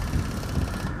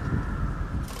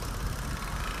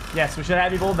 Yes, we should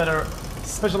have people that are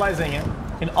specializing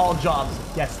in all jobs.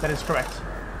 Yes, that is correct.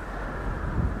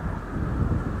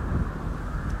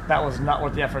 That was not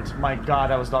worth the effort. My god,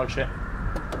 that was dog shit.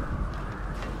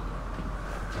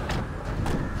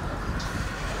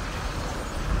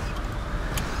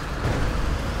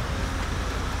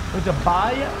 We have to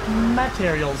buy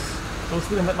materials. Go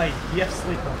sleep and let my BF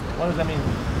sleep. What does that mean?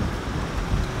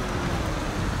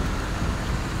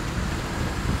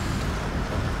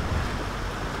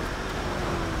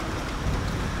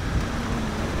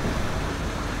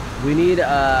 We need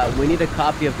a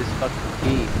copy of this fucking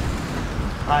key.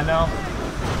 I know.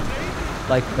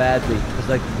 Like badly, cause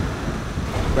like,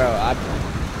 bro,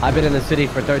 I've been in the city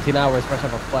for 13 hours fresh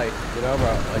off a flight. You know,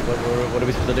 bro. Like, what are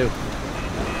we supposed to do?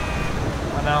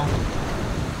 I know.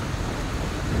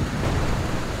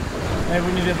 Maybe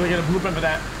we need to get a blueprint for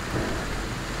that.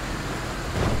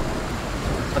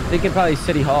 I'm thinking probably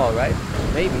City Hall, right?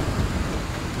 Maybe.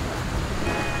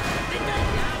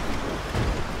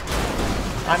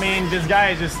 I mean, this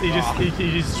guy just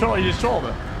trolled.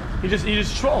 He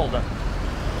just trolled.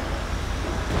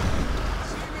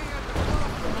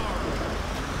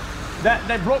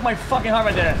 That broke my fucking heart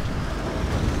right there.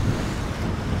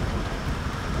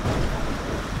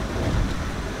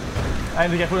 I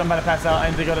need to get food. I'm about to pass out. I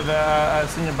need to go to the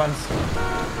senior buns.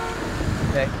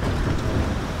 Okay.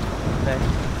 Okay.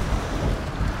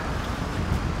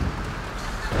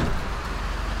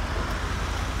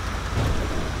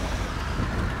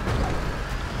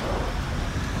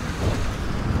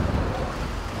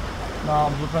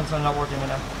 No, blueprints are not working right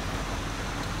now.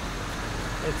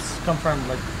 It's confirmed,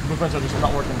 like, blueprints are just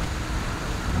not working.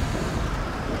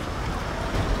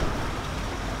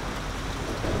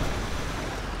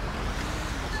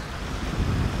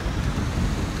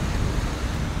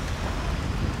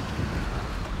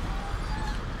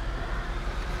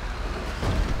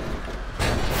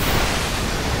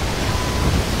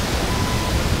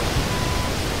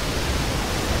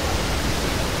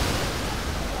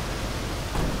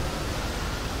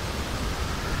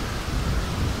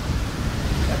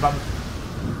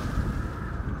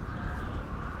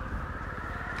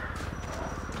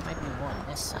 Might be more on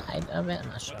this side of it, I'm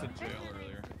not sure.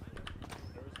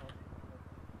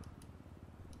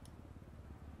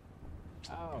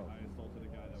 Oh,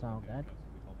 it's all good.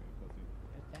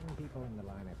 There's 10 people in the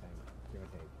line, I think. Give or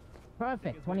take.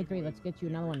 Perfect, 23, let's get you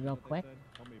another one real quick.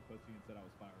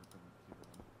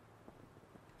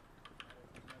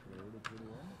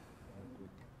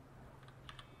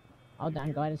 All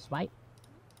done, go ahead and swipe.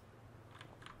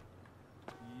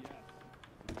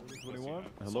 21.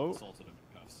 Hello.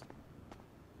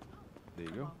 There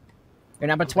you go. You're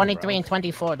number 23 and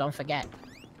 24, don't forget.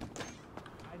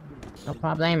 No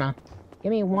problema.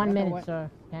 Give me 1 minute, sir.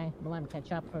 Okay, we'll let him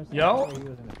catch up first. Yo.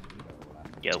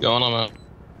 What's going on, man?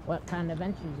 What kind of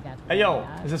adventures you got? Hey, yo,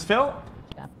 is this Phil?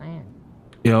 Got planned.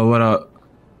 Yo, what up?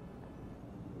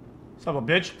 What's up,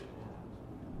 bitch?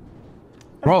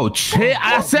 Bro, chill.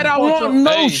 I said I want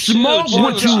no smoke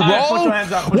with you, bro.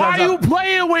 Why are you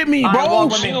playing with me, bro?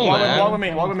 Walk with me, walk with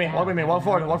me, walk with me, walk with me, walk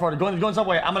forward, walk forward. Go in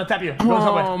subway. I'm gonna tap you. Go in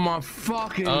subway. Oh my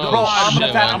fucking bro, god. I'm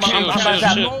gonna tap. I'm gonna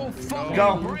tap.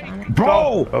 Go,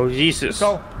 bro. Oh Jesus.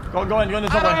 Go in the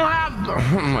subway.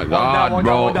 Oh my god,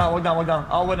 bro. Walk down.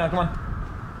 Oh, walk down. Come on.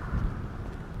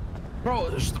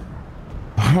 Bro.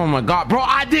 Oh my god, bro.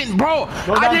 I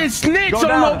didn't snitch on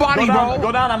nobody, bro.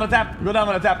 Go down. I'm gonna tap. Go down.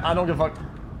 I'm gonna tap. I don't give a fuck.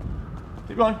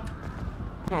 Keep going.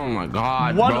 Oh my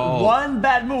god, bro. One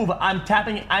bad move. I'm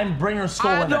tapping. I'm bringing your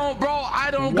skull in there. I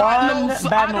don't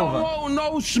want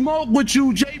no smoke with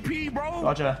you, JP, bro.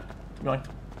 Gotcha. Keep going.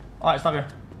 All right, stop here.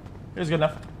 Here's good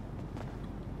enough.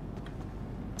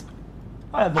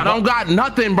 I don't got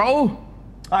nothing, bro. All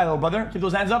right, little brother. Keep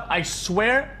those hands up. I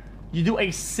swear, you do a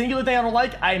singular thing I don't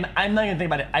like, I'm not gonna think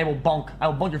about it. I will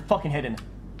bonk your fucking head in.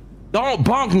 Don't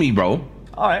bonk me, bro.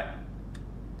 All right.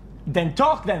 Then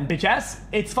talk then, bitch ass.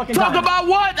 It's fucking talk time. About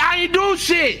what? I ain't do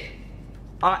shit.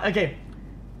 Okay.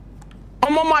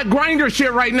 I'm on my grinder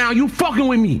shit right now. You fucking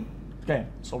with me. Okay.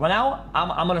 So right now,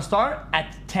 I'm gonna start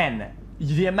at 10.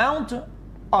 The amount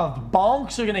of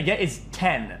bonks you're gonna get is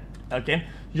 10. Okay.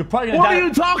 You're probably gonna. What are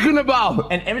you talking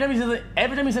about? And every time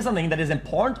he says something that is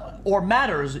important or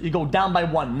matters, you go down by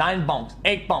 1. 9 bonks,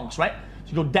 8 bonks, right? So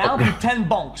you go down to 10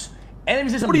 bonks. Anytime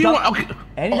he says something. What do you want? Okay.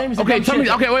 Okay. Tell me.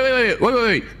 Okay.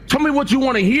 Wait. Tell me what you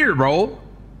want to hear, bro. All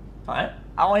right.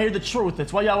 I want to hear the truth.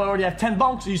 That's why you already have 10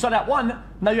 bonks. You started at 1.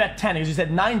 Now you're at 10 because you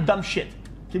said 9 dumb shit.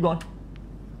 Keep going.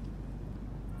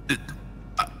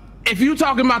 If you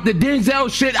talking about the Denzel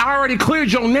shit, I already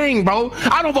cleared your name, bro.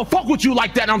 I don't go fuck with you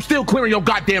like that. I'm still clearing your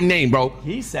goddamn name, bro.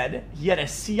 He said he had a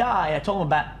CI. I told him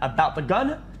about the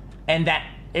gun and that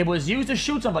it was used to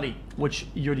shoot somebody, which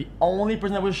you're the only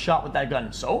person that was shot with that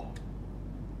gun. So?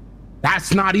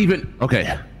 That's not even...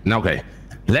 Okay.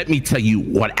 Let me tell you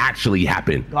what actually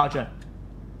happened. Gotcha.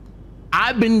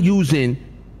 I've been using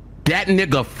that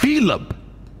nigga Philip.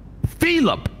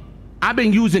 I've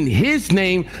been using his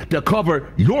name to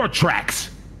cover your tracks,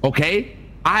 okay?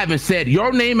 I haven't said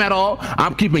your name at all.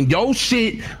 I'm keeping your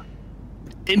shit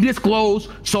undisclosed,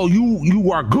 so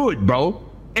you are good, bro.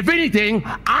 If anything,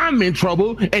 I'm in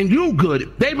trouble and you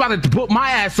good. They about to put my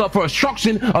ass up for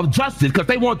obstruction of justice because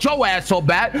they want your ass so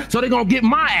bad, so they gonna get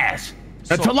my ass.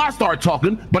 Until I start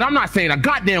talking, but I'm not saying a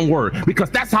goddamn word because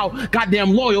that's how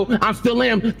goddamn loyal I still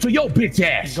am to your bitch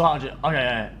ass. Gotcha.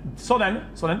 Okay. So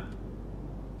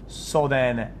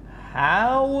then,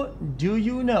 how do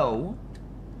you know?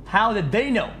 How did they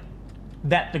know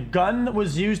that the gun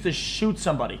was used to shoot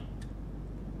somebody?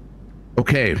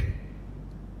 Okay,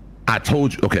 I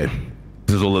told you. Okay,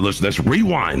 let's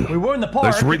rewind. We were in the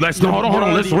park. Hold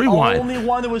on. Let's rewind. The only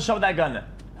one that was shot with that gun.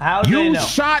 How did they know? You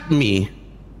shot me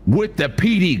with the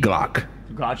PD Glock.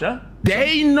 Gotcha.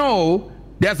 They know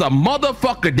there's a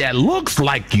motherfucker that looks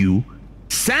like you,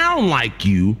 sound like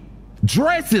you,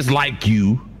 dresses like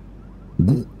you,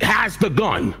 has the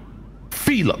gun.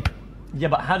 Philip. Yeah,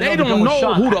 but how do they don't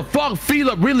know who the fuck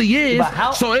Philip really is?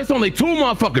 So it's only 2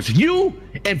 motherfuckers, you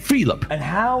and Philip. And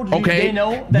how do they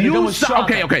know that the gun was shot?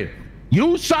 Okay.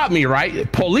 You shot me,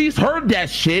 right? Police heard that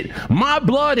shit. My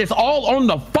blood is all on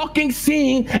the fucking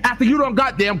scene after you done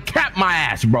goddamn capped my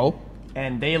ass, bro.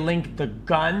 And they linked the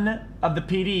gun of the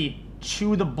PD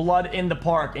chew the blood in the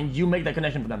park, and you make that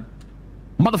connection for them.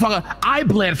 Motherfucker, I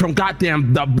bled from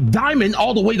goddamn the diamond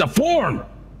all the way to form.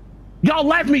 Y'all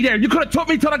left me there. You could have took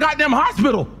me to the goddamn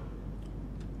hospital.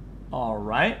 All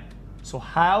right. So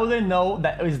how do they know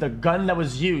that it was the gun that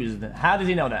was used? How does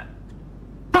he know that?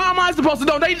 How am I supposed to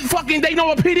know? They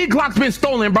know a PD Glock's been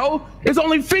stolen, bro. It's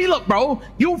only Philip, bro.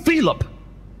 You Philip.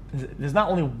 There's not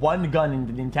only one gun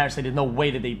in the entire state. There's no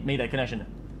way that they made that connection.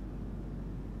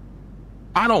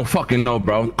 I don't fucking know,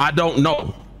 bro. I don't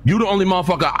know. You the only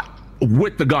motherfucker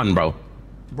with the gun, bro.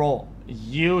 Bro,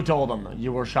 you told them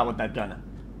you were shot with that gun.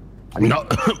 No.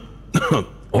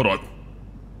 Hold on.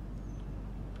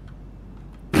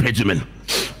 Benjamin.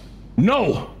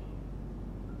 No.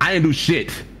 I didn't do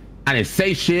shit. I didn't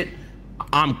say shit.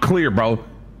 I'm clear, bro.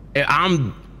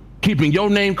 I'm keeping your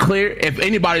name clear. If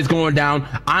anybody's going down,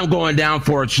 I'm going down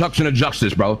for obstruction of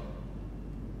justice, bro.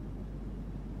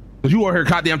 You were here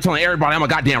goddamn telling everybody I'm a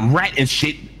goddamn rat and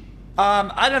shit. I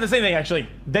didn't have the same thing, actually.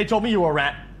 They told me you were a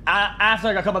rat after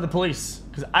I got caught by the police.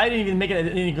 Because I didn't even make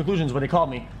any conclusions when they called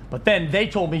me. But then they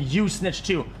told me you snitched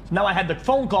too. So now I had the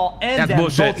phone call and that's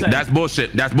bullshit. That's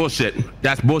bullshit. That's bullshit.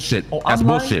 That's bullshit. Oh, that's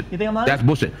bullshit. You think I'm lying? That's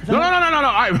bullshit. No. All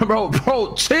right, bro,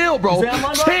 chill, bro.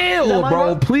 Chill,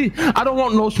 bro. Please. I don't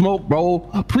want no smoke, bro.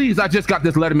 Please, I just got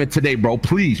this Letterman today, bro.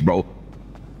 Please, bro.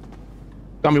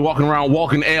 Got me walking around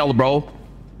walking L, bro.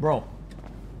 Bro.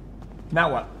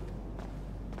 Now what?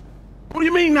 What do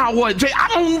you mean now what? Jay,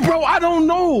 I don't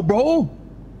know, bro.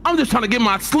 I'm just trying to get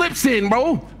my slips in, bro.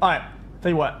 All right.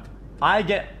 Tell you what.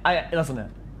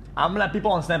 Listen, I'm gonna have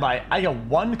people on standby. I get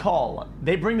one call.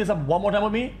 They bring this up one more time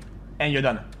with me, and you're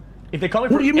done. If they call me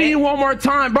for what do you mean one more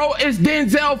time, bro? It's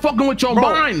Denzel fucking with your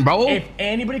mind, bro. If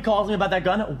anybody calls me about that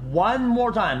gun one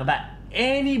more time, about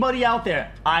anybody out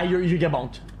there, you get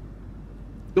bonked.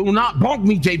 Do not bonk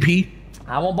me, JP.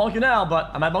 I won't bonk you now,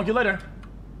 but I might bonk you later.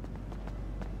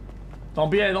 Don't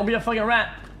be a fucking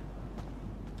rat.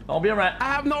 Don't be a rat. I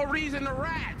have no reason to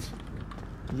rat.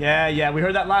 Yeah, we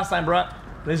heard that last time, bro.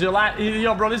 This is your last,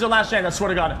 bro. This is your last chance. I swear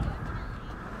to God.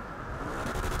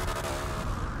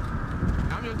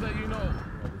 I'm just letting you know.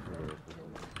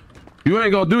 You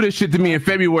ain't gonna do this shit to me in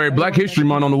February. Black History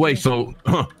Month on the way, so,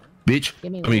 bitch. I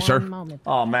mean, sir.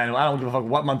 Oh man, I don't give a fuck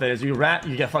what month it is. You rat,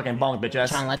 you get fucking bonked, bitch ass.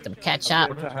 Trying to let them catch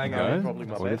up.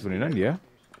 Guys, 29, yeah.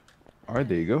 All right,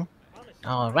 there you go.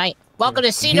 All right. Welcome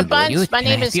to Cedar Buns. My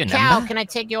name is Cal. Can I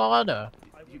take your order?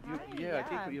 Yeah, I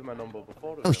think you my number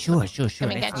before. Oh, sure. Let's do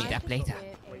that later.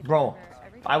 Bro,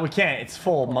 we can't. It's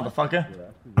full, motherfucker.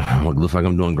 Look, looks like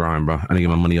I'm doing grind, bro. I didn't get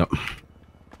my money up.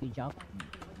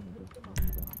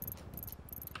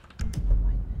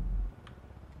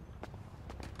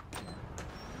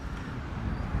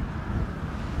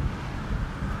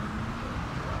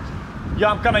 Yo,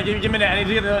 I'm coming. Give me a minute. I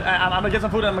need to get I'm gonna get some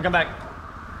food and I'm gonna come back.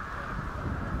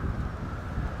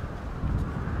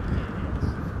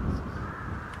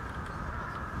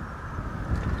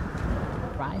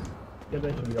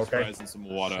 Fries and some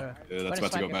water. Sure. Yeah, that's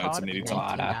about to go bad. Some needy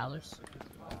time.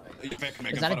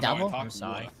 Is that a double? I'm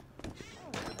sorry.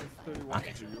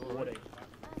 Okay.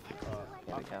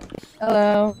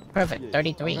 Hello. Perfect.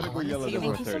 33.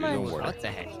 Thank you so much. What the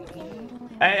heck?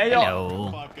 Hey, yo.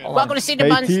 Hello. Welcome to Cedar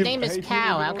Buns. Name is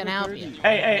Cal. How can I help you?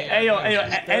 Hey, yo.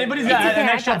 Anybody's got an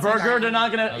extra burger they're not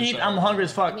gonna eat? I'm hungry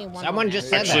as fuck. Someone just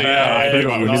said that. We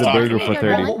need a burger for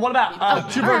 30. What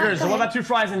about 2 burgers? What about 2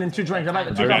 fries and then 2 drinks? How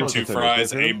about 2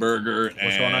 fries, a burger,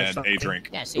 and a drink.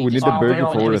 We need the burger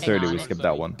for order 30. We skipped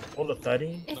that one. Order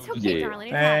 30? It's okay, Yeah.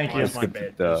 darling. Thank you.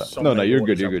 Skip the, no, you're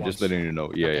good. You're good. Just letting you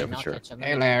know. Yeah, for sure.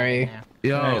 Hey, Larry.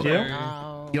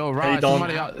 Yo,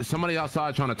 Rod, somebody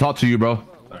outside trying to talk to you, bro.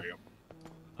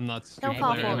 I'm not Don't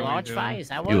call for large fries.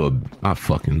 I I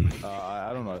fucking.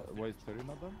 I don't know. Why is 30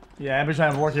 not done? Yeah, everybody's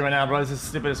trying to work here right now, bro. This is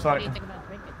stupid as fuck. What do you think about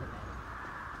drinking today?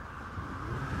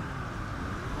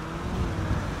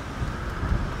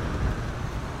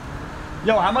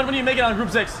 Yo, how much money you making on Group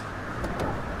 6?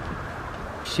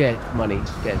 Shit, money.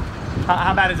 Shit.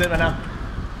 How bad is it right now?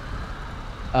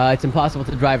 It's impossible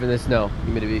to drive in the snow.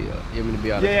 You mean to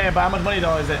be honest? Yeah, but how much money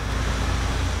though is it?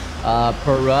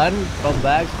 Per run, 12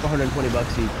 bags, 420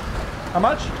 bucks each. How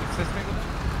much?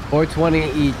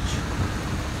 420 each.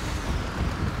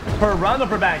 Per run or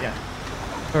per bag?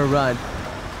 Per run.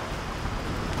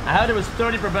 I heard it was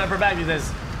 30 per bag these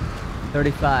days.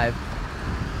 35.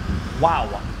 Wow.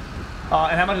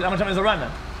 And how much time is a run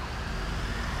then?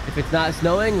 If it's not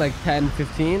snowing, like 10,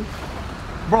 15.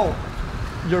 Bro,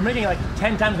 you're making like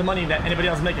 10 times the money that anybody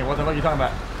else is making. What the fuck are you talking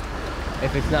about?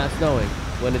 If it's not snowing.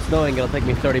 When it's snowing, it'll take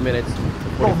me 30 minutes.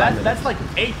 Bro, that's like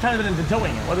 8 times than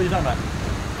towing. What are you talking about?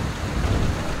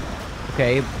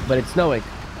 Okay, but it's snowing.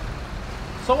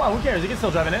 So what? Who cares? You can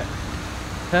still drive in it.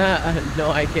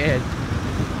 No, I can't.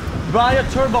 Buy a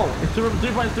turbo. It's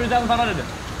 3,500.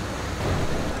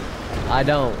 I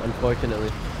don't, unfortunately.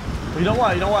 You know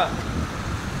what? You know what?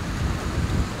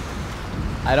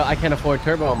 I can't afford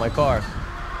turbo on my car.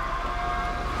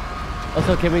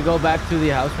 Also, can we go back to the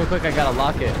house real quick? I gotta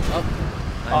lock it. Oh.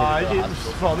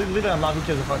 Bro, leave it unlocked. Who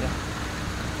cares a fucking?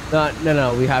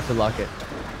 No, we have to lock it.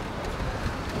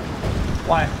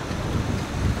 Why?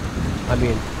 I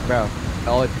mean, bro,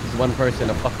 all it takes is one person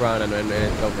to fuck around and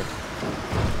it's over.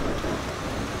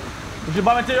 We should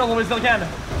buy materials when we still can.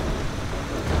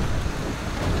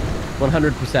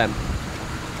 100%.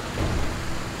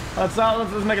 Let's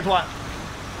make it what?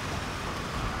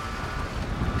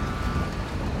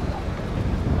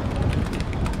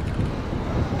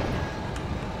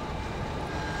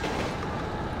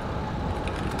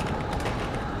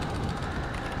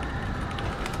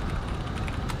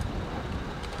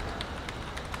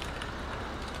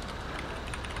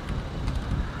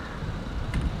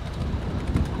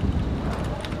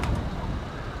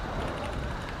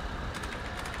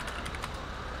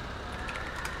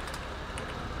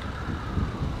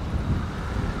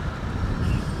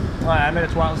 Alright, I made it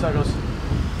 12 circles.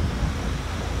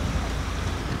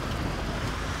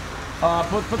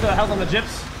 Put the house on the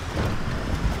gyps.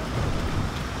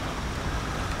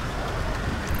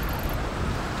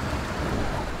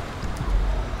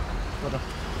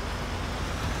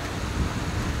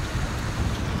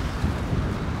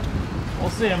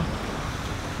 We'll see him.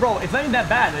 Bro, it's not even that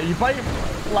bad. You're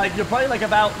probably like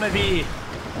about maybe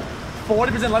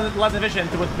 40% less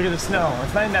efficient because of snow.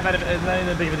 It's not even that bad. It's not even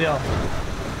that big of a deal.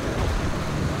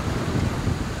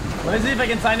 Let me see if I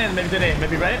can sign in maybe today.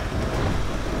 Maybe, right?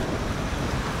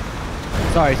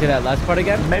 Sorry, say that last part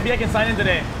again? Maybe I can sign in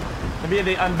today. Maybe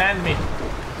they unbanned me.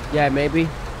 Yeah, maybe.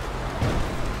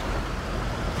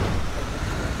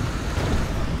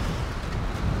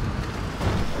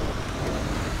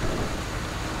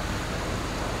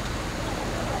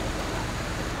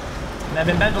 And I've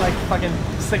been banned for like fucking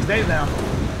 6 days now.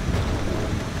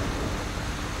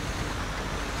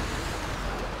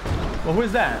 Well, who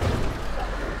is that?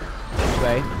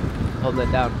 Ray, hold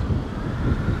that down.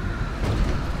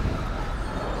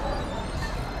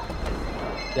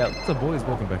 Yo. What's up, boys?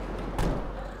 Welcome back.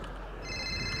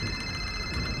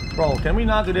 Bro, can we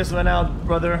not do this right now,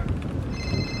 brother?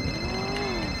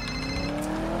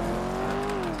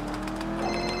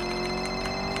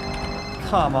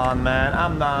 Come on, man.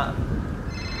 I'm not.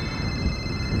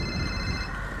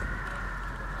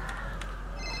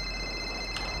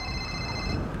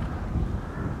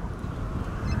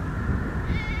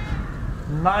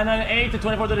 $998 to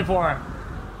 $24.34.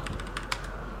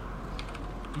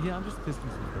 Yeah, I'm just pissed.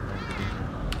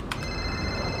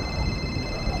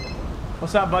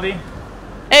 What's up, buddy?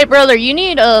 Hey, brother, you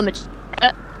need yeah,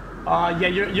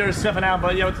 you're sniffing out,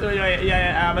 but yeah,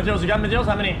 materials. You got materials?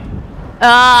 How many?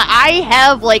 I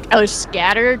have like a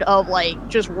scattered of like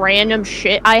just random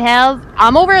shit I have.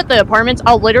 I'm over at the apartments.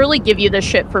 I'll literally give you this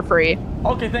shit for free.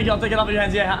 Okay, thank you. I'll take it off of your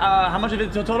hands. Yeah. How much of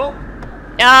it total?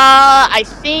 I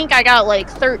think I got like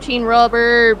 13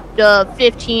 rubber,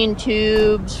 15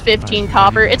 tubes, 15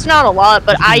 copper. It's not a lot,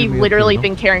 but I literally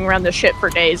been carrying around this shit for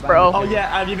days, bro. Oh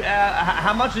yeah.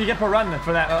 How much do you get per run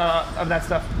for that of that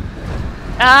stuff?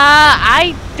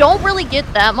 I don't really get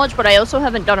that much, but I also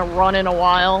haven't done a run in a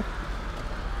while.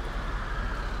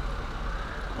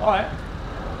 All right.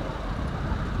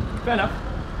 Fair enough.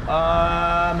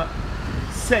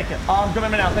 Sick. I'm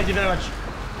coming now. Thank you very much.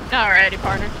 Alrighty,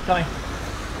 partner. Coming.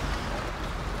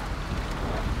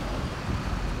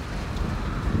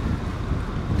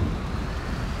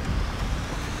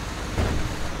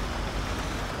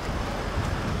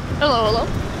 Hello.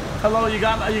 Hello, you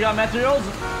got materials?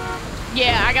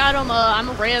 Yeah, I got them. I'm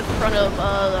right in front of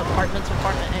the apartment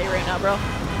A right now, bro.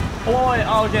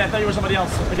 Oh, okay. I thought you were somebody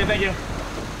else. Okay, thank you.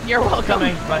 You're welcome.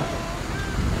 Coming. Bye.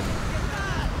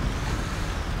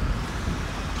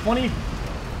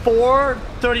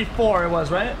 24.34 it was,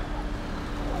 right?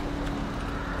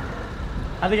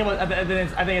 I think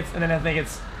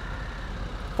it's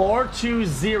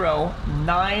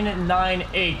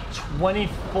 420-998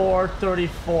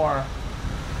 24.34.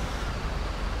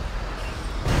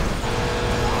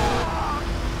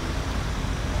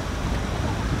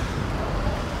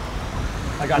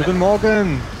 I got Guten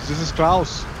Morgen, this is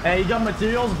Klaus. Hey, you got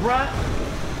materials, bruh?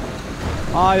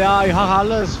 Ah ja, ich habe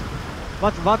alles.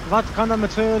 What kind of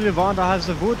material you want? I have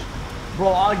the wood.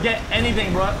 Bro, I'll get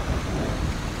anything, bro.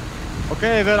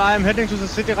 Okay, well, I am heading to the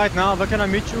city right now. Where can I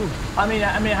meet you? I mean,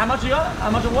 how much you got? How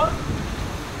much of what?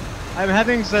 I'm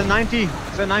having the 90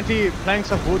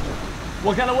 planks of wood.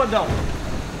 What kind of wood, though?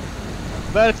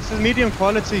 Well, it's medium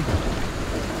quality.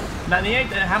 98.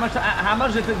 How much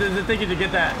does it take you to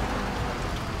get that?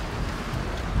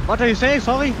 What are you saying?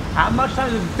 Sorry. How much time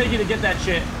does it take you to get that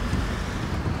shit?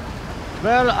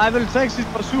 Well, I will take it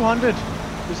for 200.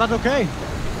 Is that okay?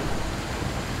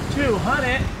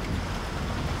 200?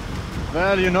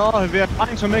 Well, you know, we are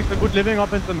trying to make a good living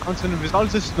up in the mountain. With all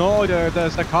the snow,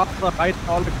 there's a car right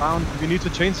all the ground. We need to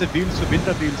change the wheels to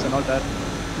winter wheels and all that.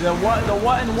 The what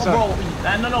and what, bro?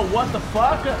 I don't know, what the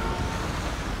fuck?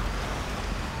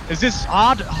 Is this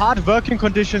hard working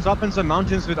conditions up in the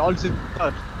mountains with all the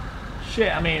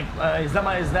Shit, I mean, is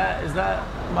that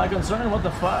my concern? What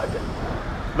the fuck?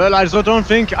 Well, I don't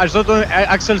think Axel,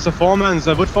 the foreman,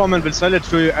 the wood foreman, will sell it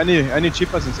to you any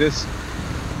cheaper than this.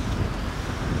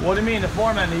 What do you mean, the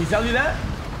foreman? Did he tell you that?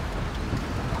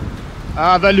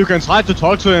 Well, you can try to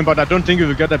talk to him, but I don't think you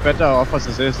will get a better offer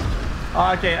than this.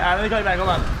 Oh, okay, let me call you back, hold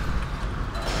on.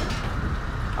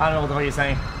 I don't know what the fuck he's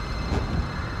saying.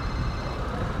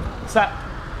 Stop.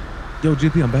 Yo,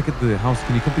 JP, I'm back at the house.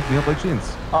 Can you come pick me up by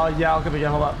chance? Oh, yeah, I'll come pick you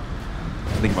up, hold up.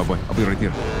 Thank you, my boy. I'll be right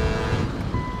here.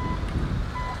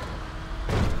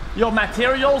 Yo,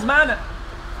 materials, man!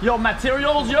 Yo,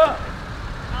 materials, yo!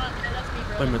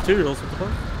 Like materials, what the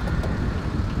fuck?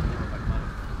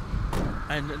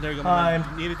 And there you go, man.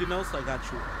 Need anything else? I got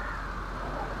you.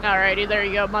 Alrighty, there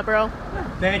you go, my bro.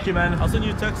 Thank you, man. I'll send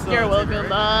you a text. You're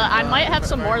welcome. I might have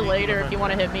some more later if you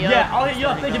want to hit me up. Yeah, I'll hit you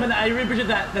up. Thank you, man. I really appreciate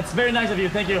that. That's very nice of you.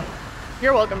 Thank you.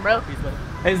 You're welcome, bro.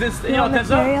 Is this, you know,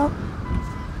 Tesla?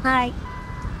 Hi.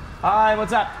 Hi,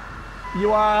 what's up?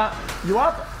 You up?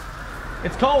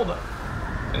 It's cold.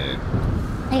 I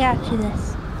got you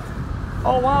this.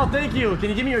 Oh, wow, thank you. Can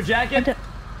you give me your jacket?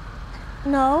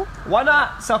 No. Why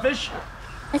not? Selfish?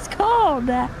 It's cold.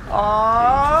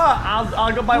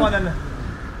 I'll go buy one then.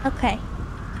 Okay.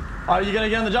 Are you gonna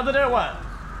get on the job today or what?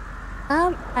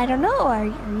 I don't know. Are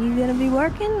you gonna be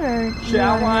working or?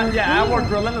 I work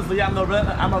relentlessly. Yeah,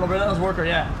 I'm a relentless worker.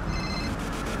 Yeah.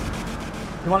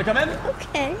 You want to come in?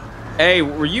 Okay. Hey,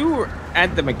 were you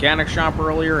at the mechanic shop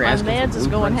earlier? My man's is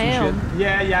going ham.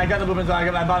 Yeah, I got the blueprints. I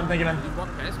bought them. Thank you, man.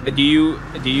 Do you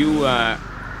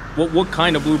what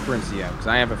kind of blueprints do you have? Because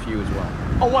I have a few as well.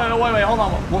 Oh wait, hold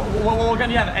on. What kind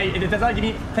do you have? Hey, does that give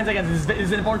me 10 seconds? Is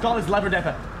it an important call? It's life or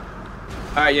death.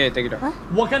 Yeah, take it down.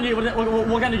 What kind do you got?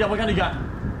 What kind do you got?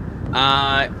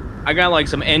 I got like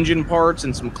some engine parts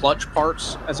and some clutch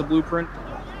parts as a blueprint.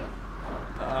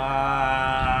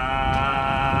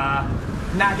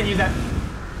 Nah, I can't use that.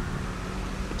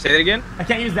 Say that again? I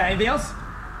can't use that. Anything else?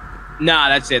 Nah,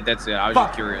 that's it. I was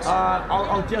just curious.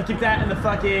 I'll keep that in the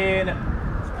fucking.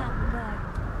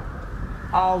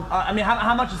 I mean,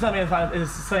 how much is selling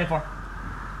for?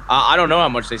 I don't know how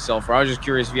much they sell for. I was just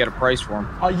curious if you had a price for them.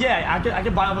 Oh yeah, I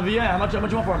can buy them of you. Yeah, how much you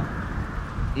want for them?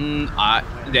 You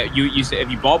said,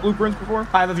 have you bought blueprints before? All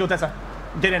right, let's go, Tessa.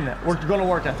 Get in there. We're going to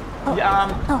work it.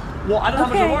 Yeah, well, I don't know how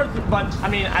much they're worth, but I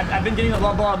mean, I've been getting a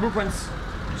lot of blueprints,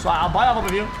 so I'll buy them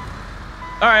of you.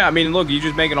 All right, I mean, look, you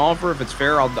just make an offer. If it's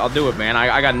fair, I'll do it, man.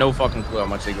 I got no fucking clue how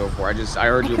much they go for. I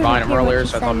heard you were buying them earlier,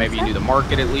 so I thought maybe you knew the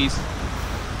market at least.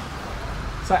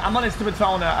 Sorry, I'm on a stupid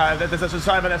phone. Sorry for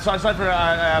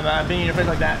being in your face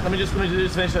like that. Let me just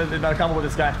finish the combo with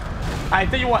this guy. I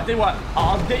tell you what.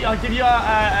 I'll give you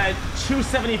a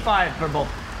 275 for both.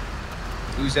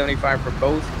 275 for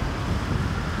both.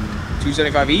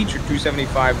 275 each, or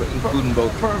 275 including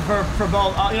both? For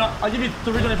both. You know, I'll give you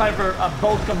 325 for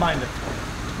both combined.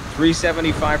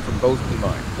 375 for both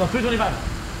combined. No, 325.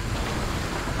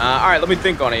 All right, let me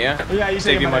think on it. Yeah. Yeah, you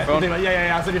save you my phone.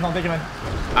 Yeah. I'll save your phone. Thank you, man.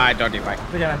 All right, talk to you. Bye.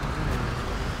 Take care, man.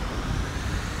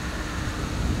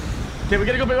 Okay, we're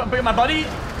gonna go pick up my buddy,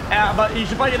 but you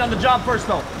should probably get on the job first,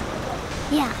 though.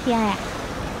 Yeah.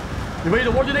 You ready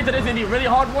to work today? Today's gonna be really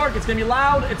hard work. It's gonna be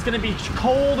loud. It's gonna be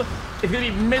cold. It's gonna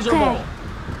be miserable. Okay.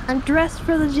 I'm dressed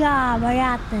for the job. I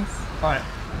got this. All right.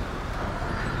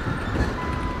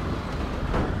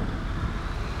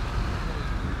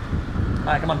 All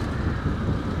right, come on.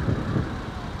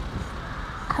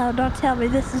 Oh, don't tell me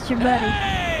this is your buddy.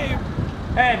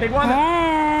 Hey, big one.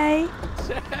 Hey.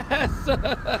 Yes.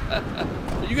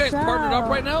 Are you guys partnered up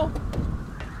right now?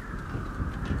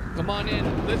 Come on in.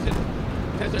 Listen,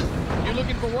 Tessa, you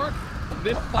looking for work?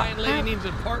 This fine lady needs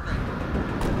a partner.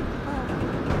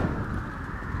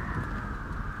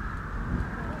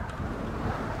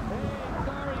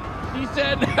 She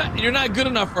said you're not good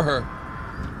enough for her.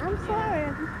 I'm sorry.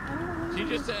 She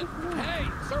just said, hey,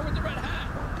 sir with the red hat.